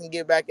 If I can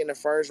get back in the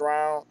first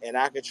round and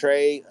I can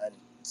trade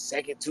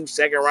two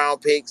second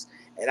round picks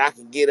and I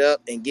can get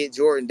up and get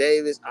Jordan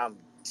Davis, I'm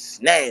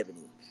snapping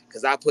him.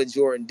 Because I put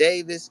Jordan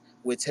Davis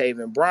with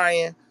Taven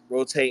Bryan,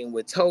 rotating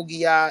with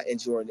Togiai and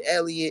Jordan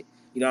Elliott.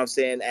 You know what I'm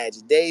saying?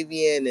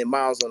 Davian and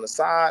Miles on the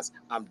sides.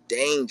 I'm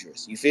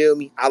dangerous. You feel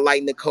me? I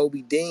like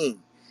Nakobe Dean. You know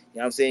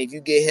what I'm saying? If you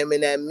get him in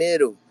that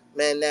middle,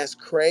 man, that's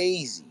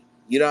crazy.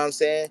 You know what I'm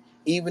saying?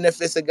 Even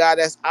if it's a guy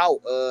that's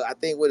out, I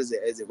think, what is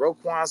it? Is it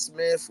Roquan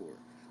Smith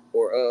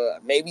or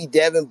maybe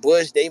Devin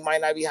Bush? They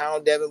might not be high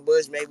on Devin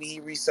Bush. Maybe he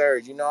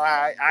resurged.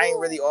 I ain't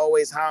really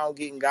always high on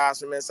getting guys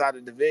from inside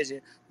the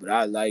division, but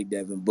I like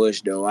Devin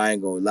Bush though. I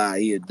ain't gonna lie,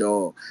 he a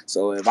dog.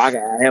 So if I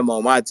can add him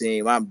on my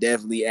team, I'm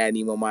definitely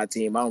adding him on my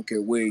team. I don't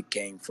care where he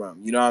came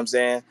from. You know what I'm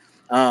saying?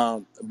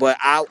 But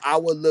I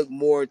would look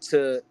more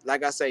to,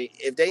 like I say,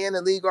 if they in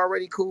the league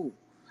already, cool.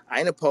 I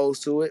ain't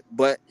opposed to it.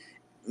 But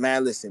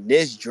man, listen,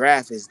 this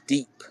draft is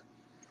deep.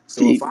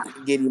 So if See, I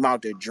can get him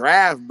out the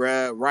draft,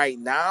 bruh, right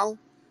now,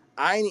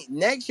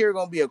 next year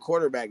gonna be a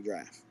quarterback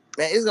draft.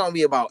 Man, it's gonna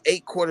be about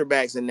 8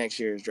 quarterbacks in next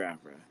year's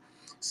draft, bruh.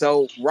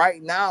 So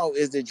right now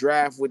is the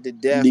draft with the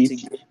depth D to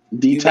get,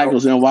 D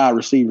tackles and wide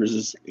receivers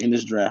is in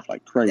this draft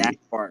like that crazy.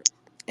 part.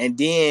 And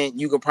then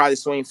you could probably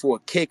swing for a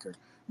kicker.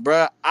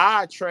 Bruh,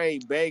 I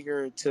trade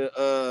Baker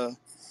to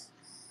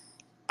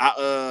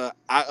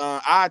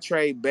I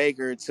trade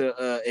Baker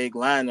to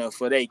Atlanta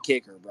for their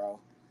kicker, bro.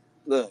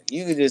 Look,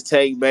 you can just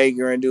take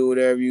Baker and do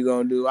whatever you're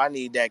gonna do. I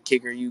need that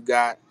kicker you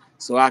got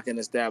so I can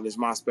establish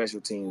my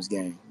special teams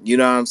game. You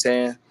know what I'm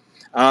saying?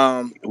 We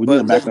need a But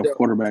look backup though.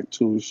 quarterback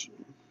too.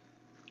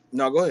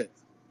 No, go ahead.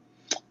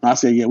 I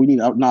said, yeah, we need.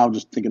 No, I'm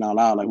just thinking out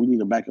loud. Like we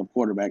need a backup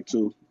quarterback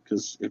too,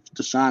 because if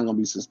Deshaun gonna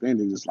be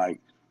suspended, it's like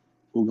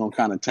who's gonna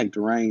kind of take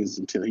the reins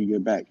until he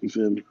get back. You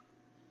feel me?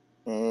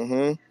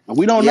 Mm-hmm. And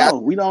we don't Yeah. know.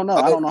 We don't know.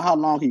 I So don't know how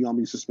long he gonna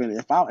be suspended.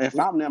 If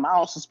I'm them, I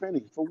don't suspend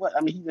him for what?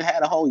 I mean, he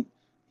had a whole.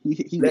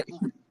 let,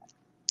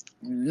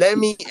 let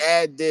me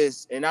add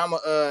this, and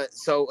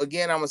so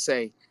again, I'm gonna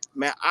say,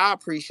 man, I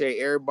appreciate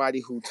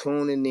everybody who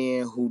tuning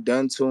in, who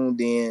done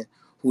tuned in,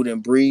 who done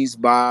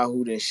breezed by,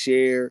 who done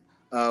shared.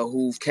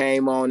 who've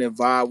came on and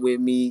vibe with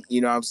me,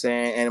 you know what I'm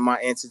saying, and my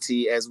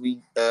entity as we,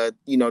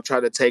 try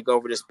to take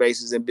over the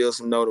spaces and build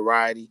some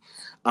notoriety.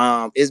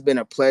 It's been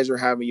a pleasure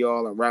having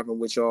y'all and rapping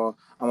with y'all.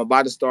 I'm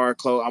about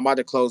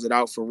to close it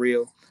out for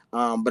real. But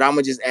I'm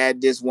gonna just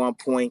add this one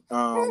point,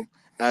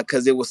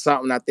 because it was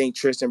something I think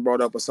Tristan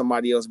brought up or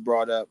somebody else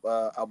brought up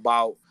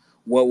about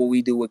what will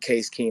we do with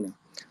Case Keenum.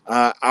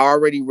 I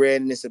already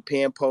read, and it's a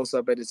pin post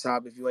up at the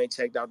top. If you ain't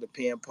checked out the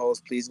pin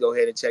post, please go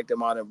ahead and check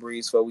them out and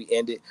breeze before we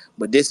end it.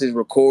 But this is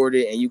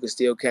recorded, and you can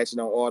still catch it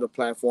on all the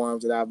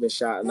platforms that I've been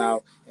shouting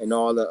out and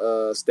all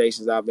the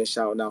stations I've been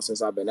shouting out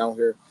since I've been on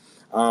here.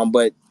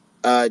 But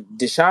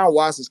Deshaun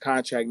Watson's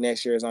contract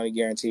next year is only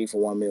guaranteed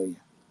for $1 million.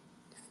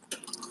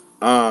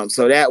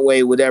 So that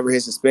way, whatever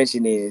his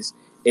suspension is,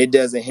 it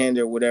doesn't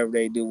hinder whatever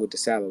they do with the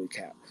salary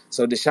cap.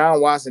 So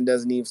Deshaun Watson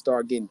doesn't even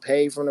start getting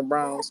paid from the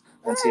Browns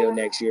until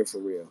next year for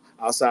real.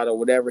 Outside of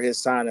whatever his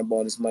signing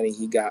bonus money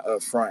he got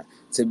up front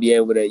to be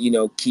able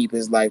to, keep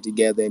his life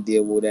together and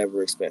deal with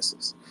whatever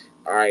expenses.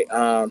 All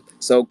right.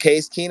 So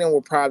Case Keenum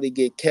will probably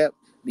get kept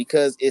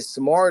because it's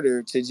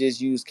smarter to just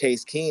use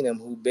Case Keenum,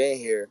 who been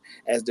here,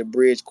 as the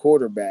bridge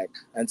quarterback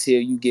until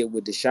you get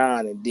with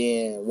Deshaun. And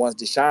then once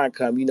Deshaun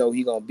come, he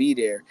gonna be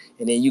there.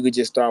 And then you could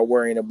just start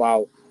worrying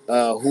about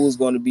who's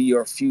going to be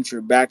your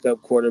future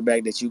backup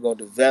quarterback that you're going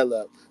to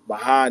develop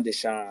behind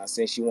Deshaun,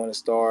 since you want to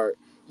start,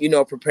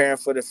 preparing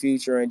for the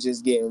future and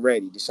just getting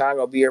ready. Deshaun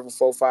going to be here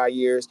for 4-5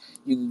 years.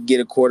 You can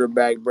get a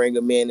quarterback, bring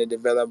him in and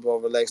develop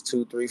over the next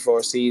 2, 3,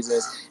 4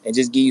 seasons and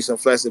just give you some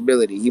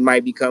flexibility. He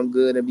might become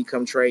good and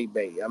become trade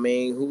bait. I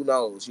mean, who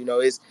knows?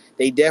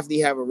 They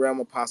definitely have a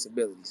realm of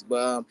possibilities.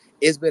 But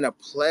it's been a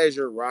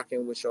pleasure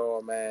rocking with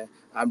y'all, man.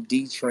 I'm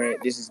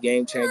DeeTrynt. This is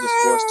Game Changer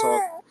Sports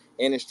Talk.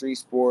 Industry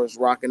sports,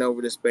 rocking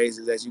over the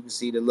spaces. As you can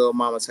see, the little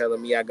mama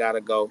telling me I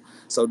gotta go.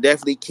 So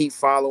definitely keep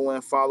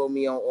following. Follow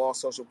me on all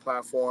social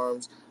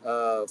platforms: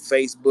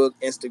 Facebook,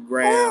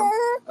 Instagram,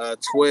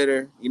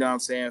 Twitter. You know what I'm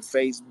saying?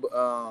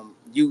 Facebook,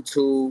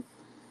 YouTube,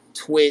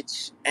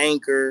 Twitch,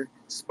 Anchor,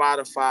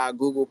 Spotify,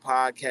 Google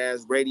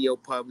Podcasts, Radio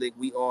Public.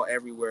 We all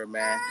everywhere,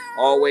 man.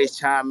 Always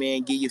chime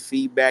in, give your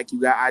feedback.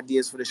 You got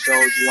ideas for the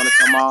shows you want to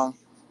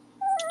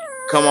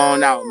come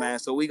on out, man.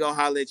 So we gonna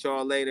holler at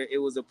y'all later. It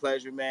was a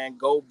pleasure, man.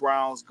 Go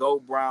Browns,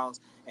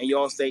 and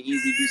y'all stay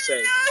easy, be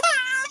safe.